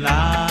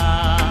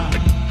 dreadlock.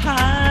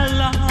 How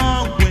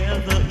long will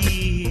the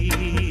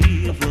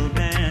evil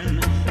man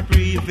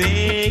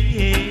prevail?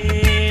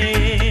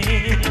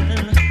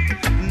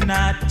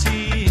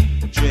 Naughty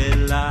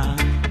dreadlock,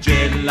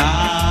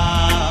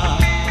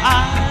 dreadlock.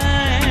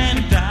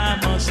 And I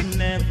must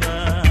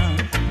never,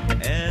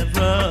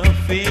 ever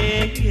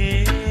fail.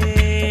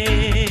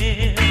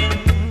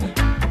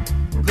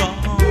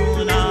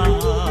 Gone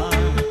are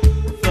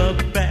the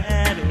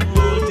bad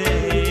old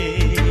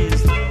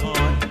days,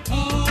 Lord.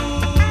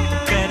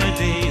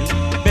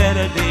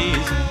 Better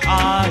days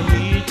are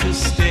here to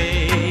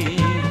stay.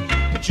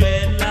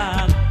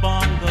 Dreadlock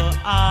bongo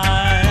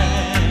eye,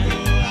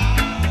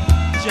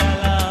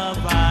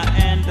 Jalava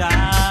and I.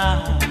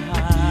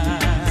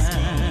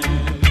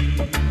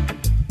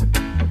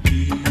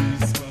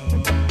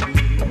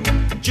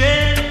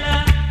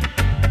 Dreadlock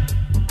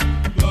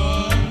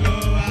bongo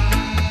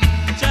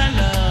eye,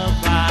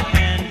 Jalava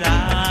and I.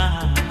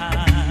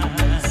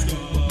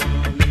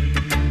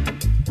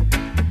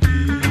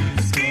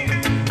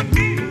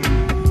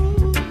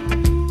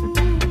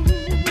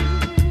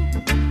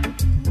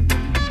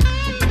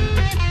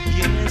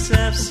 Yes,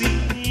 I've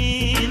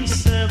seen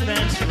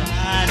servants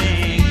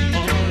riding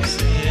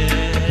horses.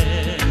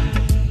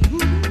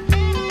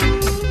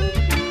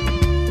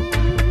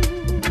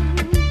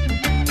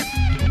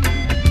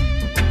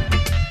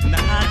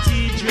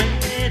 Naughty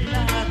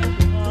dreadlock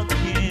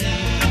walking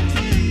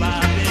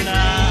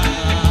Babylon.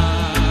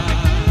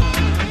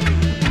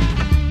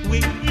 We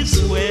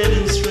sweat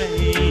and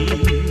strain,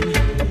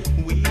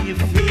 we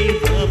feel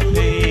the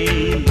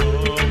pain,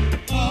 Lord,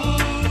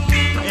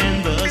 in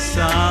the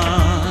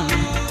sun,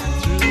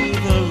 through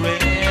the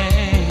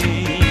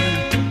rain.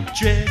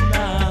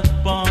 Dreadlock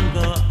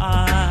bongo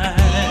eye,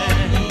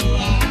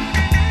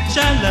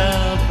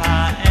 Jalapa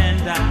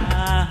and I.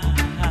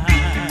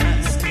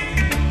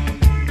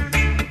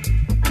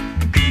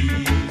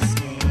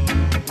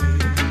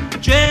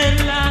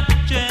 Dreadlock,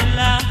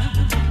 dreadlock,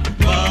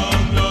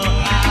 bongo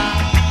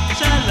eye,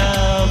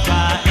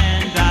 Jalapa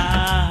and I.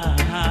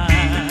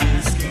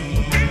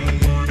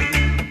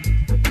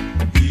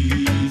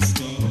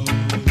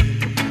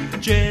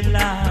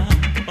 Dreadlock,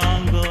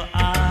 bongo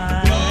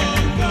eye,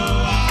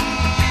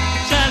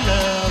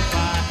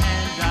 Jalapa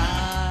and I.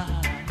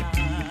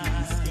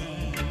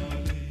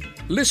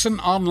 Listen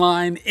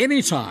online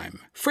anytime.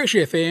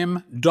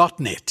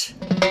 freshfm.net.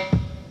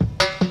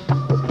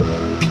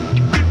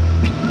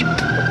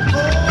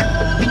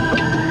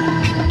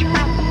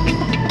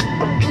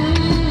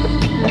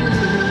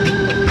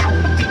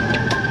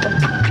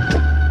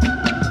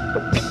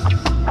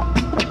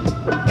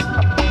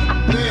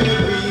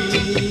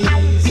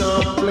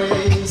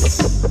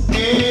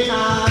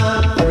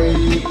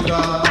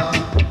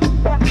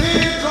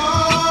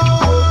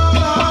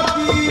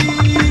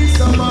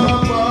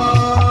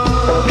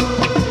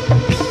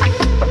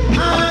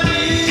 I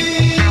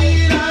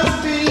need a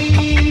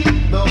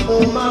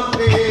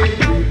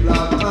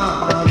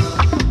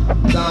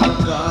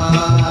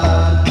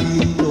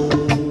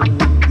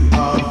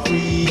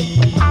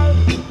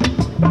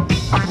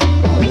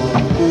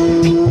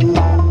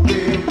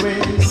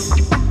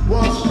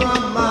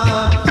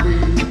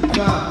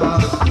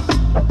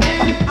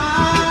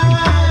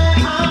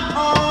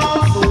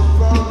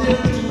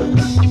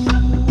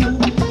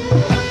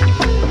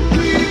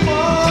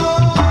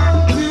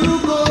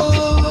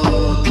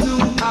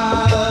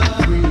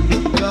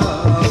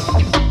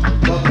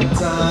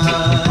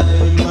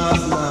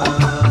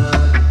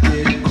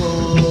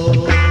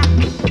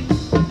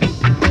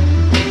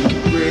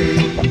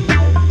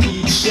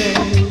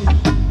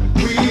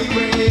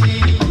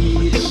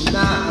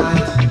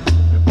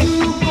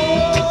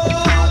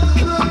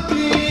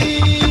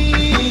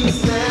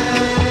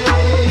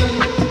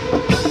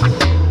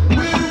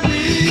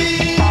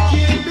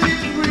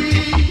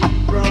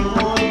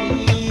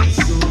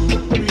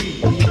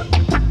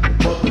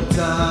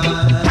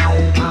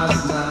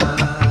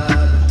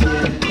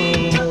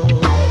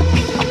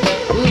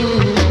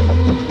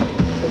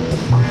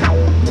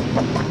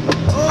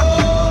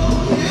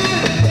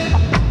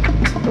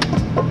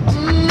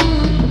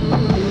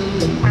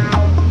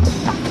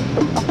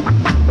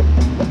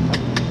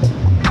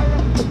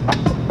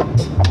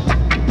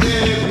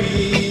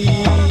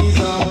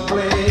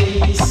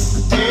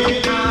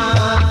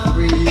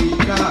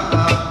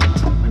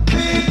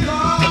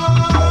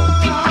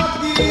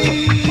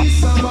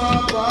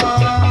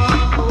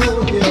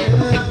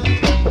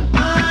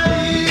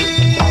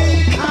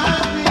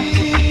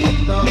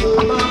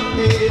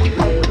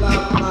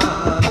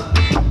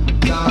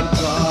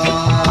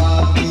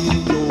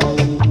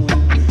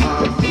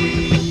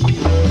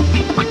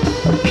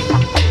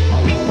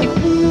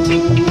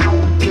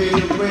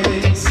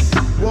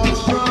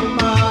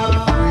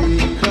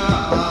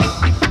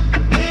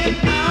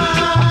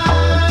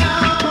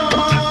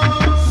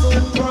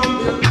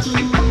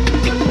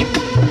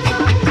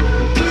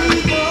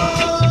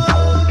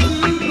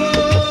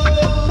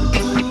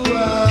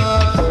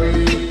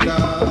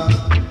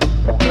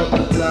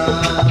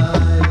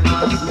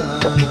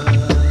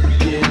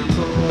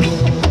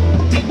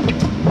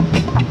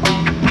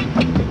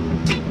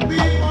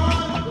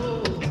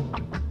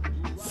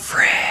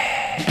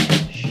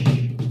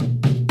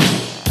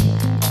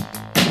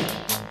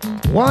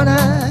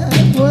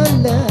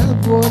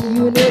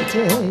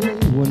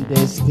humanity, one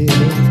destiny,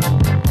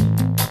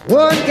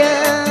 one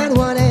God,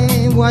 one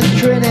aim, one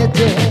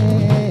Trinity.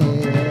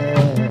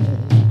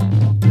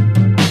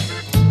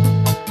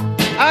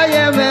 I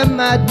am a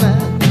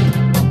madman.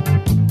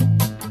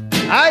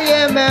 I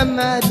am a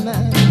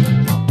madman.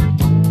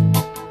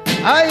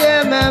 I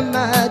am a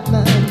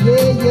madman.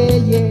 Yeah, yeah,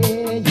 yeah,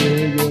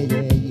 yeah, yeah,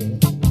 yeah, yeah.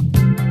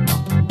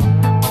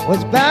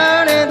 Was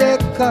born in the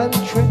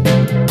country.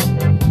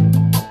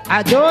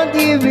 I don't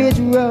deal with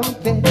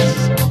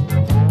rumpus.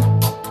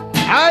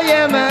 I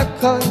am a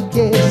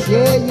contest.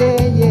 Yeah,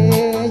 yeah,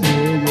 yeah,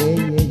 yeah, yeah,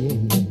 yeah,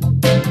 yeah.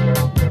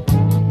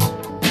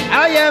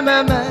 I am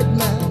a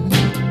madman.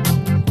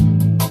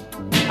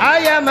 I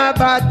am a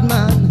bad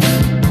man.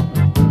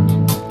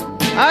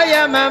 I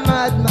am a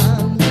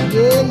madman.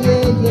 Yeah,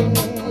 yeah, yeah,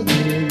 yeah,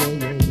 yeah,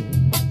 yeah.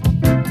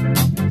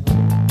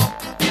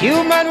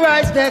 Human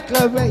Rights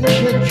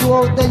Declaration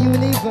throughout the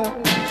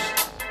universe.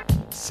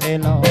 Say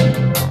Lord.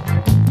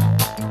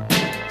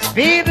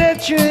 Speak the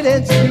truth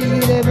and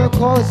speak ever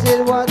cause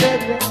it was a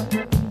wrong.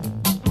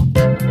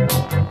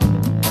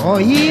 For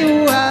he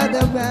who had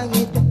the wrong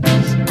it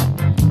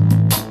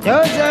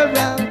does a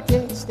wrong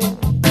things then.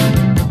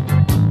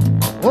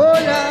 Oh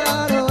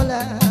Lord, oh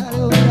Lord,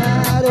 oh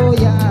Lord, oh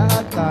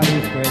yeah, God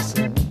is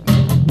present.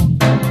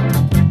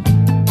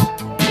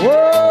 Oh,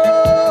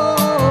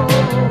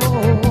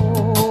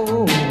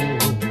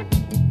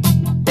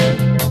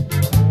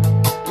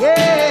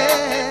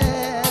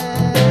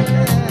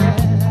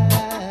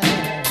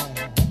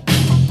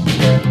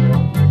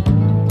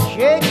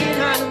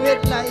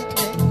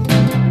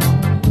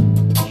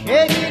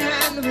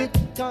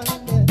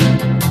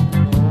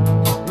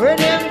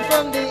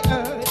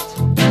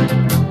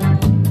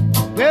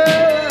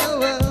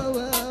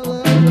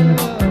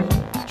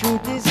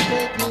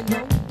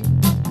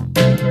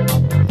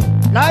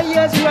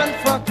 liars run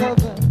for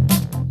cover.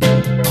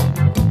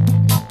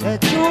 The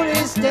truth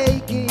is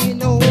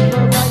taking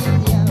over right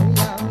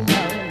now.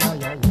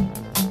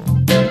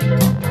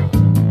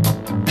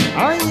 I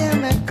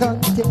am a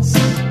contest.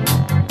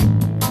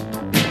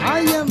 I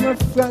am a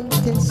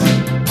frontist.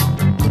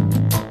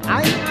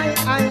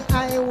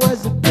 I was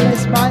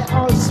blessed by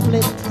all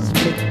split,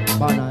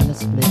 banana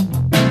split.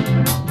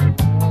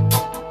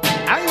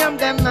 I am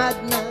the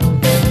madman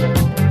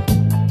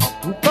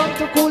who come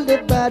to cool the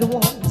bad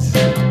ones.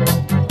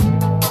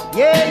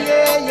 Yeah,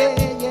 yeah, yeah,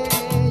 yeah, yeah,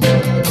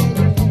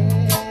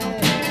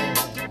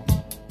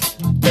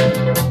 yeah.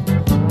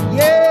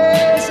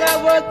 Yes, I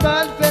was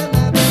born for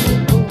my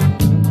people.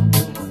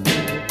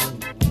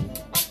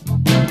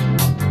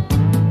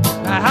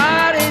 My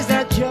heart is a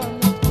drum,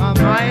 my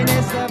mind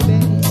is a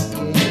bass.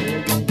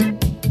 Yeah.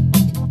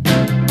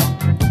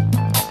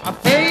 My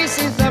face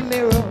is a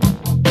mirror,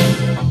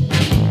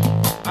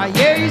 my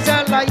ears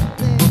are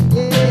lightning.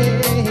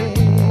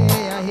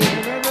 Yeah, I hear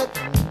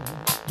everything.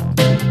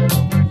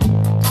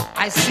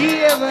 I see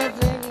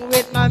everything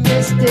with my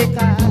mystic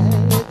eye,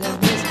 the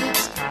mystic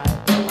sky.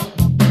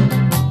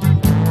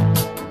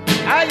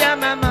 I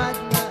am a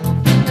madman,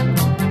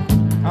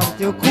 come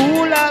to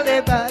cool all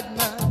the bad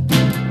man.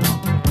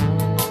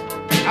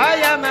 I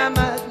am a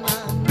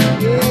madman,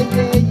 yeah,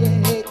 yeah,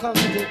 yeah, come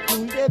to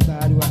cool the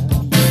bad one.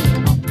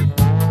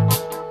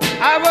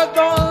 I was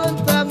born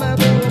from a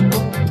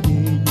broken,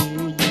 yeah,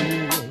 yeah,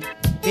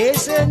 yeah,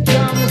 bass and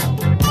drum,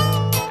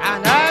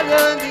 and I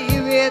learned to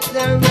with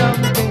the rum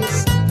bass.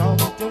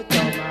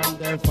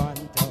 The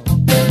phantom,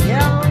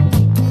 yeah,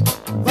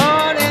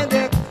 born in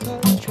the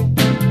country,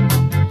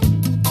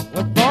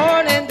 was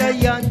born in the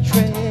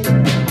country,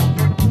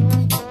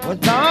 was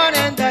born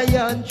in the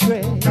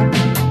country,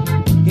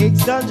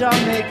 Kingston,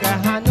 Jamaica,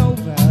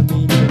 Hanover,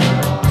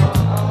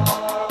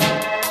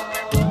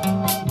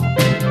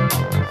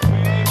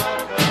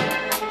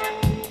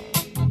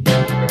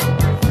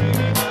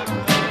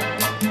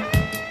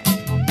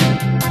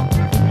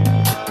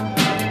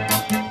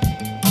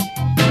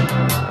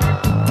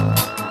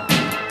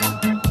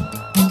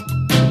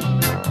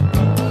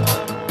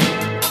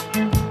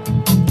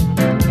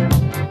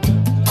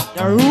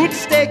 the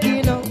roots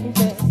taking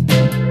over,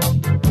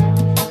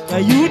 the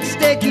youth's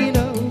taking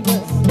over,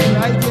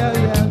 right, yeah,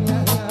 yeah,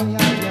 yeah, yeah,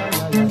 yeah,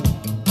 yeah, yeah.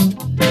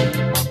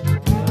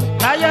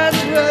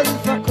 Lions run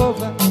for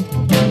cover,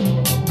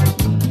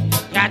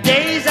 the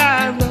days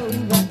are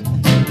over,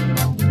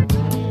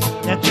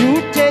 the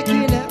truth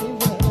taking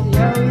over,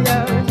 yeah,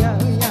 yeah, yeah,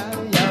 yeah,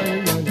 yeah,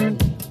 yeah, yeah.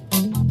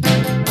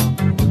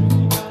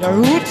 The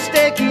roots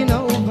taking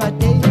over,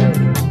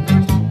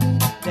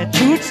 the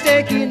truth's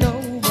taking over.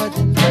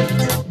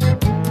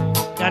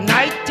 The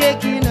night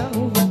taking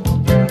over,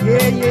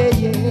 yeah, yeah,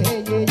 yeah, yeah,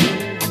 yeah.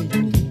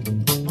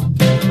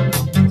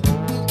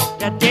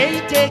 The day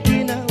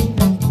taking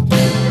over,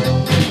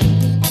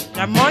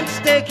 the months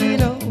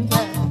taking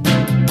over,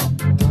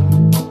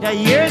 the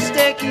years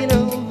taking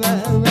over,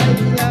 right,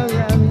 yeah,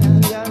 yeah, yeah,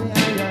 yeah,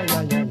 yeah,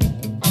 yeah, yeah.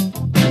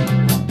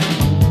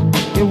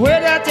 The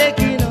weather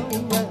taking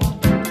over,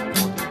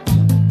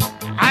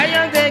 I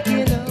am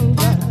taking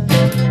over,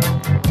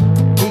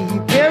 the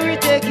Perry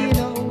taking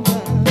over.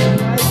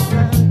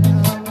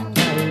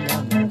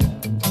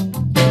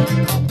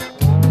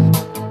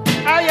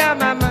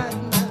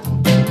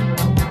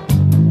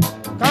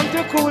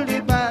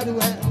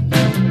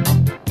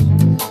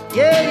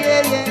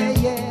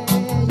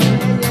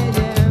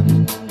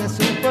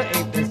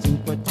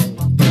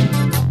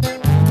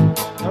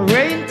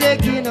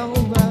 taking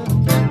over.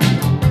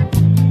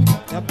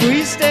 The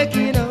breeze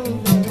taking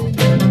over.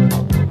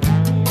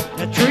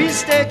 The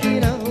trees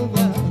taking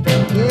over.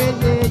 Yeah,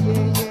 yeah,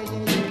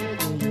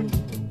 yeah.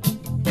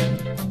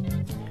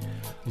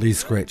 Lee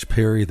Scratch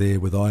Perry there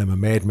with I Am a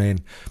Madman.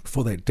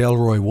 Before that,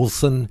 Delroy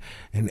Wilson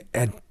and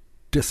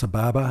Addis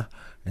Ababa.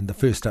 And the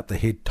first up, the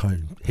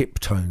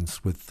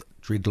Heptones with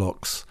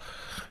Dreadlocks.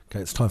 Okay,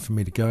 it's time for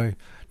me to go.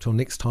 Till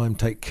next time,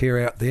 take care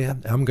out there.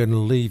 I'm going to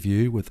leave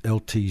you with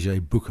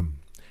LTJ Bukem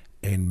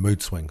and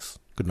Mood Swings.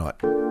 Good night.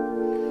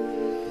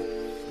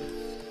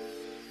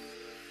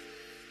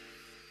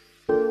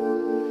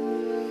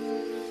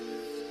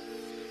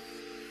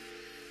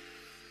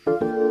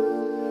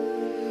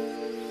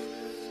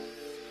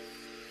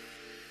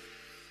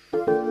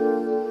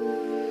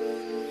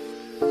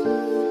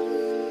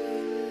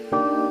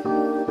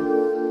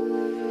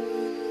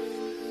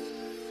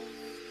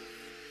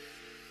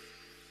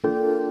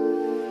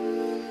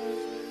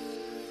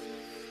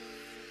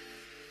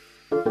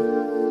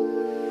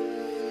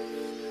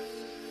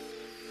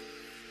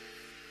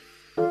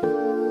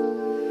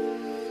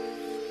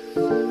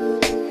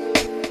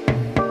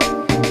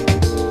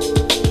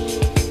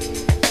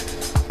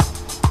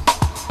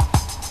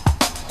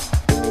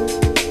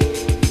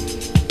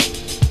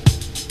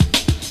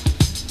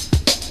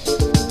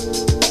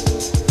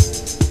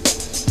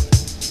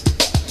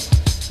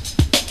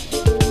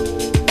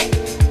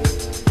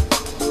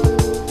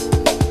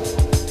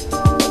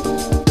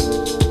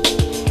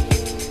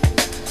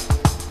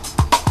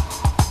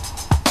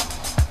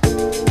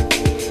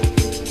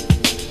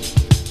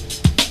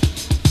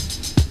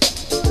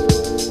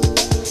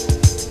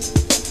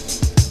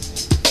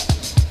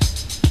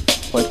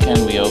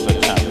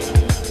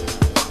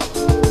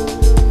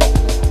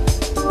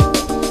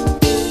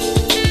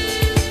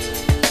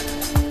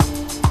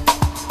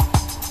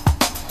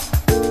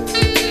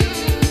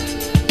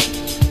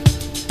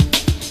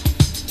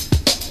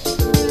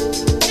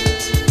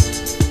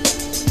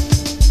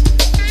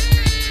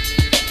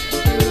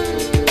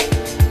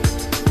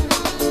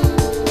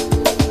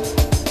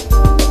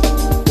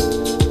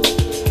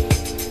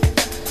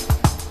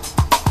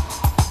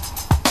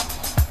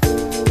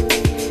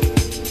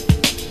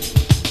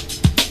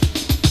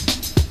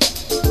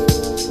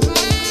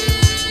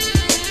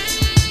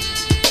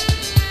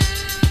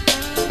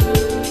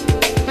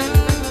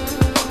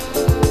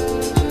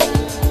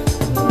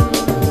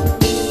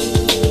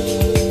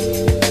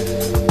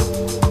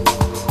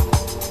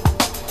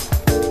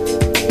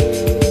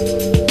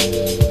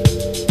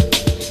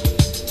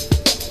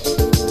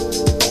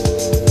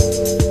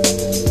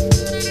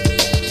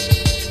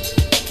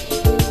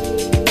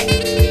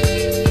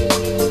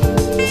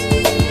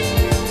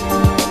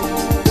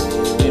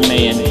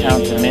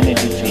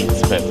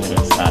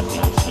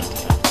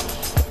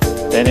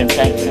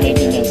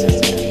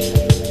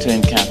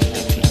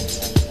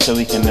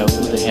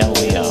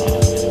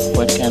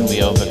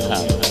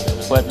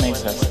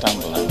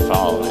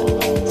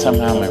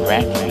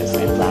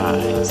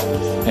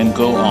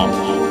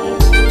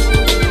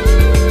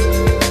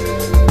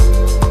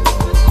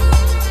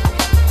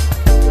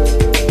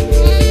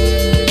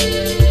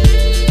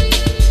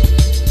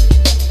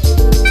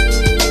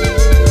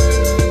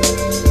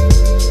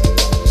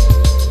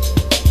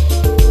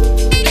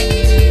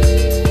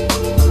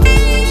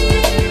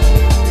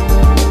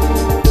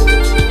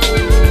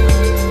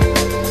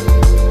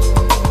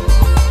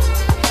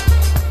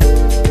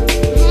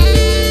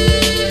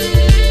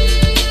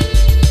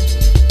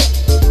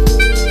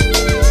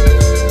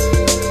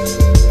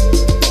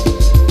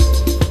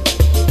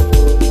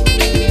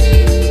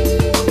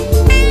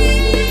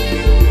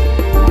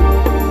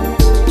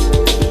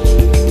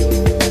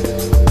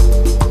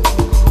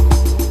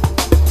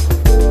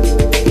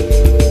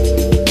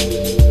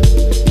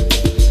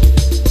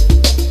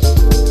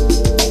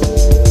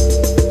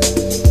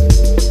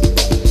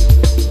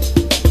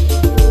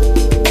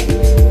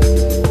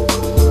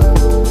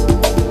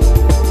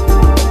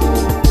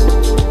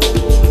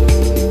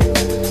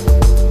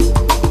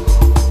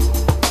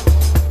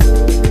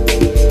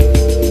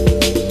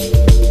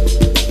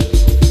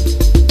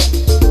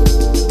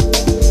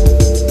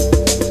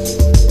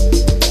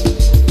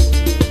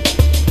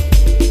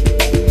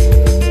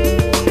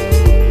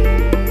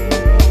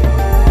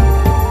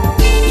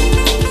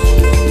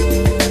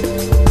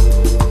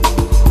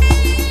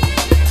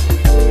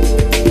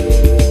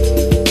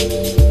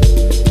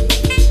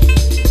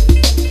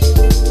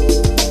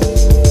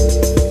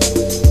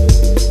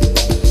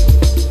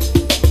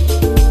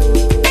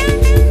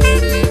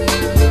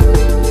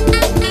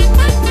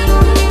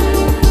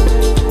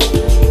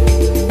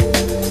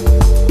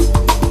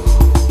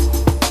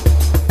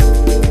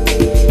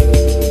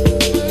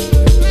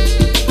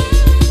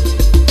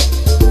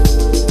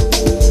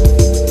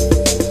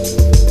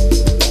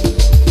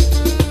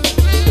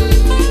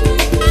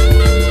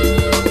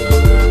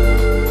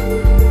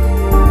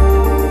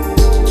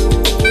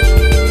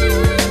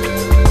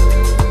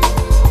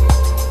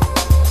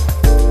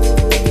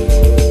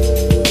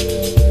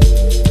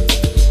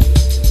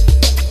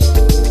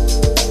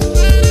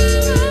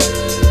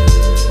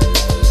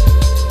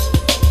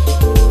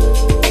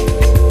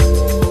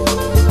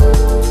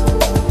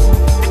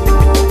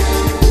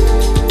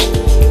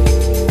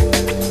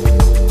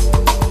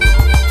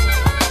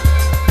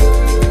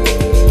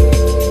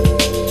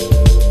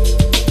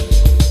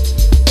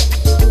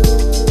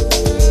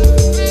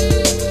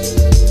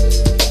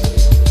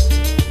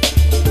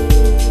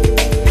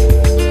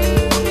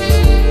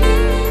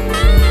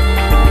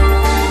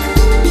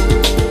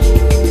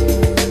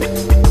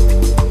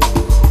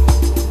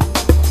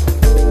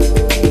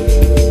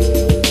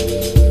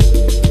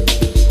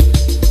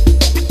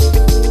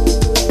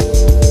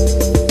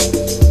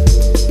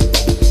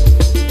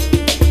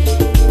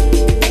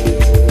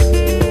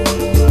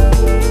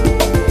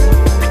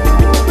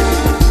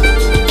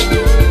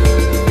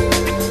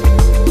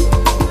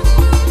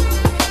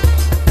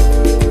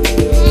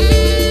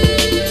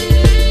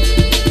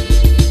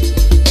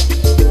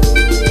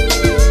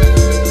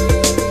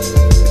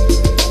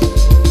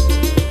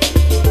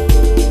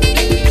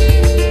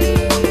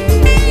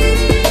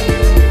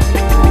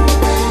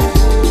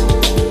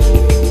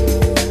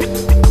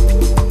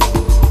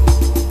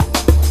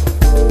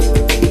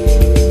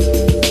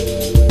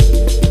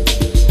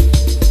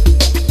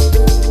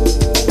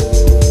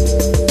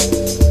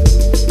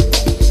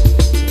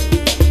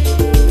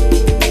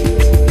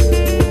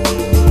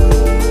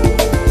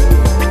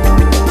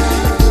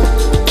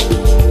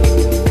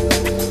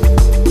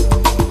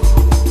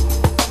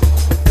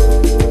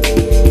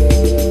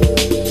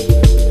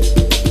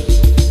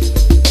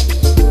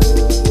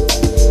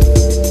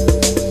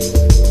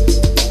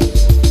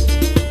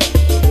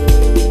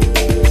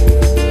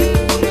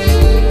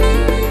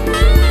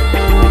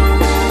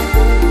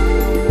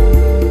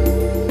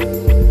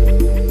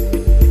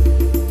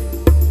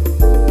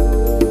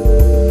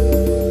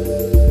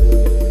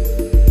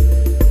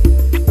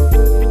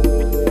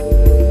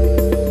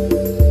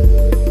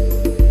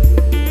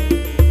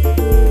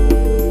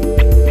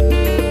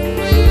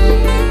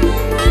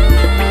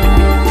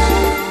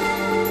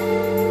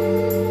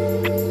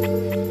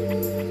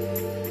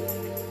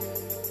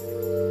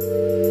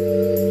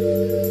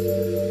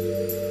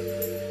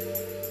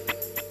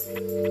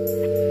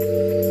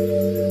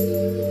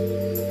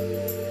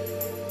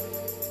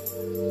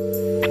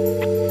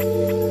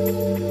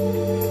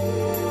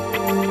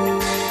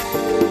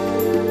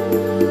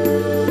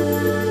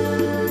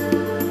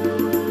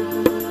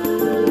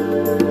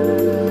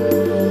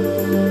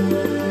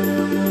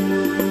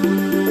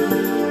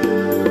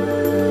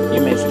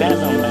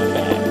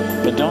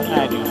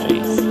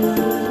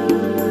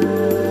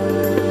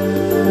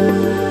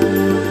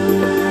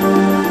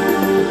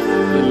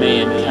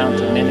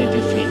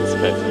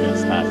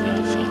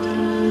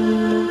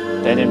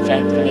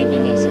 fact, it may be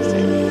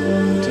necessary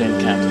to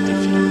encounter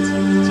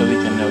defeat so we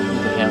can know who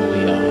the hell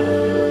we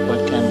are,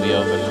 what can we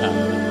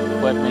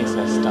overcome, what makes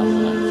us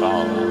stumble and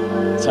fall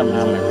and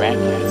somehow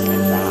miraculously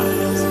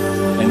rise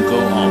and go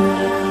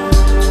on.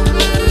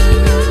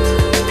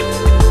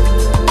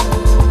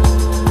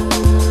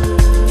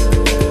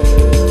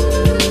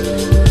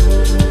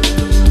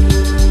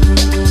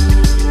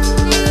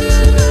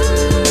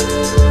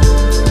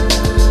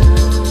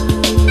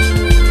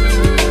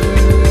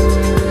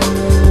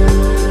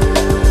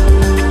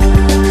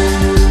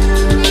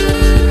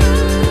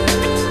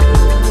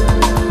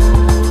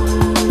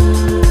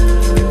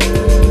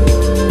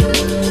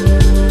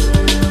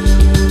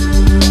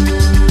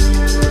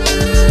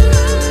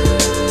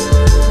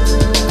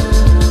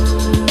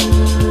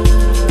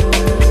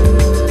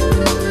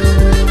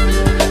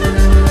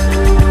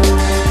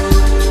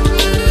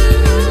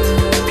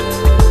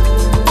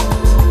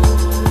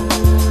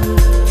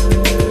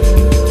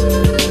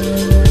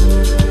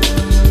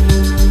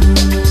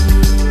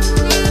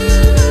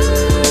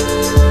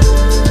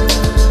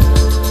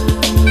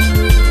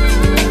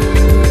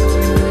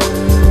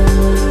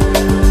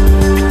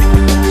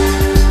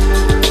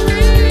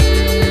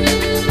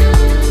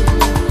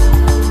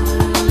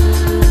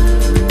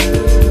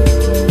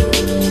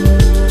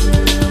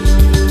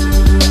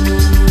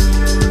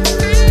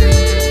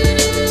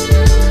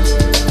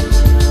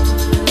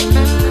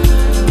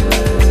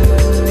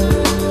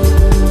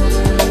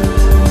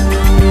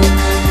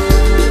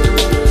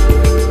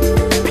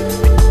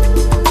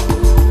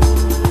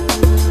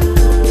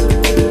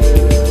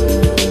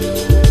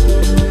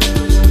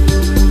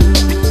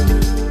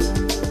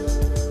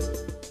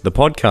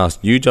 The podcast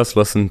you just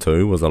listened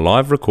to was a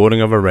live recording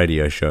of a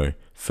radio show,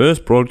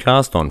 first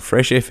broadcast on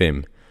Fresh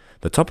FM,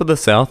 the top of the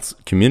South's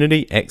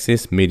community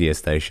access media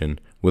station,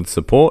 with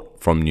support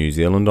from New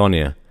Zealand On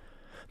Air.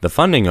 The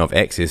funding of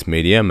Access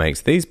Media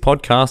makes these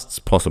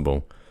podcasts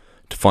possible.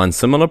 To find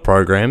similar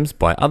programs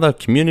by other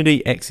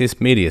community access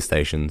media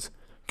stations,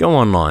 go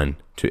online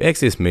to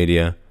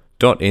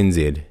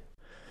accessmedia.nz.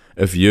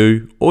 If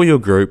you or your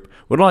group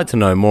would like to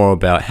know more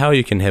about how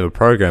you can have a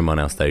program on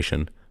our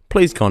station,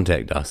 please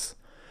contact us.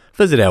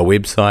 Visit our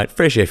website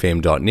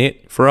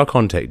freshfm.net for our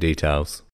contact details.